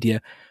physical media.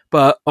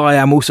 But I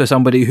am also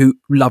somebody who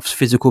loves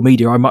physical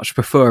media. I much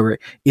prefer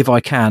it if I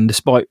can,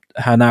 despite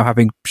her now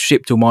having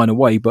shipped all mine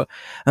away. But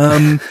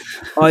I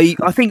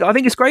think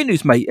it's great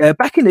news, mate.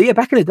 Back in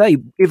the day,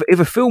 if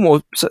a film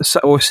or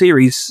a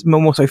series,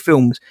 more so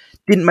films,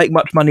 didn't make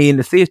much money in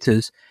the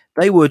theatres,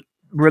 they would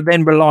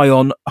then rely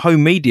on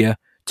home media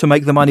to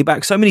make the money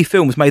back. So many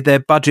films made their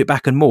budget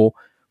back and more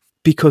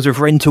because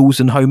of rentals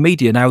and home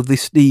media. Now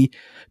the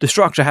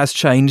structure has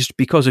changed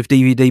because of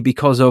DVD,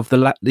 because of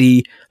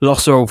the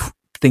loss of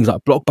things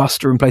like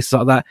Blockbuster and places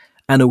like that,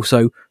 and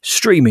also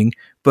streaming.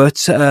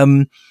 But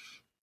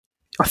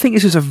I think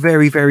this is a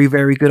very, very,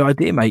 very good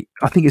idea, mate.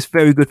 I think it's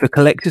very good for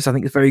collectors. I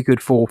think it's very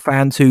good for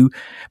fans who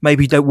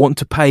maybe don't want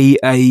to pay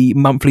a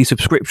monthly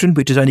subscription,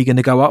 which is only going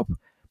to go up,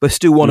 but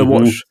still want to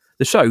watch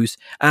the shows.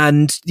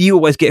 And you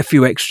always get a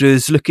few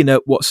extras. Looking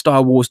at what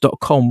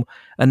StarWars.com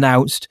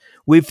announced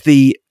with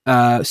the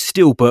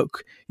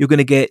Steelbook, you're going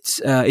to get,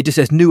 it just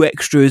says new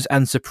extras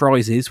and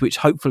surprises, which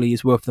hopefully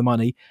is worth the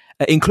money,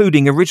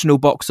 including original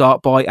box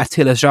art by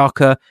Attila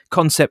Żarka,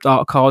 concept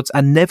art cards,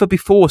 and never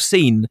before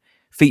seen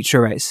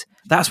featurettes.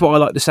 That's what I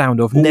like the sound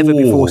of, never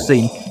before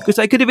seen. Because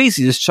they could have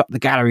easily just shut the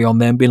gallery on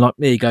them, being like,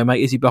 there you go,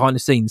 mate, is he behind the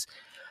scenes?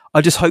 I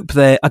just hope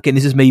they're, again,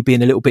 this is me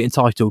being a little bit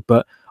entitled,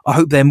 but I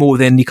hope they're more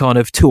than the kind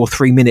of 2 or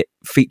 3 minute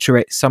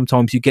featurettes.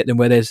 Sometimes you get them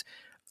where there's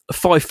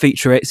 5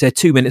 featurettes, they're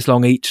 2 minutes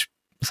long each.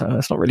 So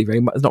that's not really very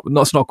much,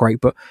 it's not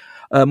great, but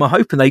I'm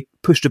hoping they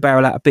push the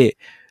barrel out a bit.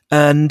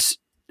 And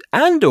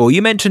Andor,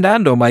 you mentioned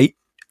Andor, mate.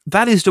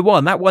 That is the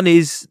one. That one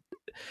is,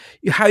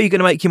 how are you going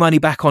to make your money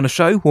back on a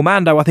show? Well,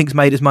 Mando, I think, has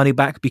made his money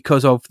back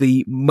because of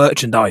the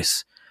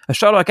merchandise. A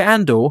show like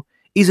Andor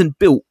isn't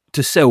built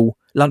to sell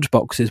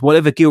lunchboxes.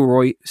 Whatever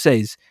Gilroy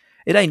says,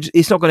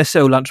 it's not going to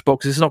sell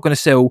lunchboxes. It's not going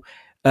to sell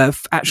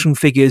action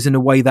figures in a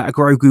way that a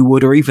Grogu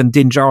would, or even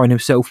Din Djarin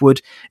himself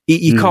would.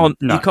 You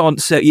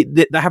can't sell.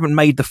 They haven't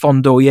made the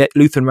Fondor yet,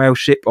 Lutheran rail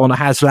ship on a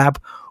HasLab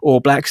or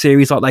Black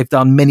Series like they've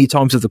done many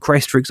times with the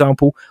Crest, for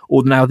example,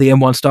 or now the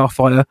M1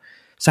 Starfighter.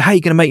 So how are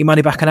you going to make your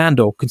money back on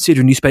Andor,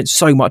 considering you spent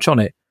so much on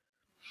it?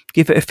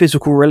 Give it a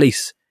physical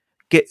release.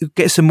 Get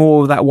some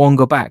more of that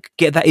Wonga back.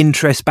 Get that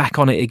interest back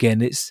on it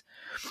again.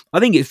 I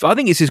think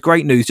this is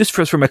great news, just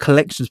from a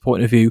collections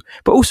point of view.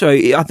 But also,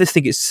 I just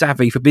think it's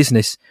savvy for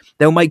business.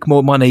 They'll make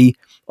more money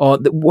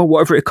on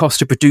whatever it costs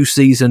to produce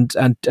these and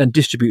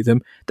distribute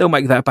them. They'll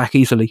make that back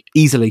easily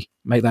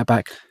make that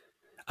back.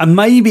 And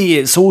maybe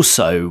it's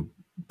also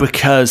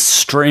because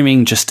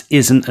streaming just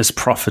isn't as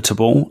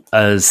profitable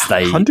as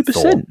they 100%.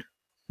 Thought.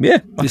 Yeah,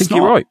 I think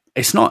you're right.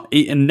 It's not.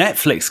 And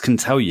Netflix can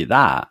tell you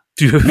that.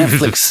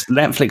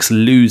 Netflix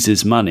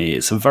loses money.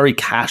 It's a very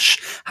it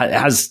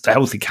has a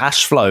healthy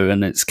cash flow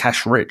and it's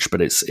cash rich,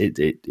 but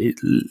it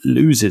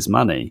loses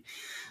money.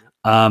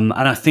 And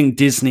I think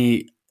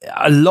Disney,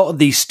 a lot of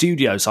these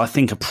studios, I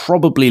think, are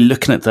probably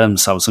looking at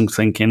themselves and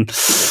thinking,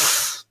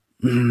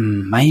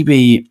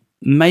 maybe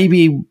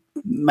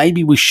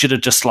we should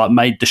have just like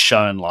made the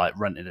show and like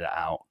rented it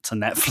out to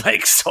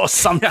Netflix or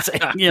something.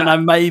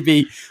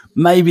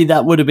 Maybe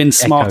that would have been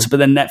smarter, but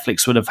then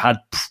Netflix would have had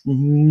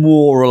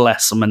more or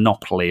less a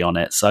monopoly on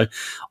it. So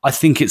I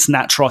think it's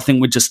natural. I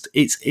think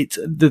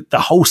the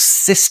whole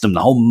system, the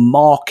whole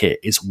market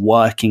is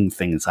working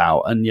things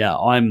out. And yeah,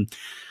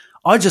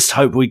 I just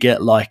hope we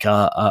get like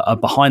a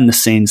behind the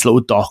scenes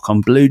little doc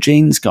on Blue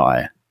Jeans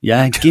Guy.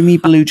 Yeah. Give me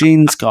Blue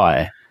Jeans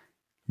Guy.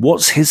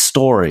 What's his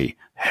story?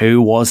 Who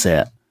was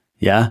it?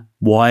 Yeah.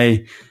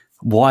 Why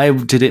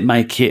did it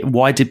make it?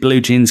 Why did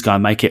Blue Jeans Guy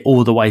make it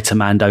all the way to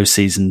Mando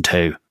season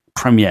 2?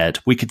 Premiered.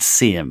 We could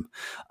see him.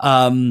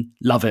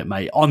 Love it,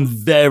 mate. I'm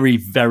very,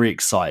 very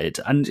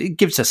excited. And it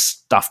gives us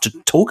stuff to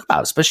talk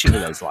about, especially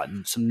with those like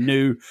some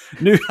new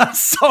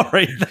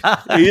sorry.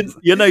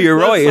 You're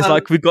right. It's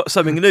like we've got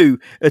something new.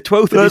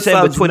 12th of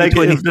December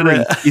 2023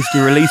 is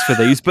the release for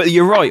these. But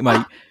you're right,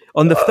 mate.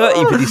 On the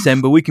 13th of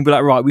December, we can be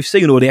like, right, we've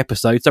seen all the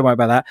episodes. Don't worry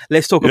about that.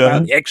 Let's talk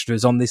about the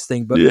extras on this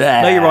thing. But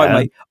no, you're right,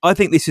 mate. I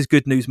think this is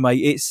good news,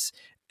 mate.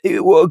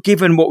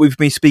 Given what we've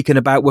been speaking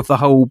about with the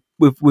whole,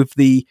 with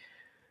the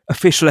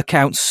official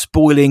accounts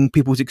spoiling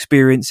people's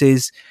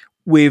experiences,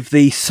 with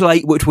the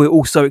slate, which we're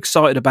also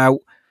excited about,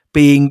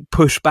 being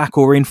pushed back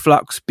or in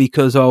flux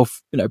because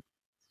of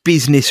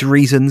business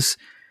reasons.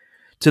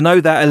 To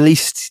know that at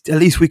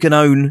least we can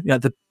own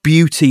the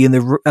beauty and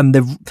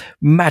the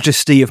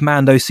majesty of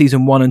Mando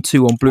season 1 and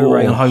 2 on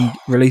Blu-ray on home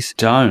release.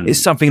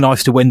 It's something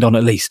nice to end on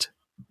at least.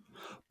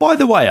 By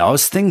the way, I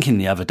was thinking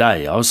the other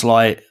day, I was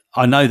like,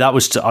 I know that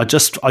was I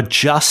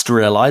just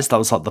realised that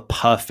was like the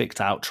perfect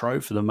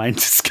outro for the main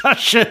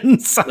discussion.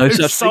 So no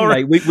such thing,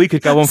 mate. We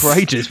could go on for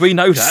ages. We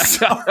know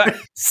that.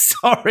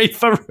 Sorry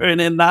for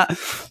ruining that.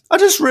 I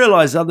just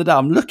realised the other day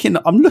I'm looking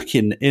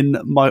in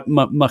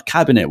my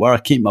cabinet where I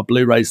keep my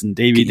Blu-rays and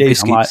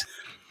DVDs.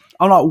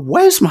 I'm like,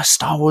 where's my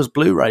Star Wars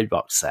Blu-ray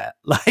box set?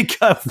 Like,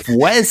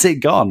 where's it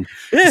gone?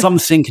 Because I'm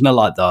thinking of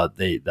like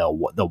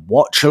the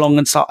watch along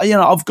and stuff.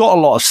 I've got a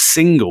lot of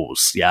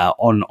singles,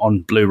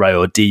 on Blu-ray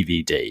or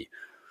DVD.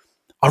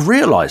 I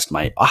realised,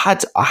 mate, I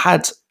had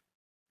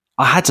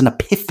an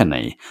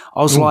epiphany.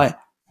 I was like,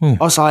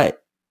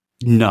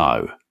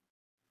 no.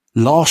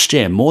 Last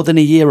year, more than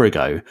a year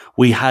ago,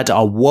 we had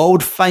our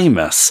world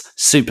famous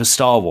Super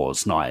Star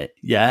Wars night,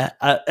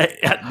 at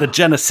the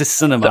Genesis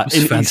Cinema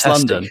in East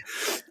London.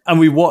 And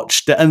we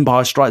watched The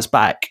Empire Strikes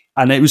Back,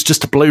 and it was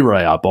just a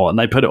Blu-ray I bought, and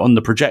they put it on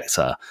the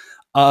projector.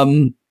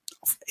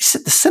 It's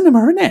at the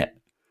cinema, isn't it?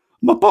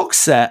 My box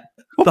set.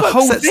 The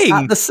whole thing?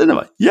 At the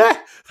cinema. Yeah.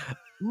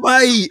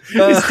 Mate.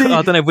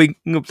 I don't know if we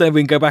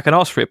can go back and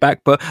ask for it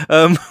back, but...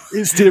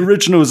 it's the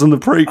originals and the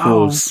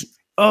prequels.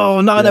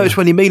 Oh, no, I know which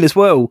one you mean as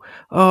well.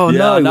 Oh,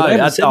 no. It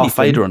had Darth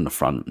Vader on the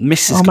front.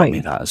 Mrs. got me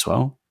that as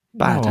well.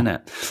 Bad, isn't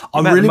it?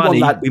 I The amount really of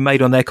money want that. we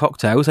made on their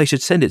cocktails. They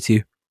should send it to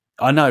you.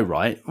 I know,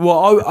 right?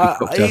 Well,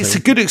 it's a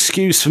good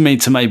excuse for me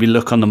to maybe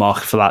look on the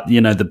market for that,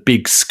 the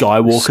big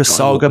Skywalker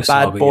saga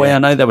bad boy. Yeah. I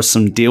know there were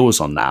some deals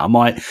on that. I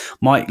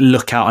might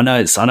look out. I know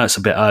it's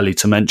a bit early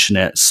to mention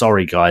it.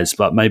 Sorry, guys,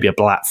 but maybe a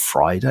Black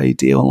Friday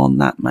deal on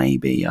that.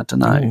 Maybe, I don't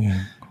know. Ooh.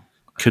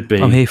 Could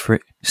be. I'm here for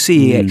it.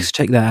 CEX,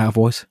 check that out,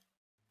 boys.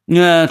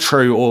 Yeah,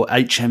 true, or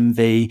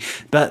HMV.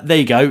 But there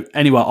you go.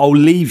 Anyway, I'll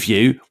leave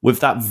you with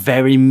that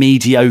very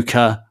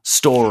mediocre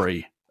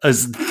story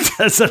as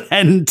an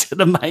end to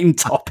the main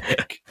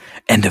topic.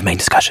 End of main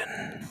discussion.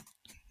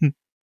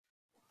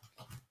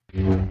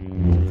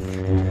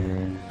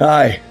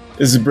 Hi,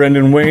 this is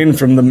Brendan Wayne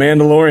from The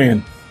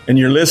Mandalorian, and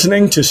you're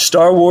listening to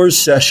Star Wars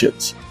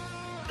Sessions,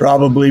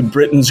 probably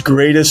Britain's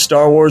greatest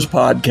Star Wars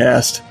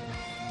podcast.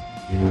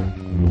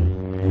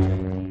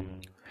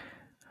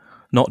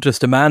 Not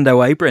just a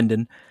Mando, eh,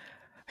 Brendan?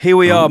 Here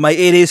we are, mate.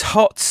 It is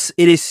hot.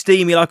 It is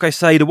steamy. Like I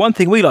say, the one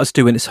thing we like to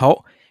do when it's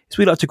hot is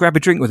we like to grab a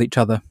drink with each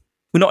other.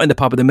 We're not in the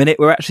pub at the minute.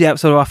 We're actually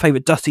outside of our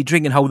favourite dusty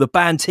drinking hole, the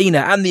Bantina.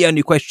 And the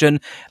only question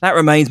that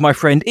remains, my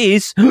friend,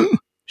 is,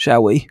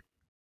 shall we?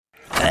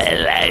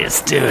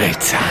 Let's do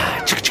it.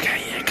 Yeah,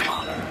 come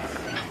on.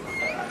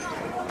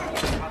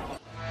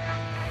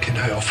 Can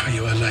I offer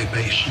you a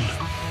libation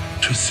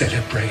to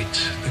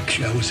celebrate the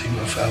closing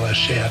of our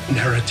shared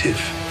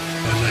narrative?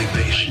 A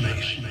libation.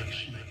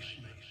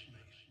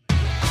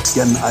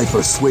 Can I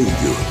persuade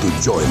you to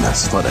join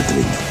us for a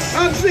drink?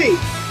 Anthony,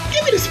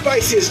 give me the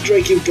spiciest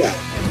drink you got.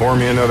 Pour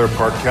me another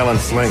Parkel and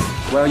Sling.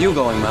 Where are you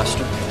going,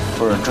 Master?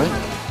 For a drink?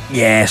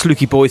 Yes,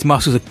 Lukey Boy's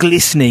muscles are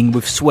glistening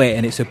with sweat,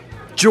 and it's a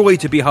joy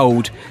to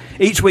behold.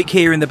 Each week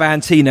here in the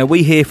Bantina,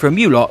 we hear from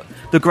you lot,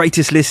 the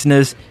greatest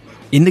listeners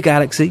in the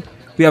galaxy.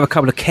 We have a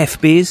couple of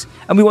Kef beers,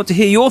 and we want to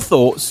hear your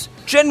thoughts,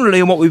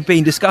 generally on what we've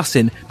been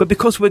discussing. But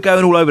because we're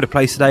going all over the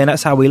place today, and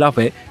that's how we love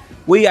it,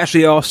 we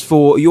actually asked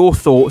for your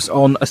thoughts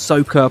on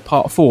Ahsoka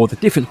Part 4. The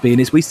difference being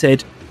is we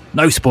said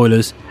no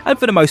spoilers, and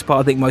for the most part,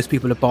 I think most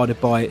people abided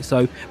by it.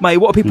 So, mate,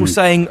 what are people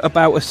saying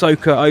about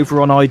Ahsoka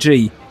over on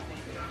IG?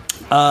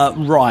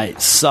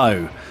 Right,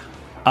 so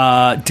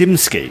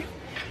Dimsky,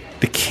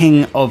 the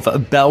king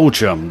of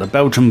Belgium, the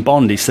Belgian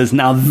Bond, he says,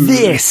 now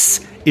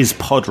this is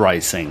pod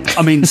racing.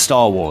 I mean,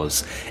 Star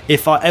Wars.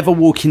 If I ever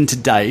walk into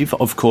Dave,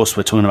 of course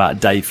we're talking about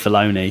Dave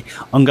Filoni,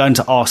 I'm going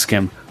to ask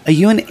him, are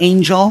you an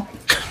angel?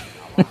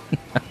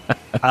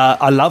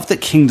 I love that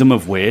Kingdom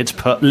of Weird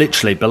put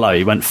literally below,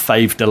 he went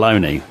Fave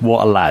Deloney.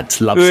 What a lad.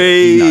 Loves it.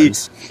 He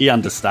knows. He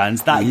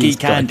understands. That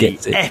Geek Andy,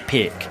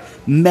 epic.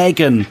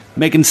 Megan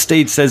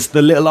Steed says,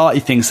 the little arty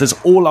thing says,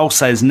 all I'll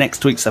say is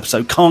next week's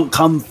episode can't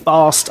come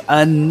fast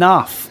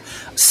enough.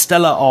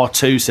 Stella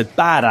R2 said,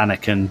 bad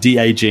Anakin,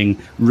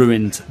 de-aging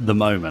ruined the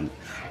moment.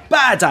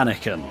 Bad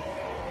Anakin,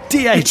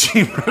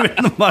 de-aging ruined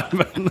the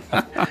moment.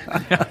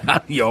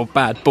 You're a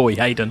bad boy,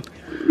 Hayden.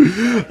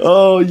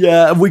 Oh,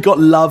 yeah. We got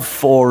love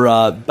for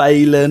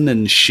Balin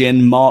and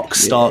Shin. Mark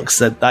Stark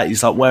said that.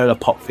 He's like, where are the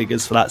pop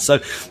figures for that? So,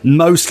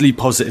 mostly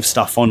positive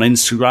stuff on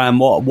Instagram.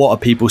 What are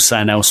people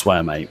saying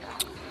elsewhere, mate?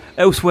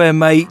 Elsewhere,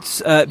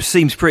 mate,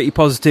 seems pretty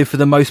positive for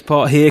the most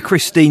part here.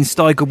 Christine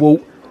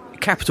Steigerwalt,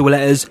 capital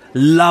letters,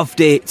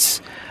 loved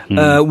it.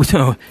 Going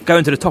to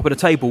the top of the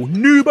table,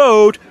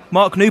 Newbold,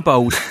 Mark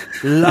Newbold,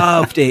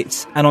 loved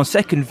it. And on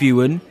second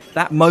viewing,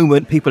 that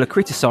moment people are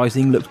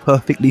criticising looked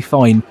perfectly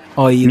fine,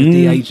 i.e. the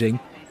de-aging.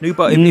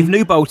 Newbold, if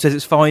Newbold says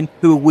it's fine,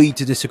 who are we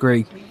to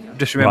disagree?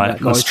 Just remember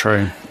that, guys. That's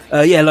true.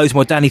 Loads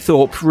more. Danny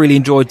Thorpe really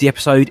enjoyed the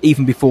episode,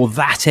 even before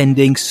that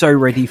ending. So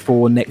ready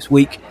for next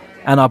week.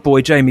 And our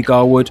boy Jamie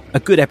Garwood, a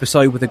good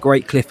episode with a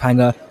great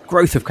cliffhanger,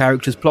 growth of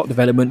characters, plot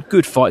development,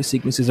 good fight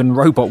sequences, and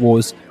robot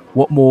wars.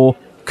 What more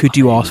could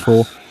you ask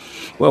for?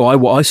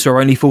 Well, I saw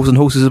Only Fools and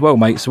Horses as well,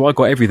 mate, so I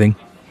got everything.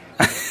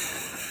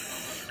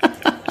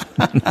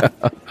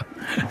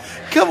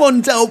 Come on,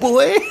 Del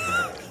Boy.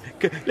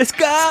 Let's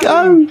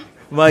go.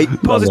 Mate,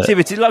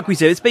 positivity, like we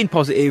said, it's been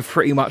positive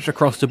pretty much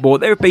across the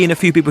board. There have been a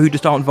few people who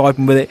just aren't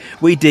vibing with it.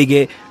 We dig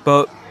it,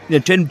 but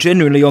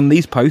generally on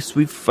these posts,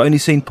 we've only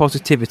seen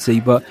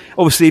positivity. But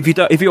obviously,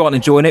 if you aren't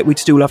enjoying it, we'd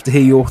still love to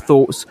hear your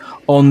thoughts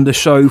on the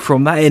show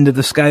from that end of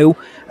the scale.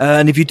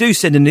 And if you do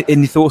send in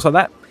any thoughts like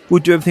that,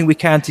 we'll do everything we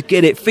can to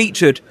get it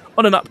featured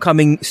on an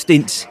upcoming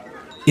stint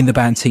in the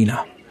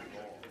Bantina.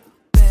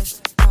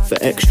 For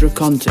extra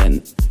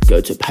content,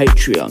 go to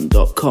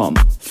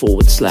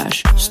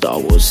patreon.com/Star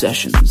Wars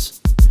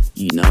Sessions.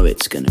 You know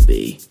it's going to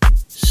be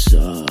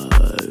so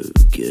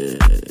good.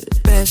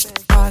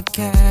 Best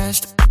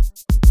podcast.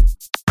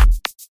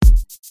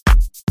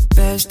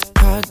 Best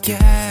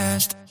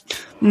podcast.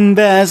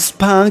 Best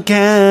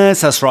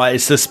podcast. That's right.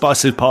 It's the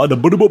spicy part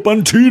of the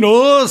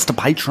Bantinas, the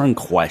Patreon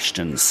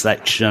questions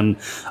section.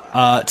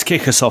 To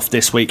kick us off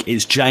this week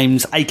is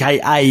James,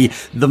 aka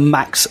the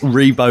Max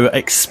Rebo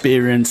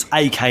Experience,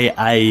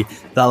 aka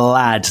the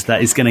lad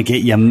that is going to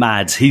get you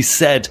mad. He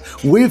said,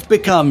 we've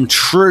become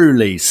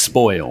truly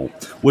spoiled.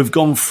 We've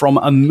gone from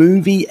a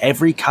movie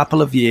every couple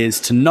of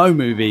years to no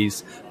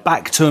movies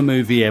back to a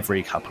movie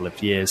every couple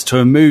of years, to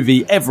a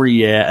movie every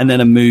year, and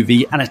then a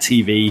movie and a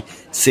TV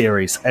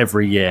series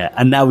every year.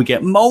 And now we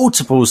get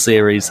multiple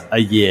series a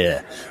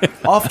year.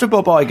 After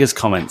Bob Iger's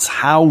comments,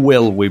 how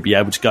will we be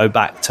able to go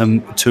back to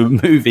a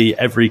movie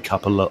every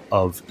couple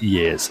of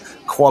years?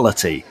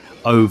 Quality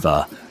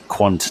over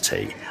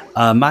quantity.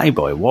 Matty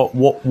Boy,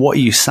 what are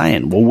you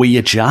saying? Will we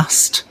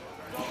adjust?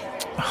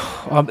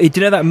 Do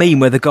you know that meme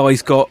where the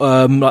guy's got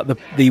like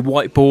the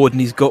whiteboard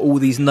and he's got all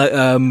these what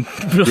are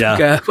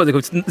they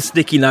called,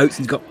 sticky notes,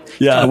 and he's got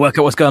trying to work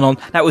out what's going on?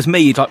 That was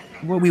me. Like,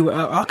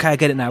 okay, I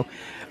get it now.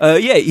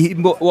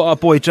 What our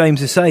boy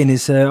James is saying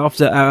is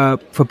after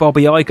for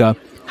Bobby Iger,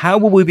 how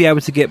will we be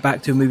able to get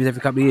back to movies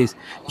every couple of years?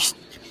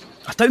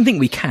 I don't think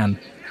we can,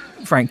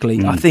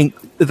 frankly. I think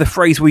the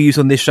phrase we use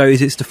on this show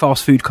is it's the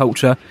fast food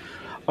culture.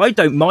 I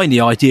don't mind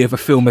the idea of a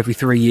film every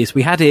 3 years.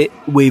 We had it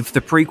with the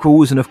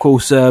prequels, and of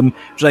course,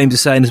 James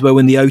is saying as well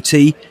in the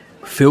OT,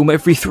 film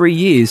every 3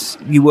 years.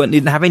 You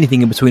didn't have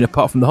anything in between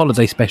apart from the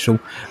holiday special.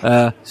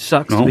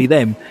 Sucks to be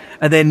them.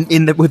 And then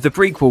with the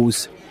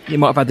prequels, you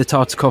might have had the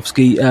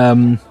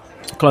Tartakovsky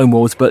Clone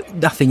Wars, but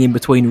nothing in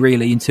between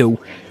really until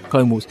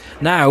Clone Wars.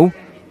 Now,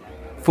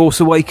 Force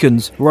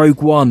Awakens,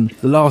 Rogue One,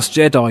 The Last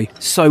Jedi,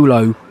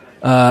 Solo,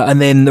 and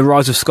then The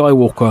Rise of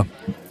Skywalker,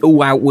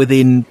 all out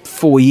within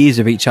 4 years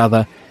of each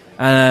other.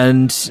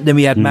 And then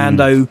we had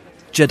Mando,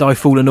 Jedi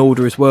Fallen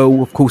Order as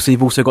well. Of course,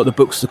 they've also got the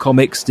books, the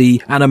comics,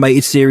 the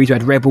animated series. We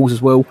had Rebels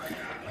as well.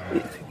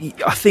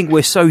 I think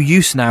we're so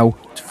used now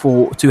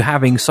to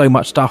having so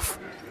much stuff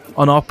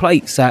on our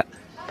plates that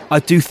I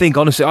do think,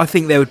 honestly, I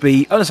think there would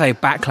be, I don't say a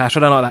backlash, I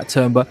don't like that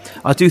term, but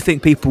I do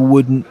think people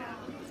wouldn't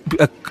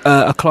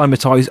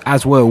acclimatise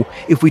as well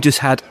if we just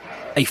had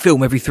a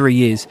film every 3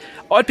 years.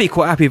 I'd be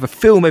quite happy with a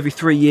film every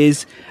 3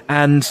 years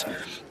and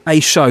a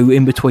show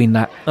in between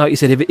that. Like you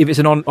said, if it's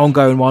an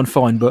ongoing one,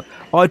 fine, but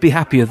I'd be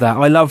happy with that.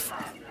 I love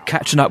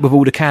catching up with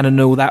all the canon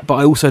and all that, but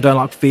I also don't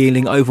like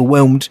feeling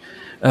overwhelmed.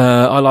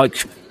 I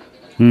like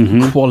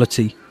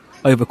quality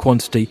over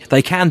quantity.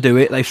 They can do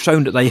it. They've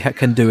shown that they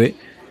can do it.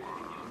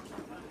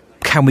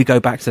 Can we go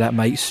back to that,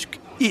 mate?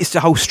 It's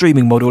the whole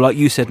streaming model, like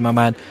you said, my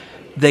man.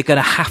 They're going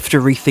to have to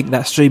rethink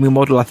that streaming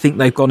model. I think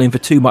they've gone in for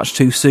too much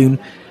too soon.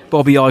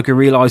 Bobby Iger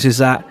realises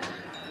that,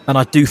 and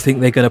I do think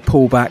they're going to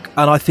pull back,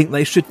 and I think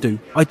they should do.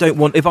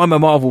 If I'm a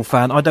Marvel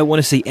fan, I don't want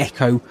to see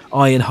Echo,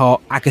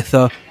 Ironheart,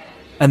 Agatha,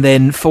 and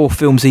then 4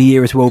 films a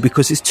year as well,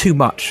 because it's too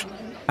much.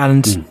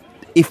 And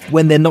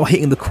when they're not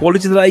hitting the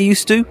quality that they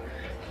used to,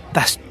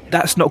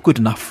 that's not good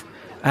enough.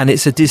 And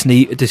it's a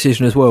Disney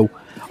decision as well.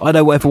 I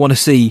don't ever want to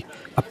see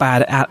a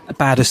bad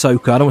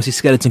Ahsoka. I don't want to see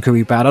Skeleton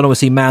Crew bad. I don't want to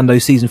see Mando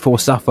Season 4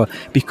 suffer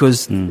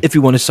because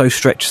everyone is so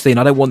stretched thin.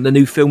 I don't want the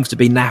new films to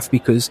be naff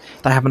because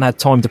they haven't had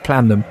time to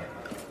plan them.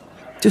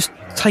 Just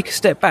take a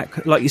step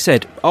back. Like you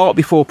said, art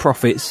before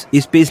profits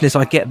is business.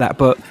 I get that,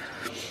 but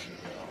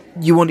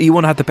you want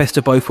to have the best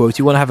of both worlds.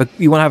 You want to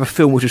have a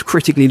film which is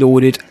critically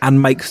lauded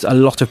and makes a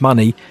lot of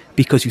money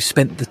because you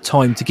spent the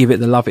time to give it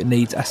the love it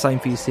needs. Same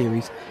for your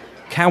series.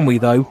 Can we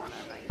though?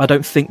 I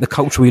don't think the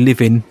culture we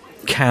live in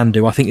can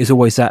do. I think there's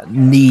always that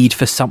need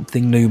for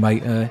something new,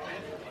 mate.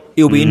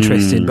 It'll be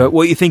interesting. But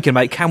what are you thinking,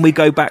 mate? Can we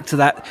go back to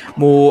that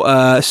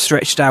more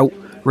stretched out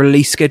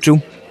release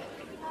schedule?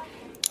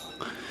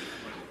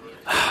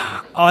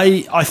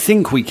 I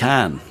think we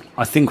can.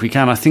 I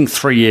think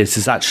 3 years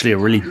is actually a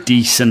really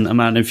decent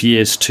amount of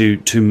years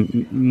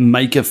to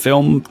make a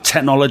film.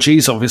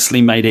 Technology's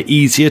obviously made it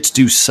easier to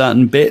do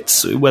certain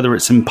bits, whether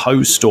it's in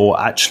post or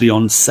actually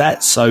on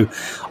set. So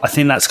I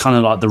think that's kind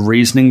of like the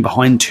reasoning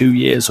behind 2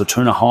 years or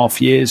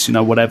 2.5 years,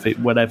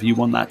 whatever you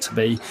want that to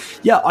be.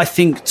 Yeah, I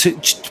think to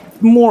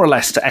more or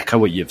less to echo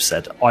what you've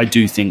said, I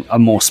do think a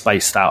more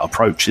spaced out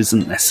approach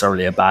isn't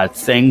necessarily a bad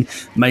thing,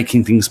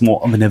 making things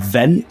more of an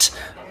event.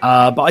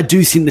 But I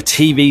do think the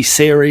TV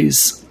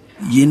series,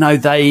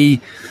 they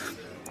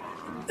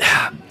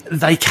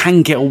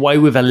can get away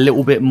with a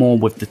little bit more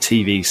with the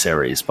TV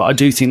series, but I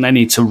do think they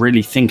need to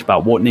really think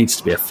about what needs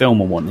to be a film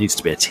and what needs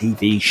to be a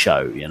TV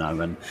show,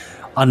 and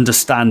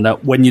understand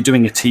that when you're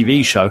doing a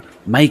TV show,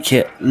 make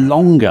it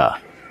longer,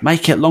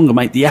 make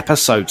the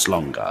episodes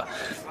longer,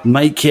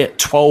 make it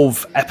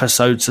 12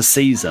 episodes a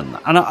season,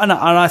 and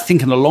I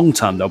think in the long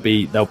term there'll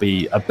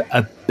be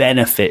a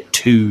benefit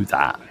to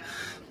that.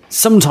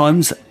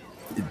 Sometimes,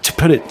 to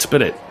put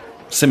it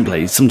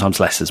simply, sometimes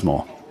less is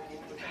more.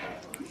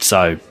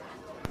 So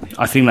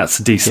I think that's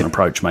a decent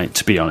approach, mate,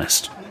 to be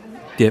honest.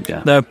 Yep.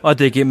 Yeah. No, I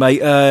dig it,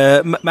 mate.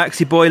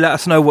 Maxi boy, let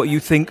us know what you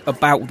think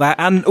about that,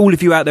 and all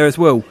of you out there as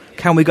well.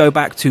 Can we go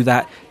back to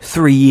that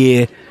 3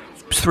 years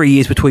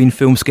between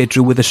film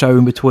schedule with a show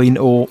in between,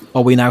 or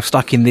are we now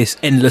stuck in this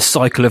endless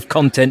cycle of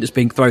content that's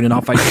being thrown in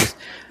our faces?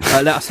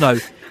 Let us know.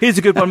 Here's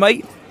a good one,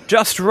 mate.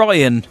 Just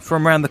Ryan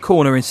from around the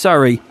corner in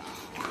Surrey.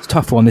 It's a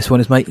tough one, this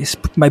one is, mate. It's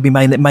maybe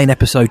main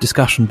episode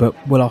discussion, but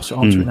we'll answer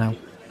it now.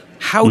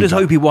 How does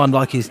Obi-Wan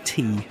like his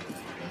tea?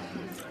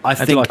 I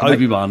think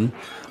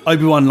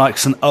Obi-Wan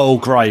likes an Earl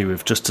Grey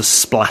with just a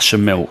splash of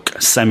milk,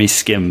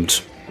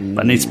 semi-skimmed.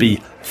 That needs to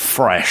be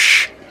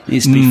fresh It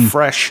needs to be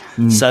fresh,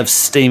 served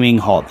steaming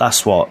hot.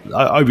 That's what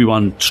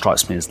Obi-Wan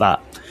strikes me as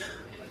that.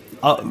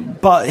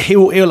 But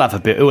he'll have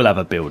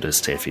a builder's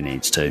tea if he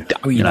needs to.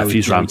 If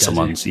he's around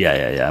someone's.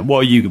 Yeah. What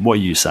are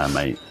you saying,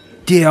 mate?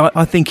 Yeah,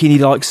 I think he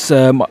likes.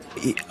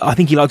 I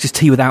think he likes his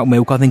tea without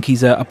milk. I think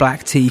he's a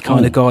black tea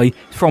kind of guy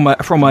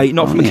not from a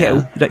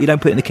kettle. You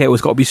don't put it in the kettle.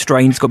 It's got to be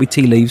strained. It's got to be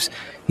tea leaves.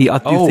 I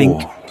do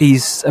think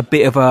he's a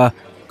bit of a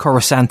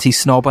Coruscanti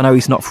snob. I know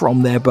he's not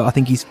from there, but I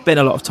think he's spent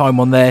a lot of time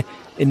on there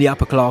in the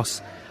upper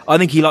class. I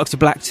think he likes a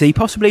black tea,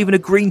 possibly even a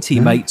green tea,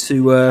 mate,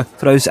 for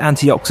those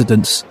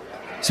antioxidants.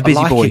 It's a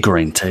busy boy. A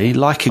green tea,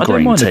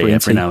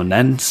 every now and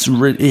then.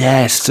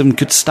 It's some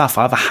good stuff.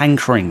 I have a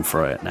hankering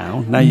for it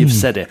now. Now you've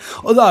said it.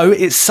 Although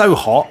it's so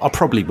hot, I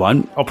probably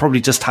won't. I'll probably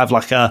just have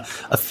like a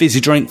fizzy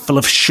drink full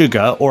of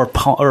sugar or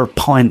a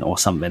pint or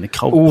something, a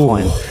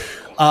cold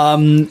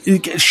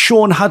pint.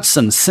 Sean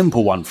Hudson,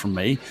 simple one from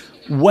me.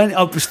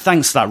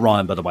 Thanks to that,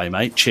 Ryan, by the way,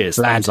 mate. Cheers.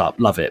 Thumbs up.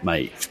 Love it,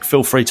 mate.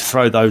 Feel free to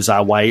throw those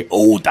our way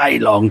all day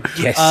long.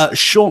 Yes.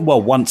 Sean,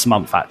 once a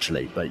month,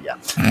 actually, but yeah.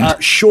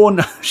 Sean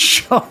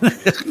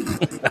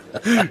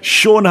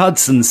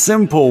Hudson,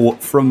 simple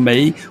from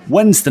me.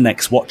 When's the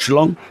next watch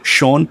along?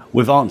 Sean,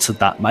 we've answered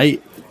that,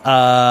 mate.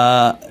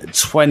 Wednesday,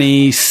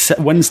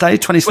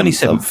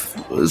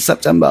 27th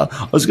September.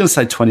 I was going to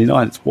say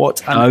 29th.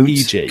 What an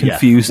EG.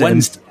 Confuse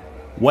them.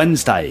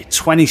 Wednesday,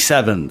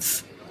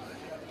 27th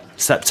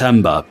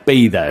September.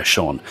 Be there,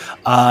 Sean.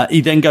 He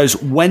then goes,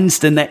 when's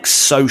the next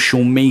social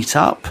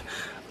meetup?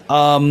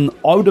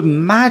 I would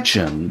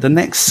imagine the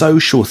next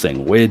social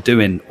thing we're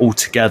doing all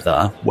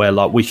together, where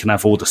like we can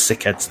have all the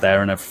sickheads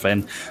there and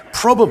everything,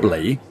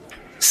 probably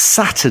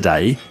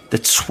Saturday the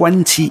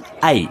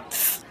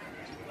 28th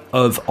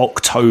of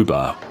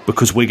October,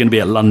 because we're going to be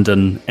at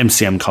London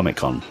MCM Comic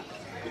Con,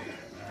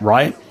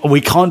 right?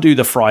 We can't do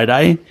the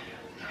Friday,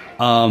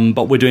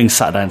 but we're doing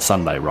Saturday and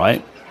Sunday,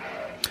 right?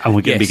 And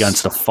we're going to be going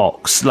to the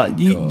Fox, like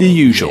the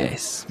usual.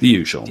 Yes. The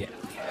usual.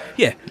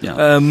 Yeah.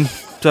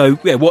 So,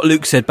 what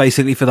Luke said,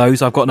 basically, for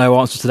those, I've got no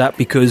answer to that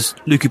because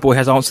Lukey Boy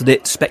has answered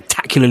it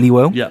spectacularly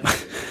well. Yeah.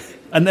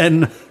 And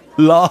then,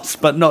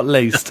 last but not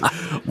least,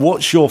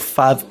 what's your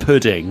fav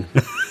pudding?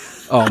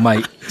 Oh,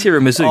 mate.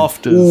 Tiramisu.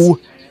 Afters. All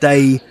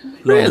day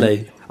long.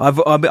 Really?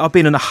 I've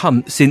been on a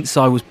hunt since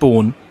I was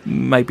born.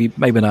 Maybe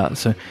not.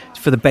 So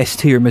for the best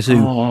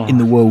tiramisu in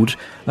the world.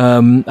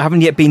 I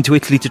haven't yet been to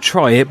Italy to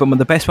try it, but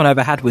the best one I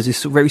ever had was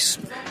this very,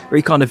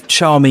 very kind of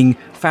charming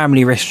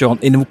family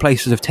restaurant in all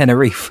places of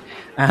Tenerife.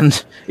 And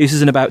this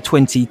is in about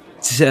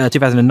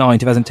 2009,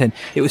 2010.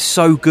 It was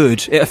so good.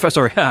 The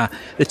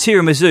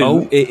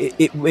tiramisu,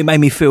 it made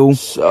me feel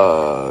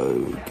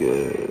so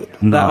good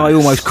that I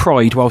almost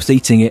cried whilst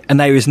eating it. And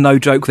there is no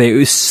joke there.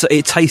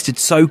 It tasted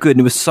so good and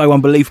it was so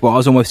unbelievable. I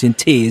was almost in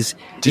tears.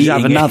 Did you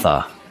have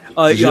another?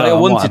 I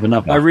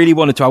really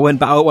wanted to. I went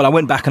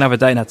back another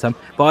day and had some.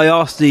 But I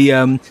asked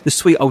the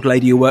sweet old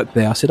lady who worked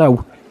there. I said,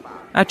 "Oh,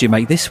 how do you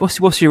make this?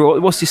 What's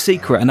your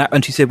secret?"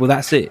 And she said, "Well,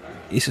 that's it.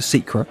 It's a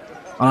secret."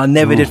 And I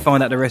never did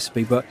find out the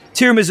recipe. But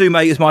tiramisu,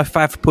 mate, is my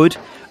fav pud.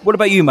 What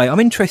about you, mate? I'm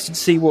interested to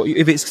see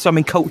if it's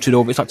something cultured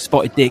or if it's like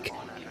spotted dick.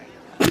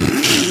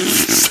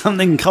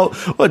 Something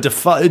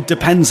it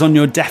depends on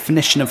your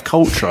definition of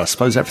culture. I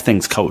suppose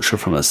everything's culture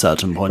from a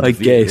certain point of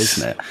view,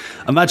 isn't it?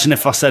 Imagine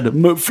if I said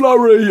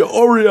McFlurry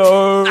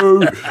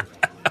Oreo.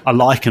 I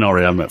like an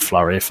Oreo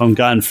McFlurry. If I'm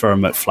going for a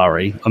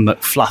McFlurry, a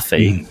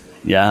McFluffy,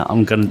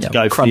 I'm going to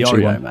go for the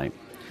Oreo, mate.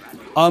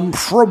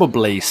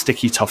 Probably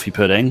sticky toffee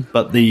pudding,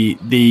 but the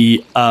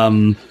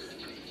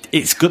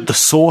it's good. The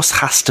sauce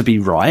has to be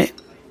right.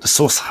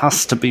 Well,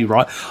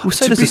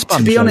 so does the sponge,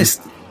 to be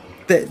honest.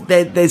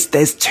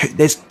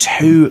 There's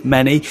too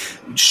many.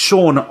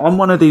 Sean, I'm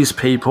one of these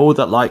people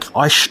that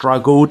I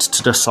struggled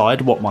to decide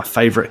what my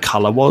favourite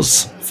colour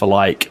was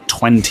for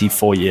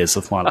 24 years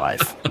of my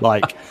life.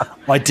 I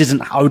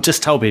would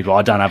just tell people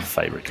I don't have a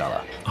favourite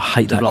colour. I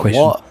hate that question.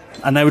 What?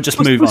 And they would just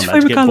move on.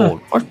 They'd get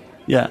bored.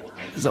 Yeah.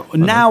 So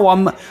now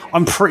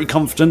I'm pretty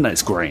confident that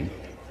it's green.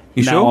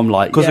 You now sure? I'm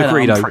like, because of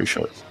Greedo. I'm pretty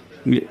sure.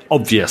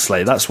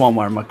 Obviously, that's why I'm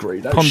wearing my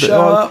Greedo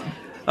shirt.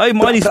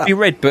 Mine needs to be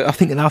red, but I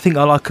think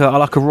I like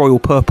a royal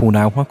purple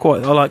now. I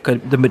like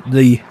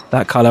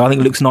that colour. I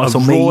think it looks nice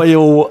on me.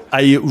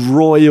 A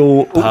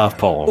royal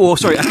purple.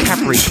 Sorry, a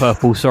Cadbury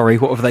purple. Sorry,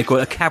 what have they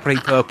called? A Cadbury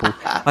purple.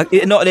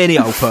 Not any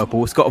old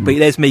purple. It's got to be.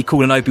 There's me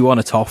calling Obi-Wan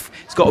a toff.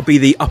 It's got to be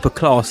the upper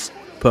class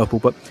purple.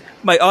 But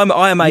mate,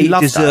 I am a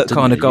dessert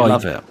kind of guy. You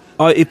love it.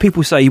 If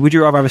people say, would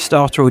you rather have a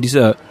starter or a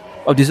dessert?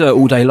 I'll dessert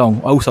all day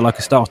long. I also like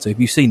a starter. If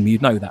you've seen me,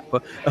 you'd know that.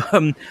 But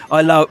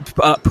I love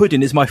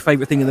pudding is my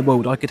favourite thing in the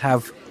world. I could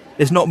have.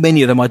 There's not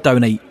many of them I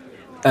don't eat,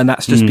 and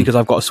that's just because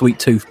I've got a sweet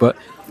tooth. But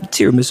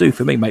tiramisu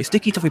for me, mate.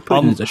 Sticky toffee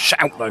pudding is a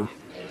shout, though.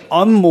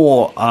 I'm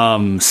more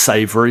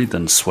savoury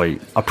than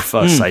sweet. I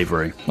prefer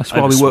savoury. That's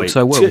why we work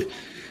so well.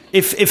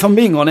 If I'm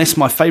being honest,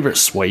 my favourite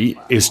sweet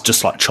is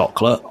just like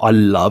chocolate. I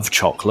love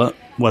chocolate,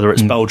 whether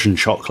it's Belgian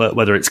chocolate,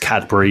 whether it's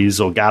Cadbury's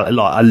or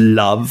I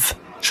love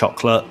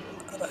chocolate.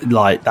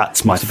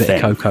 That's my thing. A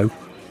bit of cocoa.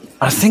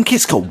 I think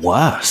it's got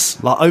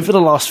worse. Like over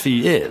the last few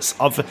years,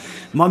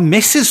 my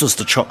missus was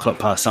the chocolate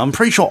person. I'm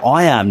pretty sure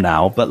I am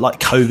now, but like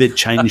COVID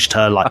changed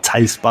her like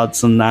taste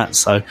buds and that.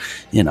 So,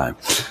 you know,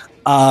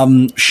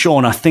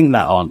 Sean, I think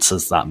that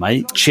answers that,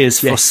 mate. Cheers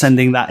for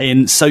sending that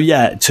in. So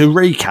yeah, to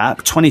recap,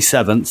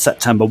 27th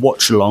September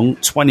watch along,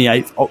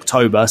 28th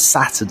October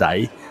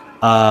Saturday,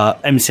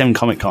 MCM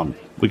Comic Con.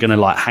 We're gonna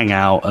like hang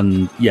out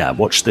and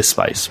watch this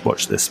space.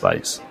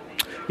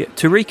 Yeah,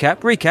 to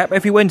recap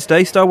every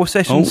Wednesday, Star Wars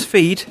Sessions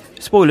feed.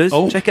 Spoilers,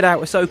 check it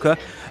out, Ahsoka.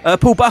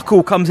 Paul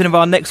Buckle comes in with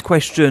our next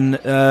question,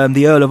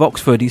 the Earl of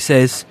Oxford. He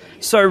says,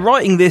 so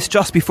writing this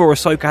just before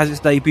Ahsoka has its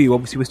debut,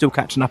 obviously we're still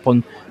catching up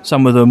on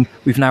some of them.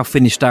 We've now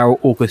finished our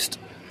August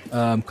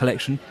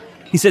collection.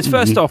 He says,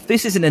 first off,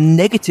 this isn't a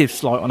negative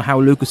slight on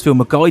how Lucasfilm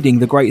are guiding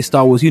the greater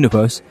Star Wars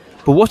universe,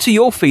 but what are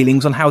your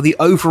feelings on how the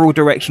overall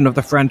direction of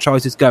the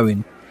franchise is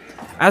going?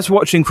 As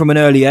watching from an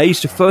early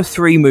age, the first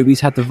 3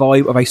 movies had the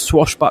vibe of a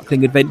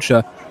swashbuckling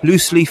adventure,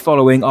 loosely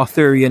following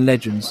Arthurian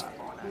legends.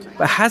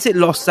 But has it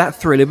lost that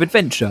thrill of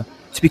adventure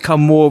to become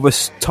more of a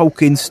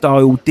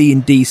Tolkien-style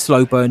D&D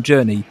slow burn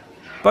journey?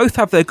 Both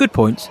have their good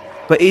points,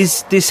 but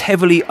is this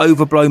heavily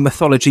overblown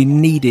mythology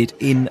needed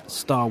in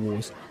Star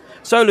Wars?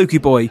 So, Lukey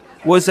boy,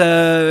 was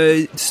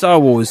Star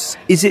Wars,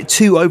 is it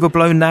too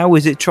overblown now?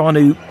 Is it trying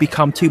to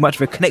become too much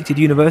of a connected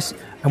universe?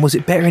 And was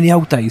it better in the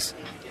old days?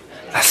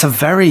 That's a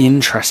very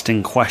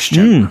interesting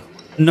question.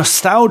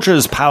 Nostalgia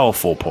is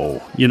powerful,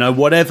 Paul. You know,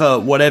 whatever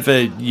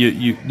way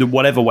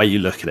you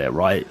look at it,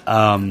 right?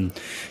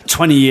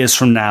 20 years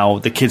from now,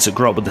 the kids that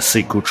grew up with the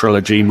sequel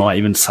trilogy might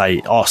even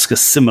ask a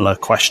similar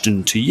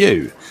question to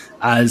you,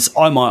 as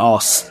I might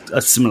ask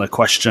a similar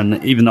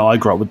question, even though I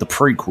grew up with the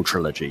prequel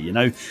trilogy. You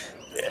know,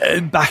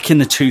 back in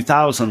the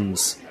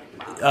 2000s.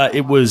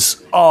 It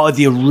was,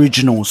 the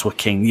originals were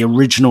king. The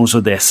originals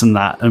were this and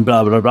that and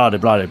blah, blah, blah, blah,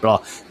 blah, blah.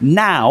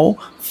 Now,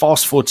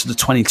 fast forward to the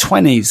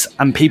 2020s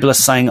and people are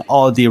saying,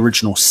 the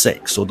original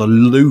 6 or the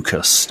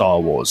Lucas Star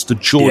Wars, the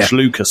George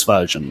Lucas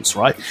versions,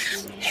 right?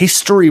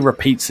 History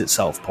repeats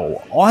itself,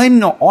 Paul. I'm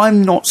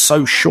not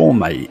so sure,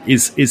 mate,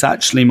 is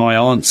actually my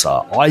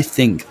answer. I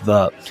think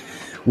that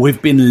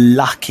we've been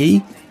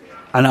lucky,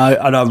 and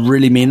I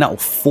really mean that, or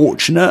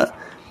fortunate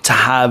to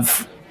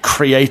have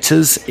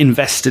creators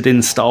invested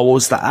in Star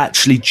Wars that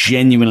actually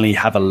genuinely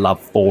have a love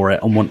for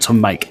it and want to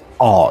make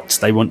art.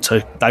 They want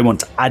to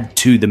add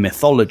to the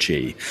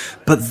mythology.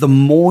 But the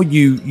more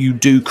you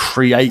do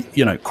create,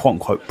 you know, quote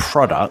unquote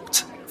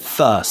product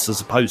first as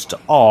opposed to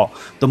art,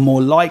 the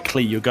more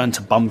likely you're going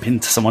to bump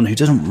into someone who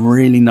doesn't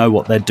really know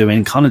what they're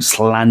doing, kind of just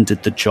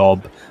landed the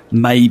job.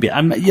 Maybe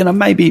I'm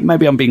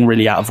being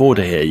really out of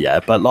order here,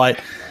 but like,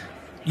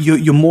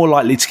 you're more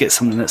likely to get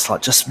something that's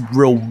like just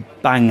real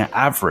bang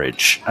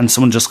average, and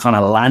someone just kind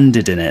of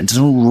landed in it and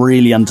doesn't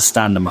really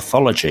understand the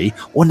mythology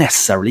or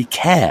necessarily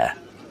care.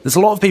 There's a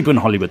lot of people in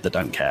Hollywood that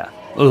don't care.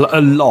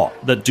 A lot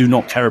that do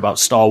not care about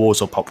Star Wars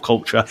or pop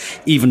culture,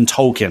 even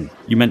Tolkien.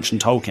 You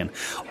mentioned Tolkien.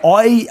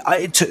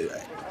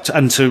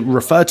 To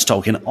refer to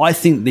Tolkien, I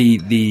think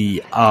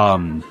the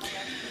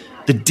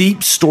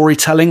deep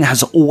storytelling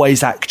has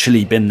always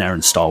actually been there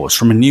in Star Wars.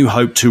 From A New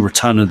Hope to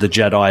Return of the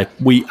Jedi,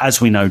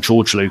 as we know,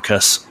 George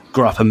Lucas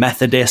grew up a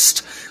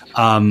Methodist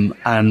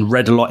and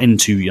read a lot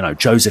into, you know,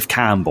 Joseph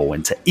Campbell,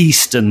 into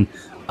Eastern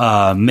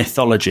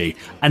mythology.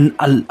 And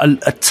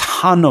a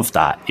ton of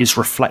that is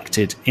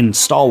reflected in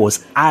Star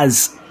Wars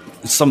as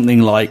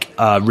something like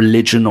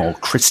religion or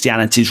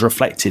Christianity is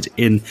reflected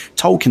in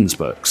Tolkien's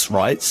books,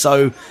 right?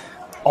 So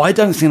I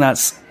don't think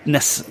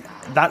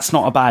that's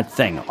not a bad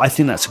thing. I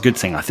think that's a good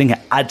thing. I think it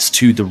adds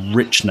to the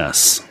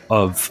richness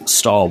of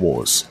Star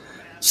Wars.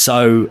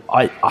 So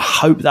I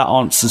hope that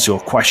answers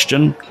your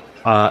question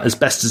as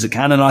best as it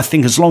can. And I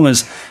think as long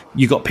as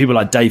you got people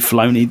like Dave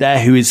Filoni there,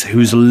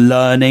 who's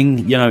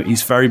learning, you know,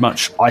 he's very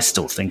much, I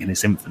still think, in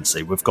his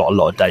infancy. We've got a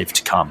lot of Dave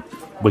to come.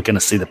 We're going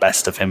to see the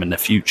best of him in the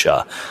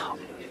future.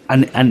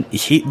 And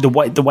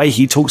the way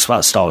he talks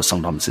about Star Wars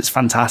sometimes, it's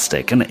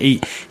fantastic. And he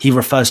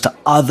refers to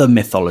other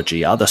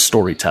mythology, other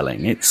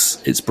storytelling.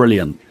 It's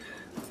brilliant.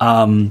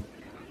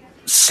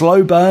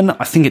 Slow burn,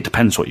 I think it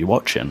depends what you're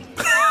watching.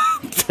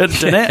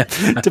 Doesn't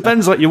it?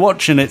 Depends what you're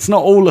watching. It's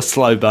not all a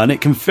slow burn.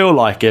 It can feel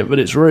like it, but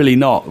it's really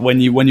not when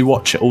you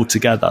watch it all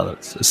together,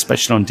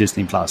 especially on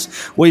Disney Plus.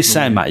 What are you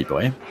saying, matey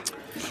boy?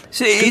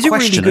 So it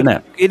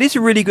is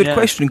a really good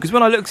question, because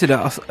when I looked at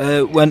it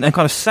and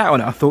kind of sat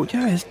on it, I thought,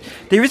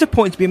 there is a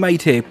point to be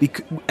made here,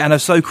 and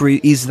Ahsoka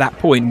is that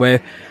point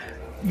where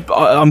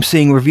I'm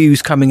seeing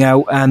reviews coming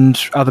out and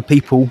other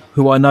people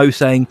who I know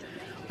saying,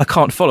 I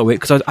can't follow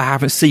it because I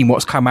haven't seen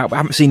what's come out, but I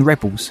haven't seen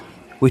Rebels,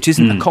 which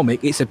isn't a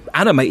comic, it's an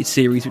animated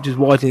series which is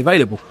widely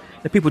available.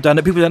 And people don't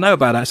know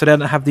about that, so they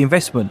don't have the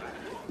investment.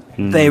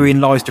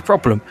 Therein lies the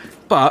problem.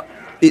 But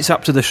it's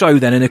up to the show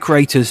then and the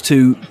creators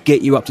to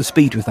get you up to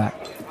speed with that.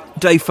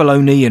 Dave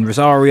Filoni and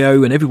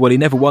Rosario and everybody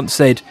never once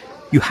said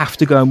you have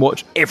to go and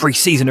watch every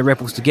season of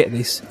Rebels to get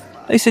this.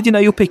 They said,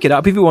 you'll pick it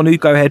up if you want to,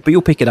 go ahead, but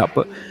you'll pick it up.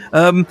 But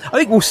I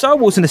think, Star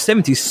Wars in the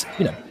 70s,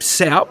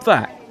 set up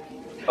that.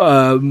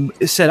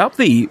 set up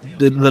the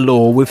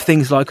lore with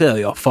things like,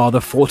 your father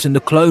fought in the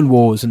Clone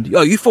Wars, and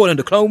you fought in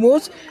the Clone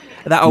Wars?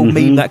 That old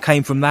meme that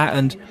came from that,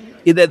 and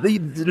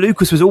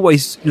Lucas was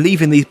always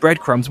leaving these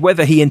breadcrumbs,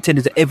 whether he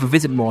intended to ever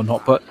visit more or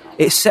not, but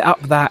it set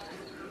up that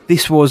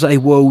this was a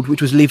world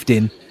which was lived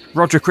in.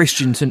 Roger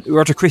Christian,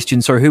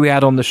 who we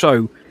had on the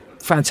show,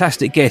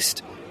 fantastic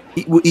guest,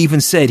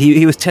 even said,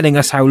 he was telling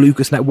us how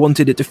LucasNet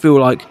wanted it to feel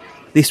like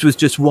this was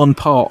just one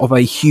part of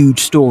a huge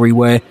story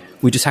where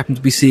we just happen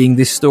to be seeing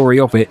this story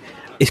of it.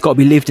 It's got to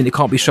be lived in, it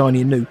can't be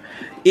shiny and new.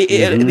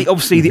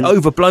 Obviously, the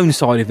overblown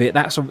side of it,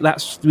 that's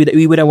we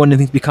don't want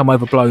anything to become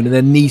overblown, and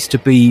there needs to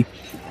be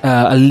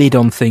a lid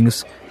on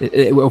things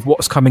of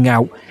what's coming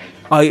out.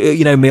 I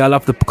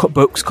love the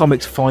books,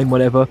 comics, fine,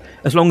 whatever,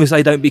 as long as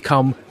they don't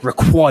become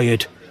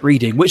required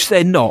reading, which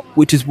they're not,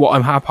 which is what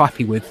I'm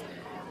happy with.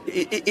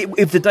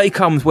 If the day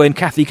comes when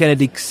Kathy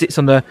Kennedy sits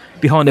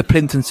behind a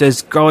plinth and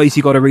says, guys,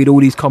 you got to read all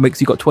these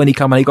comics, you got 20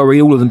 coming, you got to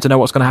read all of them to know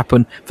what's going to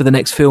happen for the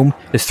next film,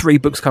 there's 3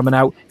 books coming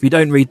out, if you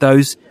don't read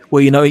those,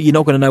 well, you're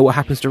not going to know what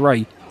happens to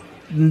Rey.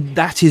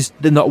 That is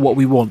not what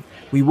we want.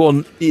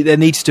 There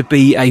needs to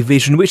be a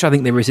vision, which I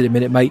think there is in a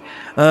minute, mate.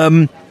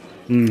 I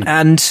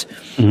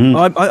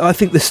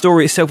think the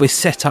story itself is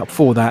set up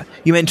for that.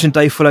 You mentioned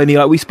Dave Filoni,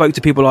 like we spoke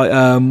to people like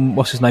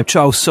what's his name,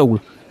 Charles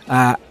Soule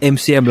at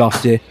MCM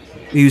last year,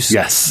 who's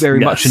very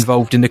much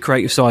involved in the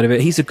creative side of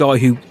it. He's a guy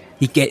who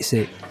he gets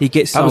it. He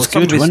gets some of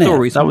his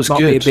stories. That might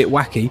be a bit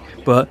wacky,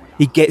 but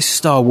he gets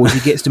Star Wars. He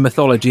gets the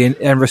mythology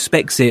and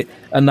respects it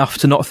enough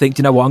to not think,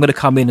 you know what, I'm going to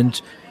come in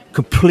and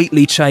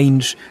completely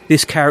change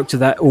this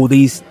character or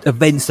these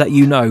events that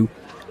you know.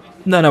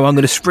 No, I'm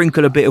going to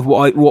sprinkle a bit of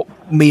what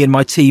me and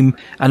my team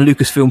and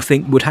Lucasfilm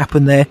think would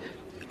happen there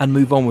and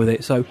move on with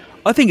it. So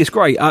I think it's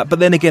great. But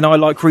then again, I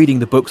like reading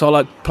the books. I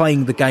like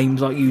playing the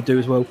games like you do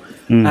as well.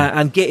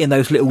 And getting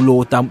those little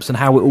lore dumps and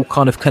how it all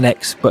kind of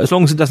connects. But as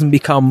long as it doesn't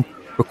become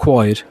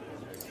required,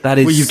 that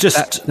is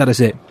that is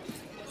it.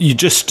 You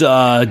just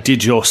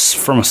did your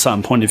From a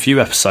Certain Point of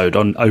View episode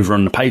over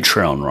on the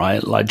Patreon,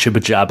 right? Like Jibber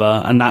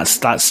Jabber, and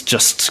that's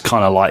just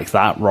kind of like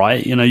that,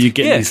 right? You know, you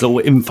get these little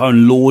info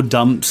and lore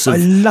dumps of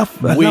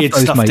weird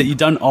stuff that you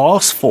don't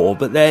ask for,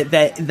 but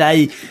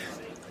they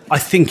I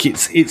think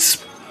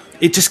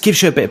it just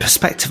gives you a bit of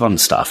perspective on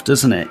stuff,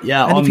 doesn't it?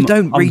 Yeah. And if you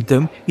don't read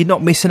them, you're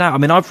not missing out. I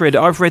mean, I've read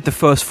the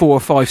first 4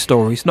 or 5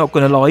 stories. Not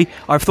going to lie,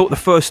 I've thought the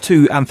first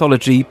 2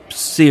 anthology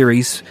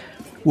series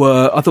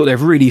I thought they're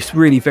really,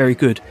 really very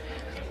good.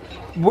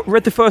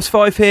 Read the first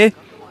 5 here,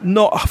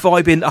 not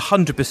vibing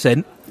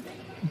 100%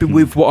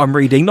 with what I'm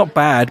reading. Not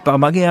bad, but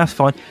I'm like, yeah, that's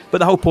fine. But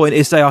the whole point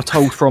is they are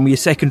told from your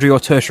secondary or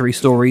tertiary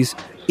stories.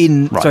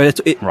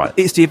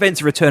 It's the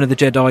events of Return of the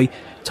Jedi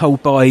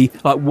told by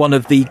like one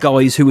of the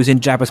guys who was in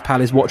Jabba's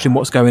palace watching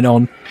what's going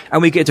on,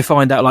 and we get to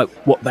find out like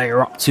what they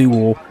are up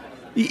to,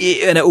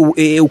 and it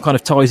all kind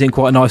of ties in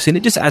quite nicely, and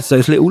it just adds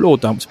those little lore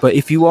dumps. But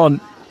if you're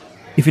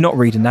not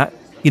reading that,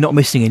 you're not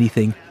missing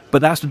anything.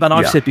 But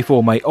I've said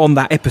before, mate, on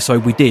that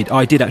episode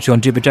I did actually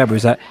on Jibber Jabber,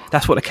 is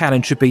that's what the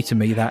canon should be to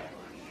me, that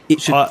it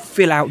should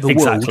fill out the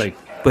world,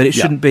 but it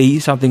shouldn't be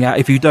something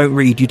if you don't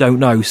read, you don't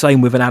know.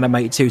 Same with an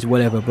animated series or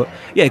whatever. But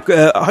yeah,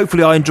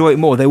 hopefully I enjoy it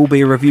more. There will be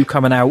a review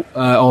coming out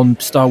on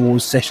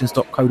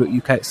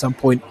StarWarsSessions.co.uk at some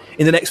point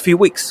in the next few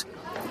weeks.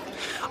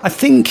 I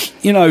think,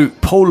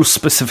 Paul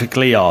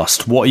specifically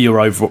asked, what are your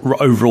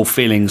overall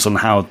feelings on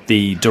how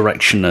the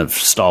direction of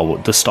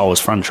the Star Wars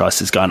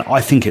franchise is going? I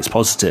think it's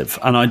positive.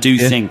 And I do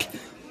think,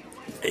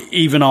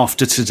 even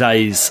after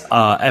today's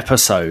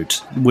episode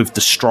with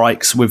the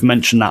strikes, we've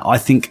mentioned that, I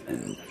think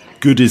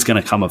good is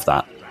going to come of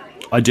that.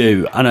 I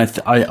do. And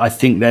I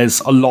think there's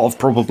a lot of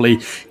probably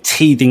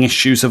teething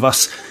issues of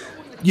us,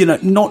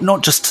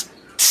 not just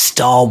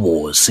Star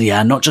Wars,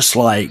 not just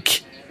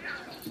like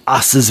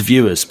us as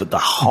viewers, but the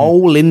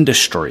whole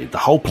industry, the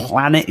whole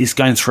planet is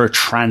going through a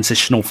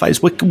transitional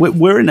phase.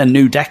 We're in a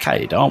new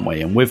decade, aren't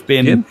we? And we've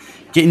been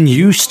getting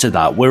used to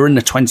that. We're in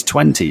the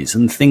 2020s,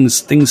 and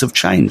things have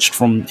changed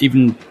from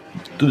even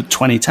the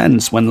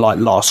 2010s when like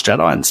Last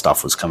Jedi and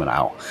stuff was coming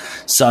out.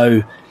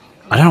 So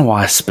I don't know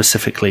why I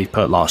specifically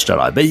put Last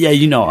Jedi, but yeah,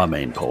 you know what I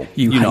mean, Paul.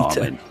 You know what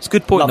I mean. It's a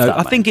good point, though.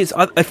 I think it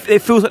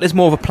feels like there's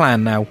more of a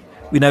plan now.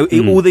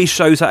 All these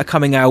shows that are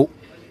coming out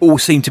all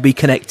seem to be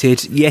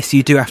connected. Yes,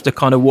 you do have to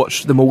kind of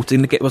watch them all to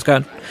get what's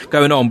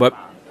going on, but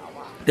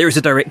there is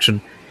a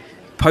direction.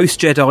 Post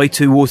Jedi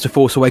towards the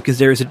Force Awakens,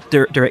 there is a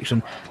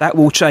direction that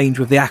will change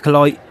with the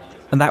Acolyte,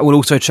 and that will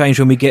also change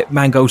when we get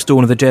Mangold's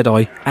Dawn of the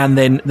Jedi, and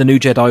then the New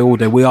Jedi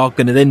Order. We are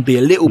going to then be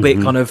a little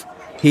bit kind of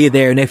here,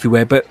 there, and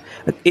everywhere, but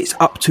it's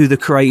up to the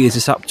creators,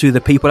 it's up to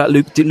the people at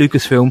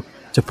Lucasfilm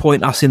to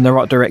point us in the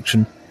right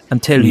direction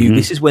and tell you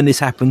this is when this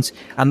happens.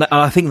 And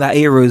I think that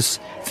era's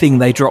thing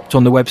they dropped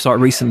on the website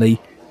recently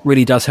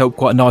really does help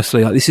quite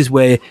nicely. Like, this is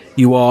where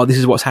you are, this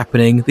is what's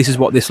happening, this is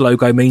what this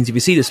logo means. If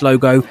you see this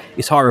logo,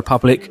 it's High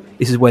Republic,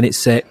 this is when it's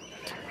set.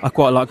 I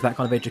quite like that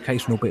kind of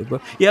educational bit.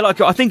 But yeah,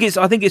 I think it's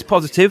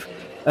positive,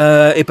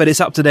 but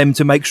it's up to them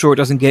to make sure it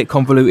doesn't get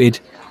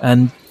convoluted.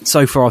 And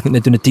so far, I think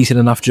they're doing a decent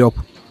enough job.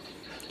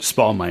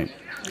 Spot on, mate.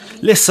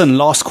 Listen,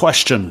 last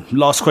question.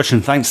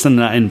 Thanks to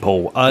that in,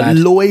 Paul.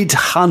 Lloyd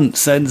Hunt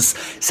says,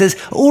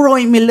 all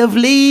right, my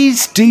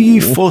lovelies, do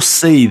you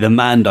foresee the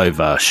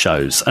Mandoverse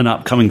shows, an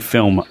upcoming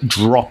film,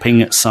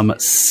 dropping some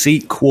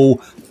sequel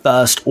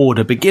First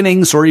Order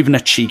beginnings or even a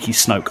cheeky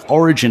Snoke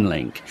origin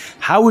link?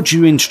 How would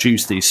you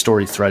introduce these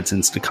story threads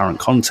into the current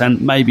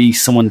content? Maybe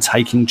someone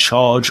taking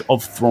charge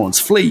of Thrawn's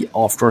fleet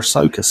after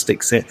Ahsoka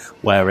sticks it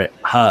where it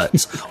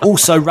hurts.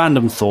 Also,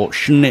 random thought,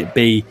 shouldn't it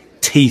be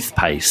teeth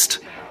paste?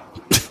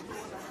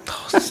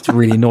 It's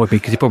really annoyed me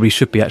because it probably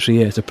should be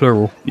actually. Yeah, it's a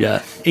plural.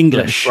 Yeah,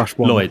 English,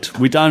 Lloyd.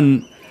 We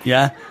don't.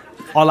 Yeah,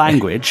 our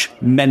language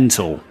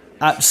mental,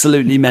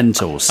 absolutely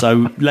mental.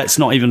 So let's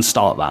not even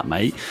start that,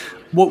 mate.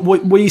 What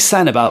were you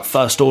saying about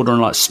First Order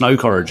and like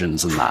Snoke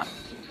origins and that?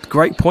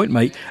 Great point,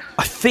 mate.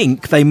 I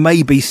think they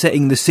may be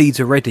setting the seeds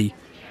already,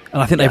 and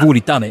I think they've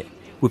already done it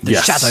with the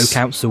Shadow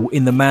Council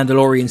in The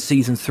Mandalorian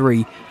Season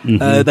 3.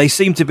 Mm-hmm. They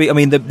seem to be. I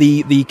mean,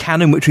 the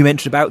canon which we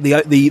mentioned about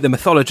the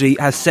mythology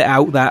has set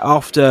out that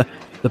after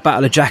the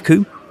Battle of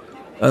Jakku,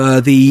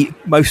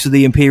 most of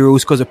the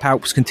Imperials, because of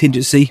Palp's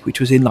contingency, which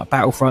was in like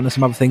Battlefront and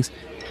some other things,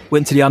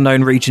 went to the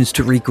unknown regions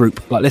to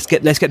regroup. Like let's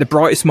get the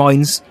brightest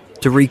minds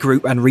to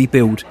regroup and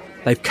rebuild.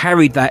 They've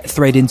carried that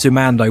thread into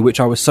Mando, which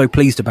I was so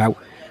pleased about,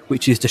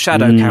 which is the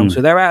Shadow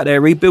Council. They're out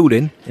there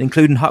rebuilding,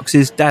 including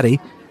Hux's daddy.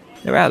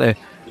 They're out there.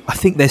 I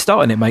think they're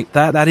starting it, mate.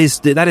 That is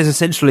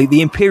essentially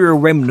the Imperial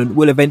remnant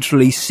will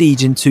eventually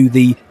siege into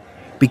the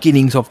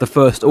beginnings of the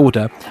First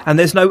Order. And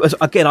there's no,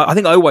 again, I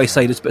think I always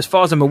say this, but as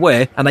far as I'm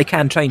aware, and they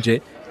can change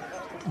it,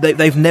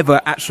 they've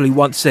never actually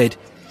once said,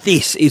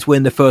 this is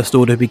when the First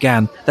Order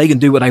began. They can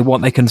do what they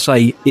want. They can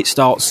say it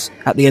starts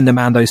at the end of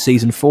Mando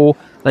Season 4.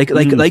 They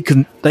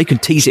can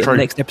tease it in the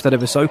next episode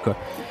of Ahsoka.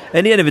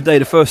 At the end of the day,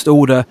 the First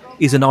Order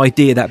is an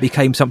idea that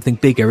became something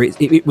bigger.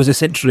 It was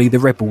essentially the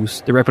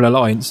Rebels, the Rebel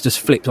Alliance, just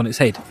flipped on its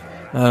head.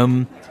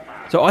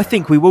 So I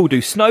think we will do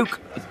Snoke.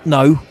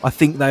 No, I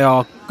think they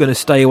are going to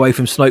stay away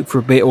from Snoke for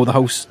a bit, or the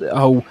whole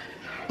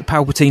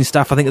Palpatine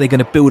stuff. I think they're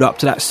going to build up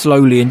to that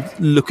slowly and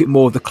look at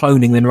more of the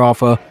cloning than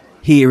rather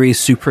here is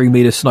Supreme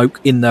Leader Snoke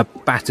in the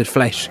battered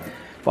flesh.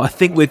 But I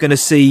think we're going to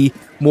see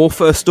more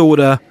First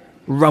Order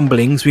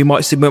rumblings. We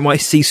might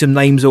see some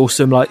names or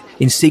some like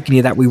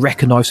insignia that we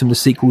recognise from the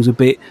sequels a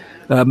bit.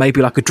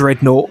 Maybe like a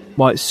Dreadnought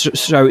might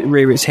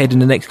rear its head in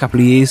the next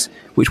couple of years,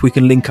 which we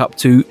can link up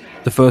to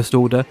the First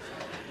Order.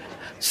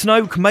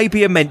 Snoke may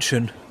be a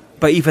mention,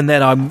 but even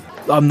then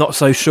I'm not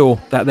so sure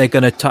that they're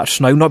going to touch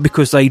Snoke, not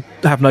because they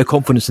have no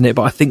confidence in it,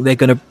 but I think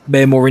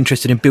they're more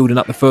interested in building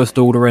up the First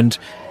Order and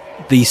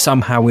the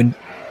somehow in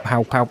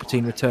how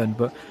Palpatine returned.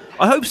 But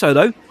I hope so,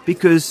 though,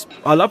 because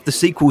I love the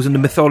sequels and the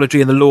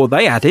mythology and the lore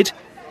they added,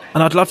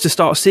 and I'd love to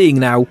start seeing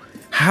now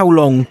how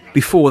long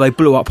before they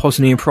blew up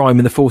Hosnian Prime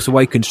in The Force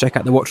Awakens. Check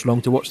out the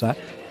watch-along to watch that.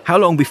 How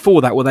long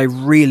before that were they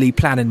really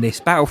planning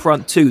this?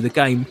 Battlefront 2, the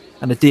game,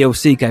 and the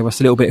DLC gave us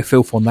a little bit of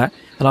filth on that,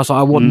 and I was like,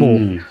 I want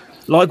more.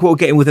 Like what we're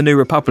getting with the New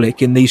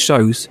Republic in these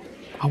shows,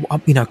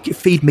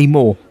 feed me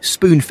more.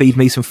 Spoon-feed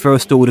me some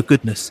First Order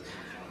goodness.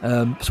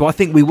 So I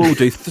think we will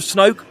do.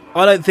 Snoke,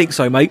 I don't think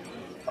so, mate.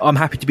 I'm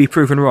happy to be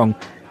proven wrong.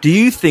 Do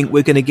you think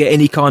we're going to get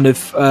any kind of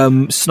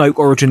Snoke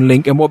origin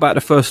link? And what about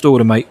the First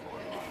Order, mate?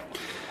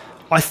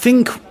 I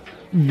think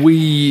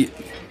we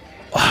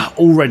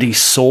already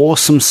saw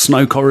some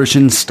Snoke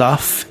origin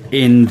stuff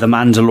in The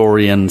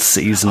Mandalorian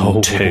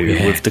Season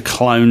 2 with the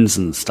clones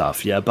and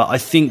stuff, yeah. But I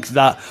think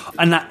that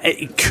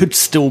it could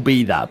still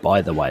be that,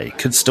 by the way. It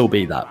could still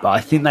be that. But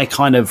I think they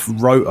kind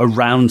of wrote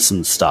around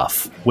some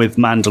stuff with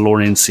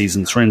Mandalorian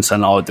Season 3 and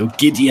saying, the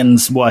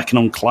Gideon's working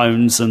on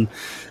clones and,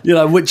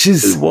 which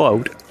is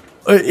wild.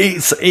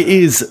 It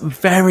is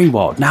very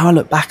wild. Now I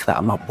look back at that,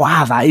 I'm like,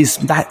 wow, that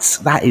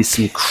is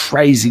some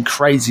crazy,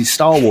 crazy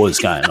Star Wars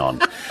going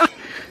on.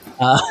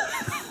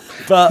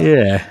 But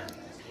yeah,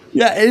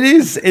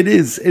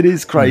 it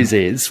is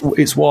crazy.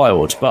 It's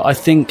wild. But I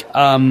think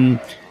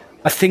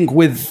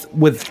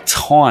with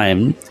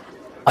time,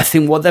 I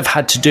think what they've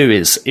had to do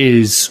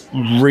is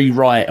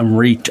rewrite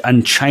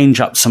and change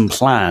up some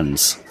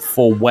plans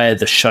for where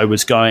the show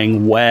was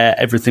going, where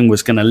everything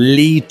was going to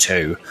lead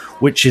to,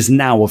 which is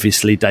now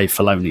obviously Dave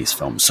Filoni's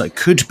film. So it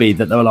could be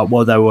that they were like,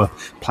 well, they were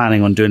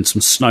planning on doing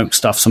some Snoke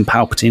stuff, some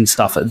Palpatine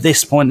stuff at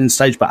this point in the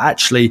stage, but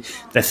actually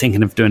they're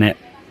thinking of doing it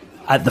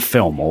at the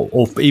film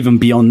or even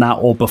beyond that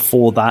or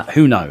before that.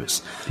 Who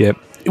knows? Yep.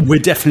 We're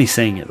definitely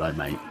seeing it though,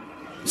 mate.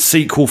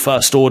 Sequel,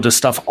 First Order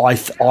stuff, I'm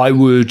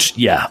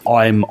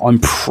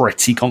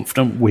pretty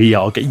confident we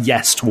are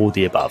yes to all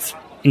the above,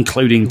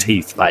 including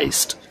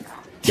teeth-based.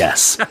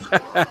 Yes.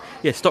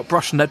 Yeah, stop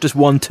brushing that just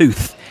one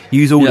tooth.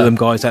 Use all of them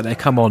guys out there.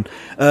 Come on.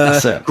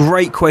 That's it.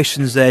 Great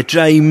questions there.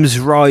 James,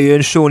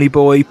 Ryan, Shawnee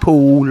Boy,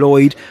 Paul,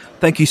 Lloyd.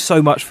 Thank you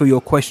so much for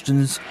your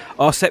questions.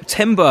 Our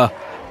September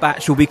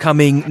batch will be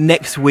coming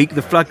next week.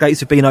 The floodgates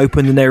have been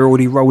opened and they're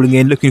already rolling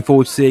in. Looking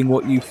forward to seeing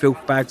what you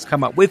filth bags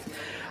come up with.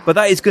 But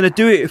that is going to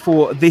do it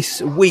for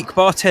this week.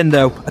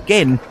 Bartender,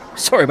 again,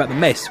 sorry about the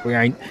mess. We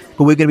ain't.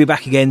 But we're going to be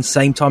back again,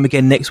 same time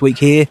again next week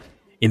here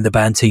in the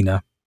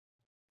Bantina.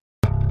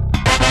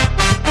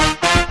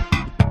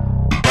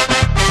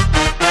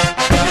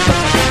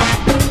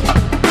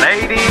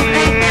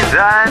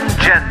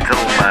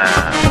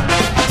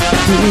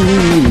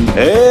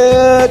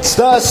 It's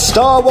the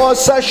Star Wars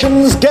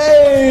Sessions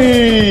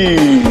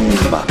game!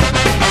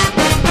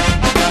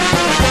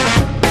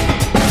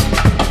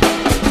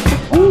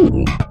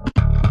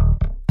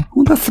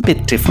 Oh, that's a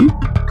bit different.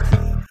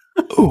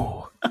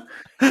 Oh.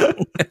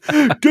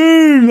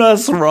 Goon,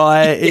 that's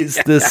right.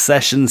 It's the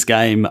Sessions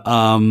game.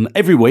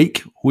 Every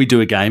week we do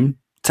a game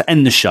to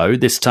end the show.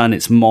 This turn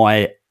it's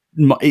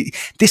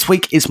this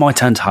week is my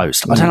turn to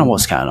host. I don't know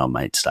what's going on,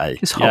 mate, today.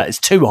 It's hot. Yeah, it's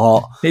too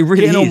hot. It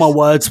really Getting is. all my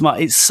words,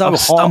 mate. It's so I've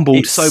hot. stumbled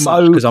It's so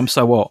much because I'm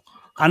so hot.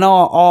 And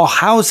our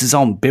houses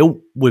aren't built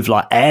with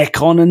like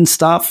aircon and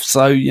stuff.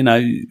 So,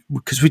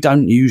 because we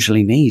don't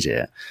usually need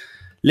it.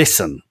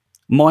 Listen,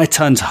 my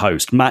turn to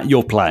host. Matt,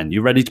 you're playing.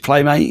 You ready to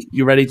play, mate?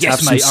 You ready to have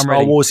some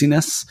Star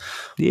Warsiness?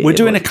 Yeah, We're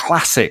doing a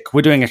classic.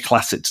 We're doing a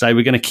classic today.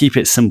 We're going to keep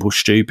it simple,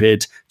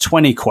 stupid.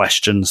 20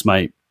 questions,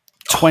 mate.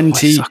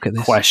 20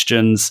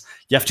 questions.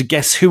 You have to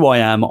guess who I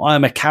am. I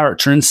am a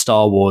character in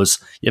Star Wars.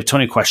 You have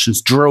 20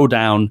 questions. Drill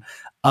down.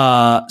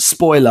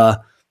 Spoiler,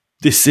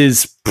 this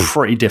is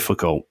pretty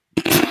difficult.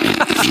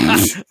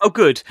 Oh,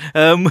 good.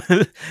 And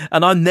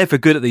I'm never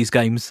good at these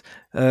games.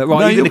 Right,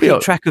 no, you're going to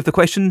keep track of the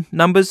question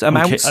numbers,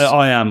 amounts? Okay.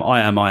 I am,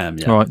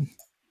 yeah.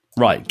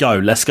 Right, go.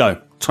 Let's go.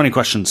 20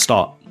 questions,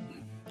 start.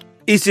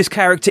 Is this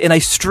character in a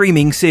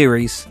streaming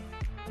series?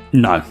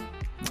 No.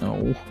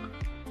 Oh.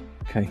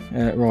 Okay,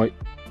 right.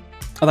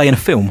 Are they in a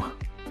film?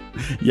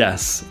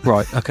 Yes.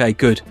 Right, okay,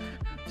 good.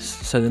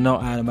 So they're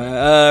not anime.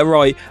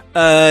 Right.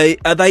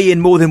 Are they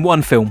in more than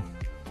one film?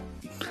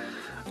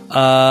 No.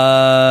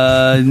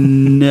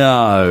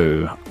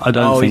 I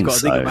don't think you've got to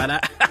so. think about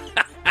that.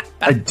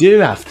 I do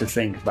have to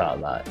think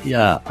about that.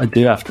 Yeah, I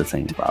do have to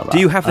think about that. Do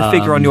you have the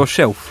figure on your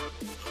shelf?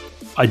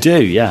 I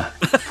do, yeah.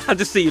 I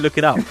just see you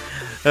looking up.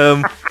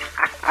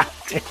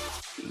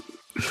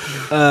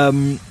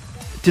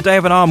 Did they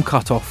have an arm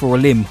cut off or a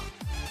limb?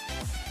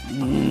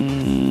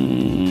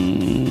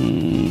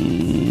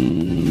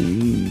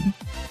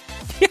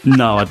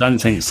 No, I don't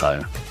think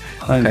so.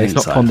 It's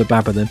not Ponda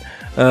Baba then.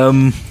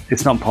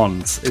 It's not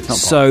Pons. It's not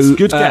Pons. So,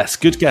 good guess.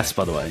 Good guess,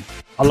 by the way.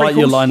 I like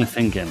your line of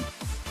thinking.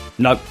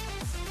 Nope.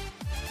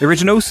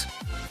 Originals?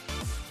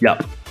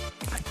 Yep.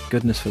 Thank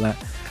goodness for that.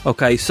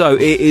 Okay, so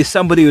it is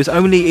somebody who is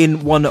only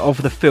in one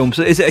of the films.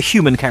 So is it a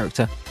human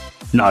character?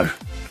 No.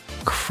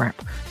 Crap.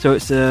 So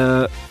it's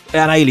an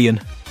alien.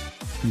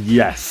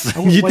 Yes.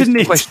 You didn't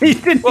need waste of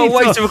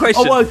a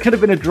question. Oh, well, it could have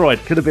been a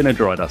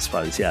droid, I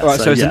suppose. Yeah. Right,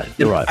 so it's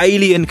you're right. An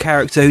alien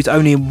character who's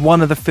only in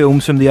one of the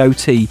films from the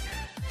OT.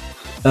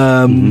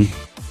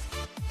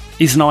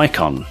 He's an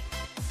icon.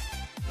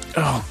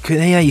 Oh,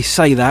 can I hear you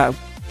say that?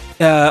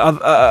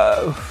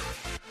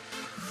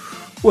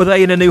 Were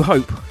they in A New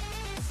Hope?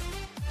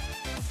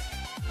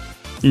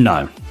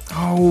 No.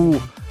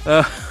 Oh.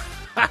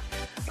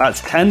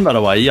 That's 10, by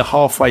the way. You're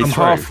halfway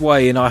through. I'm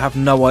halfway, and I have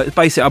no idea.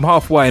 Basically, I'm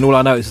halfway, and all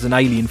I know is an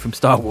alien from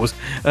Star Wars.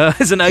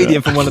 It's an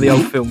alien from one of the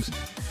old films.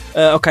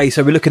 Okay,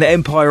 so we're looking at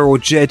Empire or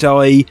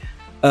Jedi.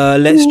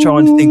 Let's try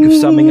and think of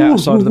something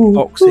outside of the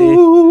box here.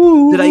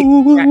 Do they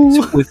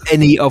interact with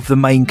any of the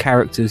main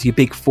characters? Your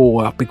big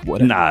four, big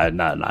whatever?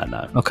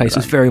 No. Okay, so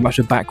it's very much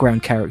a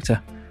background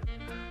character.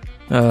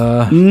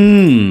 I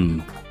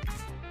think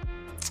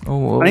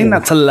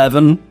that's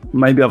 11.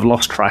 Maybe I've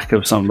lost track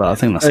of something, but I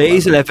think that's 11. It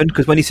is 11,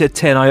 because when he said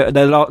 10,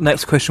 the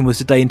next question was,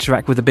 did they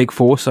interact with the big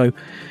four? So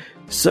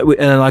and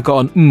then I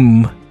got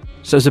on,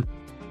 So it's a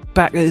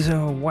back.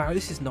 Oh, wow,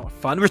 this is not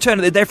fun.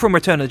 They're from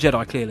Return of the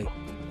Jedi, clearly.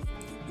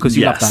 Because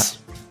you love that.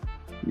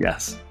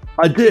 Yes.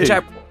 I do. In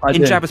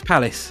Jabba's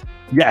palace.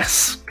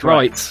 Yes. Correct.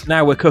 Right,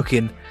 now we're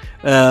cooking.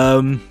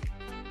 So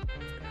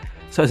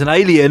it's an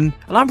alien,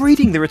 and I'm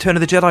reading the Return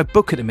of the Jedi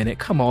book at the minute.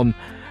 Come on.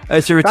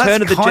 It's a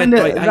Return of the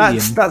Jedi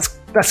alien.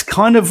 That's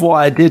kind of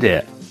why I did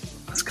it.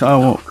 That's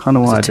kind of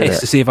why I did it.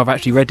 To see if I've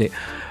actually read it.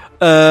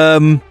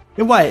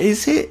 Wait,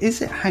 is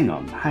it? Hang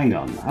on.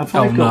 Have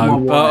I got my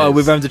wires?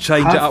 We're having to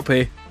change it up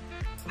here.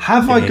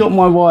 Have I got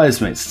my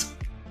wires mixed?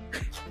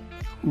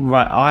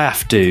 Right, I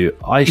have to.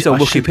 He's on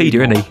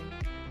Wikipedia, isn't he?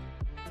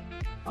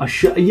 I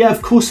should. Yeah,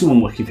 of course I'm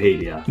on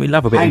Wikipedia. We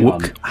love a bit of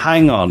Wook.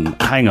 Hang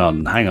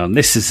on.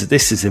 This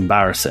is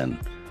embarrassing.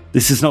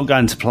 This is not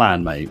going to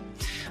plan, mate.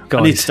 Guys,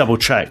 I need to double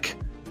check.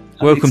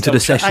 Welcome to the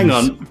sessions. Hang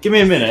on, give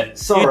me a minute.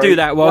 Sorry. You do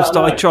that whilst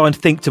I try and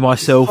think to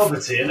myself.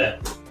 It's poverty, isn't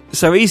it?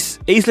 So he's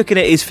looking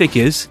at his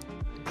figures,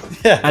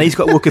 and he's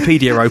got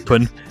Wikipedia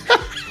open.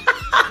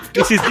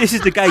 This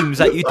is the games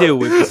that you deal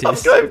with. I'm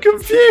so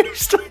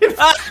confused.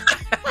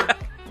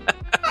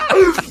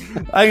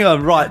 Hang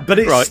on, right, but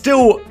it's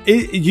still.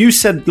 You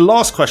said the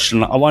last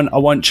question. I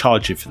won't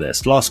charge you for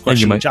this. Last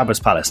question. Jabba's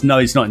palace. No,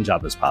 he's not in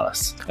Jabba's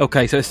palace.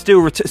 Okay, so it's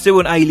still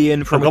an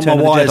alien from Return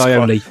of the Jedi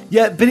only.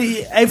 Yeah, but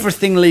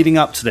everything leading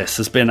up to this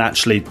has been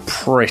actually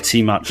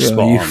pretty much spot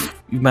on.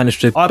 You've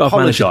managed to. I've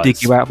managed to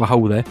dig you out of a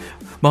hole there.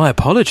 My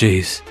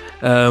apologies.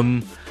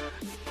 So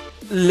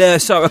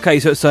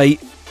it's a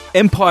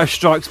Empire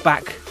Strikes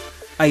Back.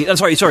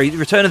 Sorry,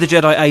 Return of the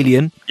Jedi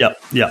alien.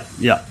 Yep.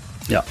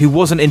 Who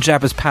wasn't in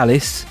Jabba's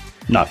palace.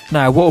 No.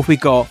 Now, what have we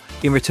got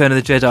in Return of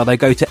the Jedi? They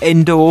go to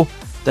Endor.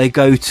 They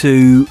go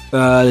to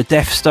the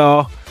Death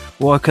Star.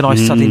 Why can I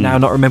suddenly now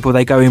not remember where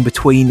they go in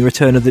between the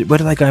Return of the... Where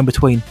do they go in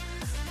between?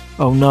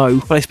 Oh no!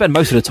 Well, they spend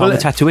most of the time in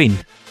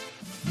Tatooine.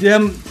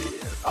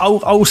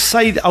 I'll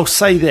say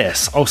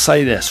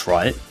this,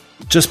 right?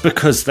 Just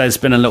because there's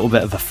been a little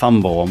bit of a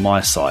fumble on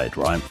my side,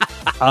 right?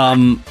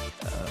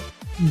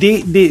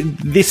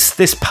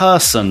 This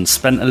person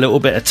spent a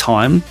little bit of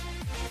time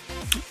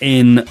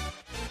in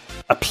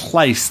a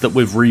place that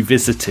we've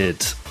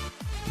revisited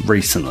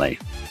recently.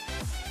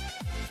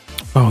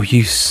 Oh,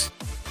 you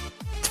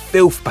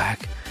filth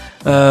bag.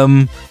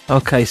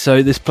 Okay,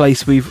 so this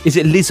place is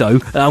it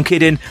Lizzo? I'm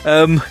kidding.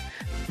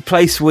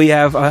 Place we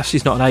have. Actually,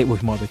 it's not an 8. Well,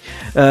 it might be.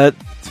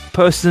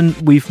 Person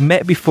we've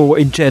met before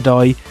in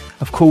Jedi.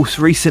 Of course,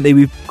 recently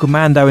we've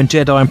Commando and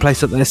Jedi in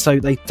place up there, so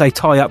they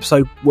tie up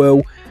so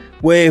well.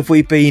 Where have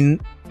we been?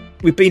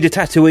 We've been to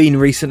Tatooine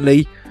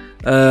recently.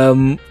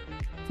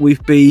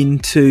 We've been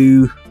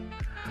to...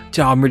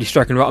 I'm really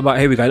struggling right about...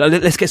 Here we go.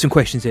 Let's get some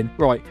questions in.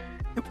 Right.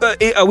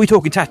 Are we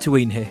talking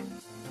Tatooine here?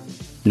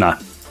 No.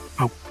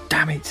 Oh,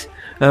 damn it.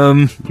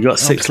 You got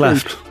 6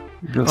 left.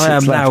 I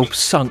am now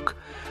sunk.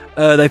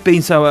 They've been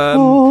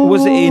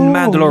was it in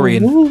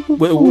Mandalorian?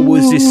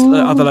 Was this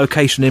other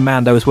location in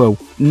Mando as well?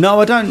 No,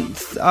 I don't...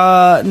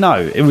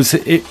 no, it was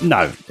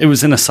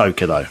in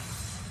Ahsoka, though.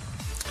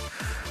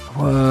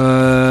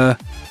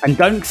 And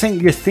don't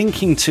think you're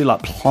thinking too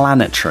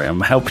planetary.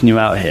 I'm helping you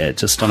out here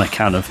just on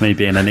account of me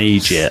being an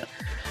idiot.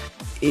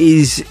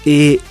 Is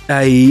it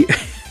a...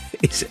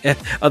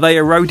 are they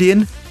a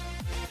Rodian?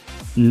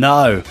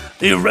 No,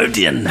 the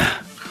Rodian.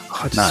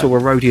 I just saw a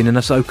Rodian in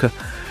Ahsoka.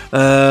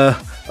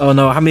 Oh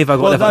no, how many have I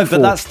got? Well, no, 4.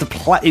 but that's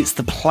it's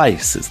the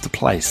place. It's the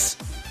place.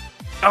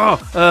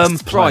 Oh,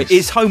 right.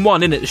 It's Home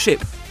 1, isn't it? The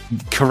ship.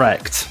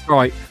 Correct.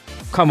 Right.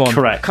 Come on.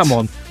 Correct. Come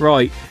on.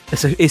 Right.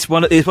 It's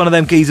one of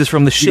them geezers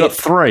from the ship. You got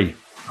 3.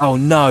 Oh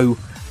no.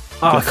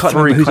 I can't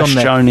remember who's on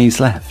there. Jonies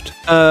left.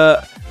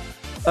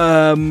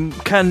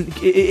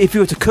 If you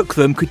were to cook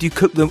them? Could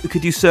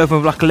you serve them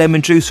with like a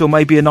lemon juice or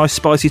maybe a nice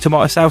spicy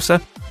tomato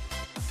salsa?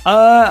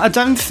 I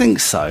don't think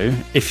so.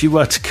 If you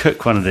were to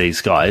cook one of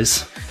these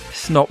guys,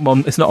 it's not a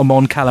Mon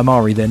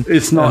Calamari then.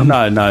 It's not.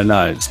 No,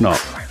 it's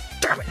not.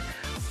 Damn it!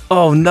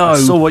 Oh no! I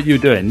saw what you're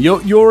doing.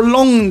 You're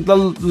along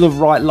the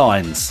right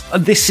lines.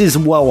 This is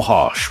well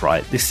harsh,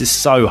 right? This is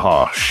so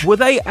harsh. Were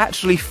they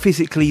actually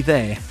physically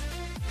there?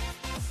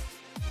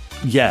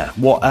 Yeah.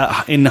 What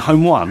in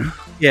Home 1?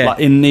 Yeah. Like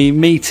in the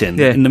meeting.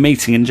 Yeah. In the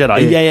meeting in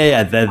Jedi.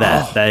 Yeah. They're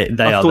there. They are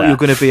there. I thought you were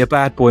going to be a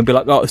bad boy and be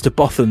like, oh, it's the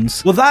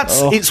Bothans. Well,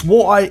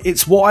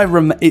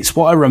 it's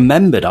what I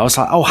remembered. I was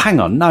like, oh, hang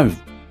on, no,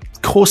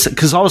 of course,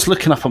 because I was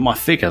looking up at my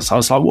figures. I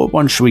was like, what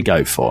one should we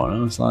go for?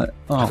 And I was like,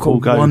 oh, I've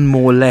got one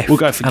more left. We'll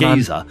go for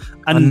Giza.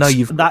 And I know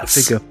you've got a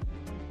figure.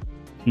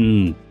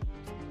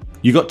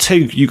 You got 2.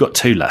 You got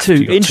 2 left.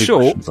 In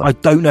short, I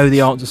don't know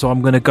the answer, so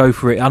I'm going to go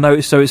for it. I know,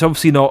 so it's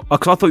obviously not,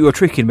 because I thought you were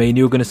tricking me, and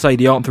you were going to say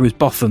the answer is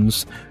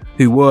Bothans,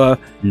 who were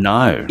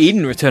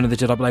in Return of the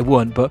Jedi, but they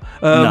weren't. But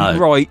no.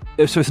 Right,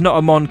 so it's not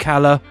a Mon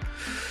Cala.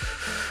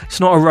 It's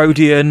not a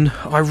Rodian.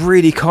 I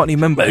really can't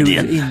remember who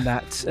was in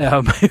that.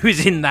 Who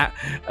was in that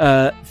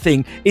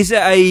thing? Is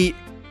it a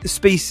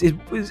species?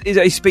 Is it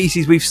a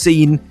species we've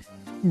seen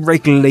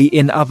regularly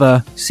in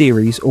other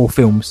series or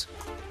films?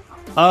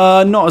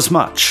 Not as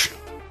much.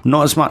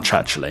 Not as much,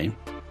 actually.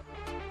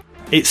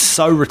 It's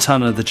so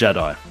Return of the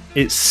Jedi.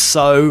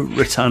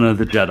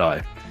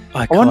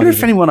 I wonder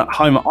if anyone at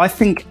home... I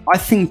think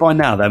by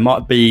now there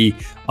might be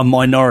a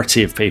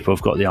minority of people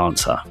who've got the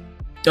answer.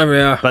 Oh,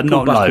 yeah. But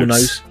not Buckle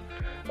loads.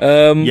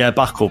 Knows. Yeah,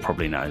 Buckle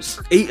probably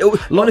knows.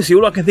 Honestly,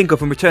 all I can think of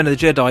from Return of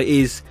the Jedi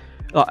is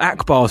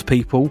Akbar's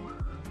people,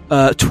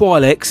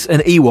 Twi'leks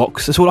and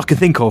Ewoks. That's all I can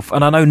think of.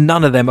 And I know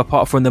none of them,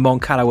 apart from the Mon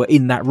Cala, were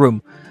in that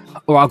room.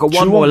 All right, I've got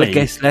one more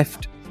guess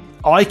left.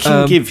 I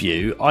can give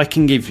you,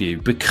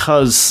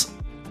 because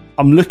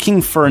I'm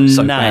looking for a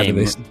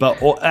name, but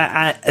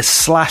a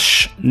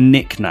slash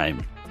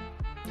nickname.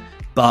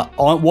 But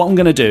what I'm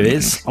going to do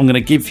is I'm going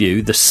to give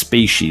you the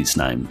species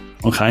name.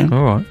 Okay.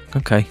 All right.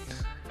 Okay.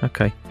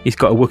 He's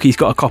got a Wookiee. He's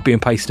got to copy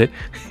and paste it.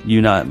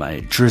 You know it,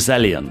 mate.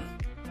 Drizelian.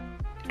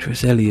 I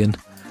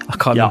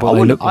can't remember what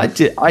they look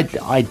like.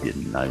 I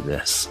didn't know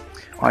this.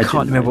 I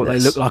can't remember what they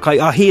look like.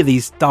 I hear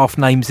these daft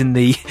names in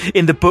the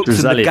books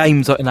Drizelian. And the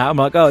games like that. I'm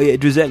like, oh yeah,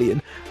 Drizelian.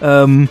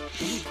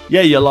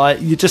 Yeah,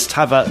 you just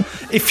have a.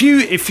 If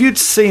you'd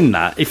seen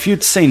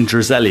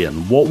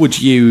Drizelian, what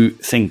would you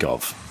think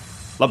of?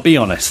 Like, be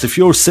honest. If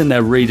you're sitting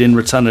there reading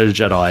Return of the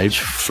Jedi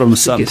from a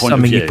certain point of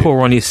view, something you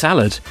pour on your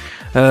salad.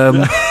 Do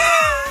you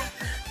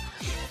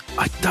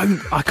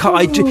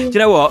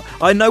know what?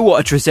 I know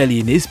what a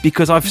Drizelian is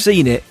because I've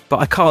seen it, but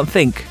I can't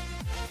think.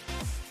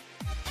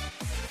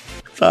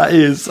 That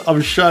is,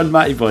 I'm showing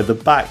Matty Boy the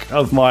back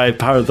of my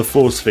Power of the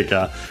Force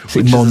figure.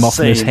 Which is Mon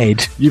Mothma's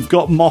head. You've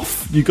got the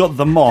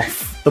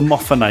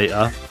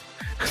Moffinator.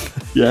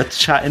 Yeah,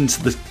 chatting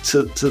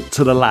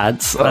to the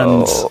lads.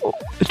 And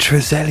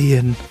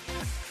Drizelian.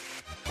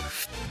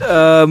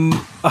 I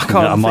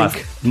can't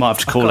think. I might have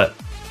to call it.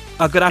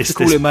 I'm going to have to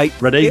call it, mate.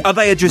 Ready? Are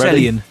they a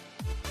Drizelian?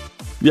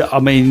 Yeah, I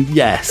mean,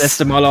 yes. That's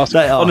my last.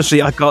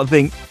 Honestly, I can't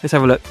think. Let's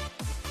have a look.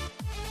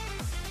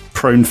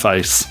 Prune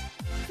face.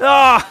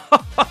 Ah!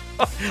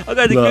 I'm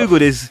going to Google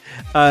this.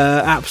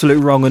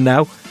 Absolute wrong one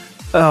now.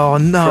 Oh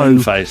no. Prune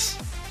face.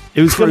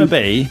 It was going to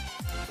be.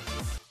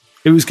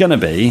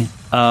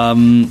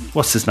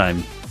 What's his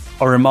name?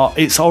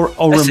 It's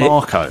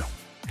Orimarco.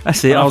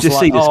 That's it. I've just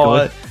seen this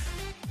guy.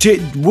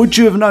 Would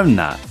you have known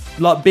that?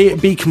 Like,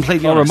 be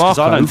completely honest. 'Cause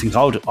I don't think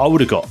I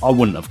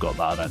wouldn't have got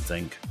that. I don't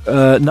think.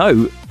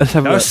 No. Let's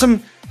have a look.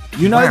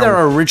 There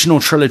are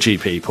original trilogy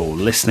people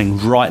listening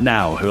right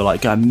now who are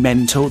like going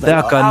mental.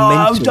 They're going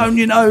mental. Don't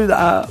you know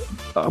that?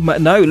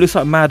 No, it looks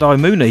like Mad Eye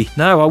Mooney.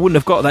 No, I wouldn't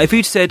have got that. If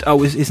you'd said,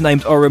 his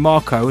name's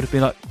Orimarco, I would have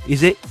been like,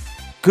 is it?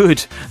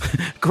 Good.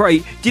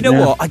 Great. Do you know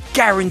what? I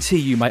guarantee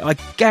you, mate.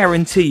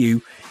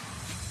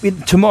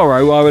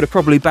 Tomorrow I would have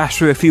probably bashed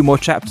through a few more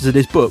chapters of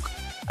this book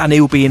and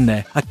he'll be in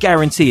there. I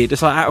guarantee it.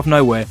 Just like out of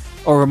nowhere,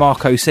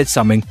 Orimarco said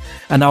something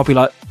and I'll be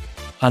like,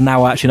 I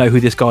now actually know who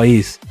this guy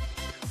is.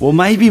 Well,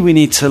 maybe we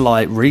need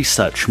to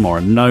research more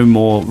and know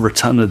more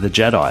Return of the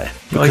Jedi.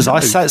 Because I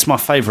say it's my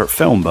favourite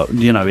film, but,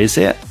 is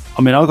it?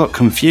 I mean, I got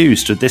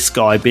confused with this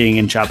guy being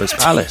in Jabba's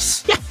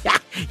palace.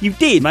 You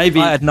did? Maybe.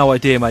 I had no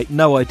idea, mate.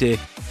 No idea.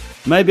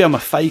 Maybe I'm a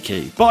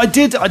fakey. But I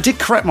did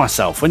correct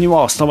myself when you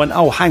asked. I went,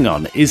 oh, hang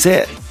on, is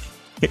it?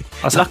 I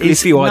was luckily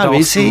for you, I'd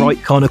asked the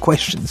right kind of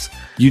questions.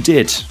 You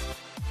did.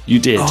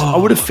 Oh. I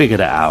would have figured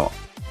it out.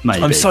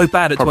 Maybe. I'm so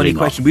bad at Probably 20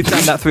 questions. We've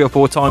done that 3 or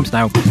 4 times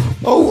now.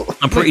 Oh,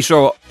 I'm pretty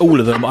sure all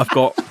of them I've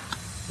got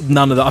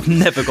none of that. I've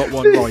never got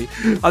one right.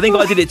 I think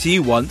I did it to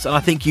you once, and I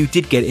think you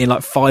did get it in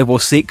 5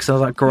 or 6. I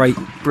was like, great,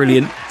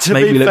 brilliant. To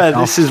be fair,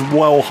 this is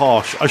well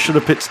harsh. I should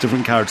have picked a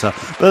different character.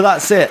 But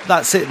that's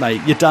it,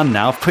 mate. You're done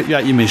now. I've put you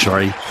out your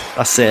misery.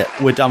 That's it.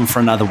 We're done for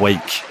another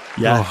week.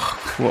 Yeah. Oh,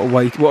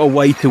 what a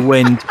way to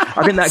end.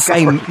 I think that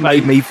game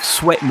made me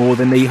sweat more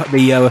than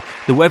the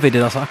weather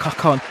did. I was like, I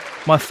can't.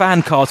 My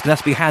fan card's going to have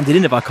to be handed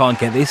in if I can't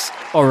get this.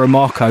 Or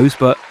Marco's,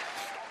 but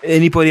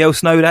anybody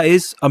else know who that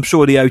is? I'm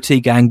sure the OT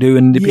gang do,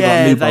 and people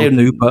like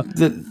New, but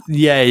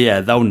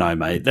they'll know,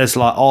 mate. There's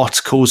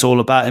articles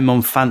all about him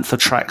on Fantha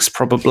Tracks,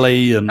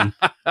 probably, and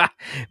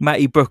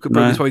Matty Brooker.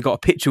 That's why he got a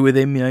picture with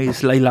him.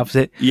 He loves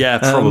it. Yeah,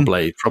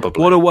 probably.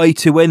 What a way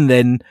to end,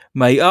 then,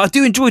 mate. I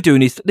do enjoy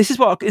doing this. This is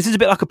a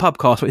bit like a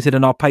pubcast. What we said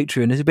on our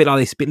Patreon. It's a bit like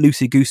this, a bit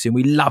loosey goosey, and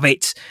we love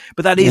it.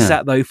 But that is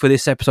that though for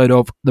this episode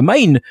of the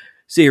main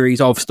series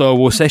of Star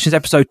Wars Sessions,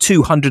 episode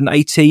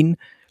 218.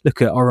 Look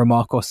at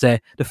Orimarcos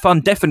there. The fun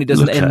definitely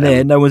doesn't end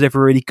there. No one's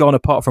ever really gone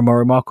apart from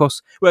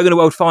Orimarcos. We're going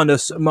to find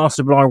us,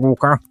 Master Blind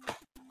Walker.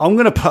 I'm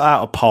going to put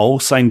out a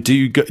poll saying, do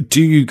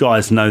you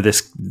guys know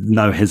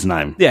his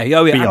name? Yeah,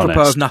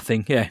 apropos of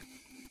nothing, yeah.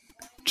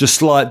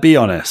 Just be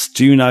honest.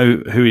 Do you know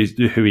who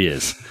he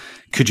is?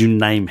 Could you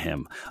name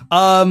him?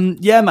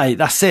 Yeah, mate,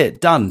 that's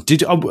it. Done.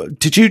 Did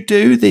you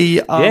do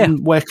the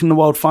where can the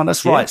world find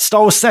us? Yeah. Right,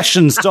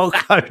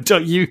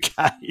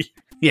 StarWarsSessions.co.uk.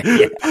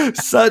 Yeah.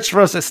 Search for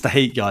us. It's the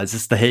heat, guys.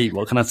 It's the heat.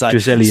 What can I say?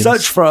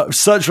 Search for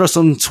us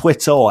on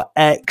Twitter or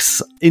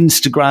X,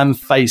 Instagram,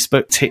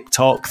 Facebook,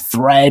 TikTok,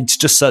 Thread.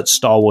 Just search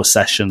Star Wars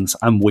Sessions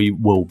and we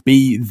will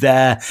be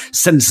there.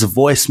 Send us a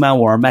voicemail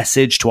or a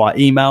message to our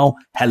email.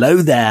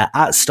 Hello there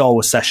at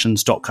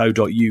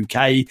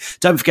StarWarsSessions.co.uk.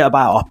 Don't forget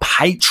about our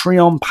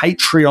Patreon,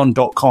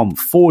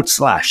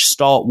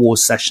 patreon.com/Star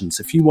Wars Sessions.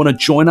 If you want to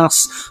join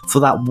us for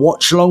that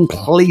watch along,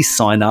 please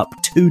sign up.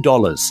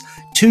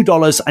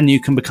 $2 and you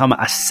can become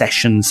a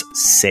Sessions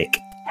sick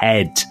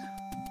head.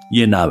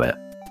 You know it.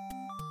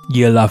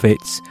 You love it.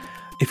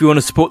 If you want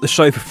to support the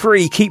show for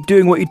free, keep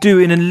doing what you're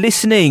doing and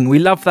listening. We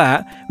love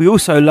that. We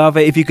also love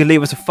it if you could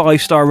leave us a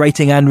 5-star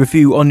rating and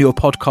review on your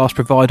podcast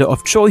provider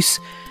of choice.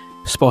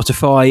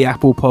 Spotify,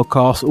 Apple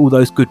Podcasts, all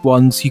those good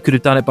ones. You could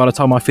have done it by the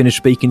time I finished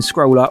speaking.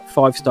 Scroll up,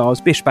 5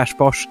 stars, bish bash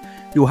bosh.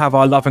 You'll have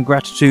our love and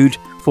gratitude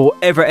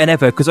forever and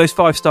ever, because those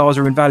 5 stars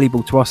are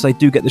invaluable to us. They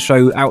do get the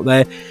show out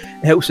there.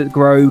 It helps it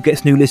grow,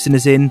 gets new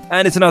listeners in,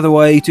 and it's another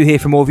way to hear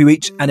from more of you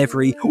each and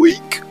every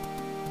week.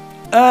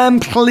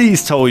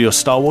 Please tell your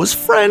Star Wars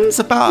friends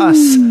about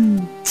us.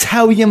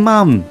 Tell your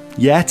mum.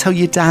 Yeah, tell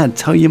your dad.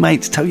 Tell your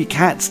mates. Tell your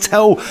cats.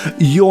 Tell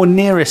your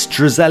nearest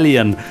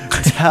Drizellian.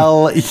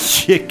 Tell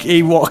your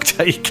Ewok.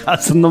 Tell your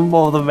cousin. The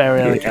more the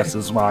merrier. The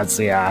cousins might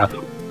see how.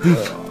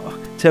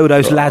 Tell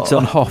those lads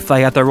on Hoth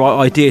they had the right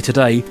idea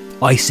today.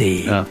 I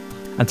see. Yeah.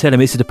 And tell them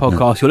this is the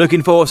podcast you're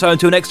looking for. So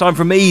until next time,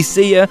 from me,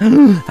 see ya.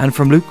 And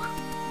from Luke.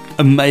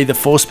 And may the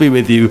Force be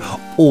with you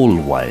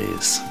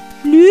always.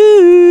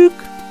 Luke.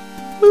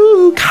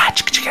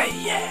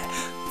 Yeah.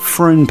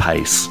 Frune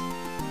pace.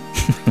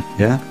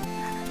 Yeah?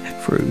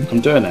 Frune. I'm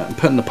doing it. I'm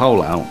putting the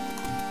poll out.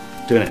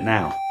 Doing it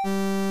now.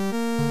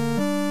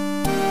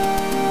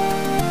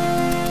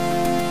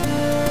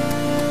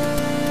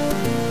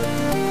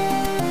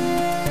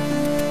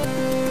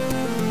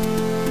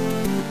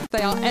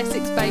 They are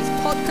Essex-based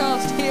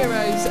podcast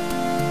heroes.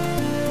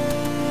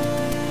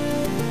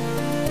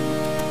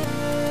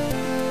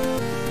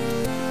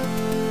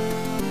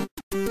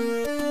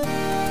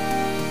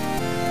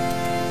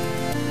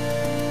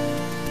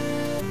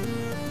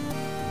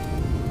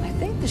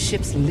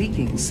 ship's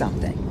leaking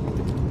something.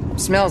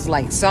 Smells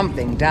like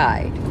something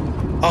died.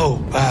 Oh,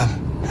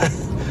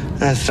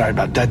 sorry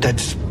about that.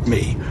 That's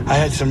me. I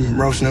had some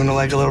roast Nuna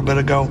leg a little bit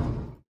ago.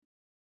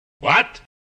 What?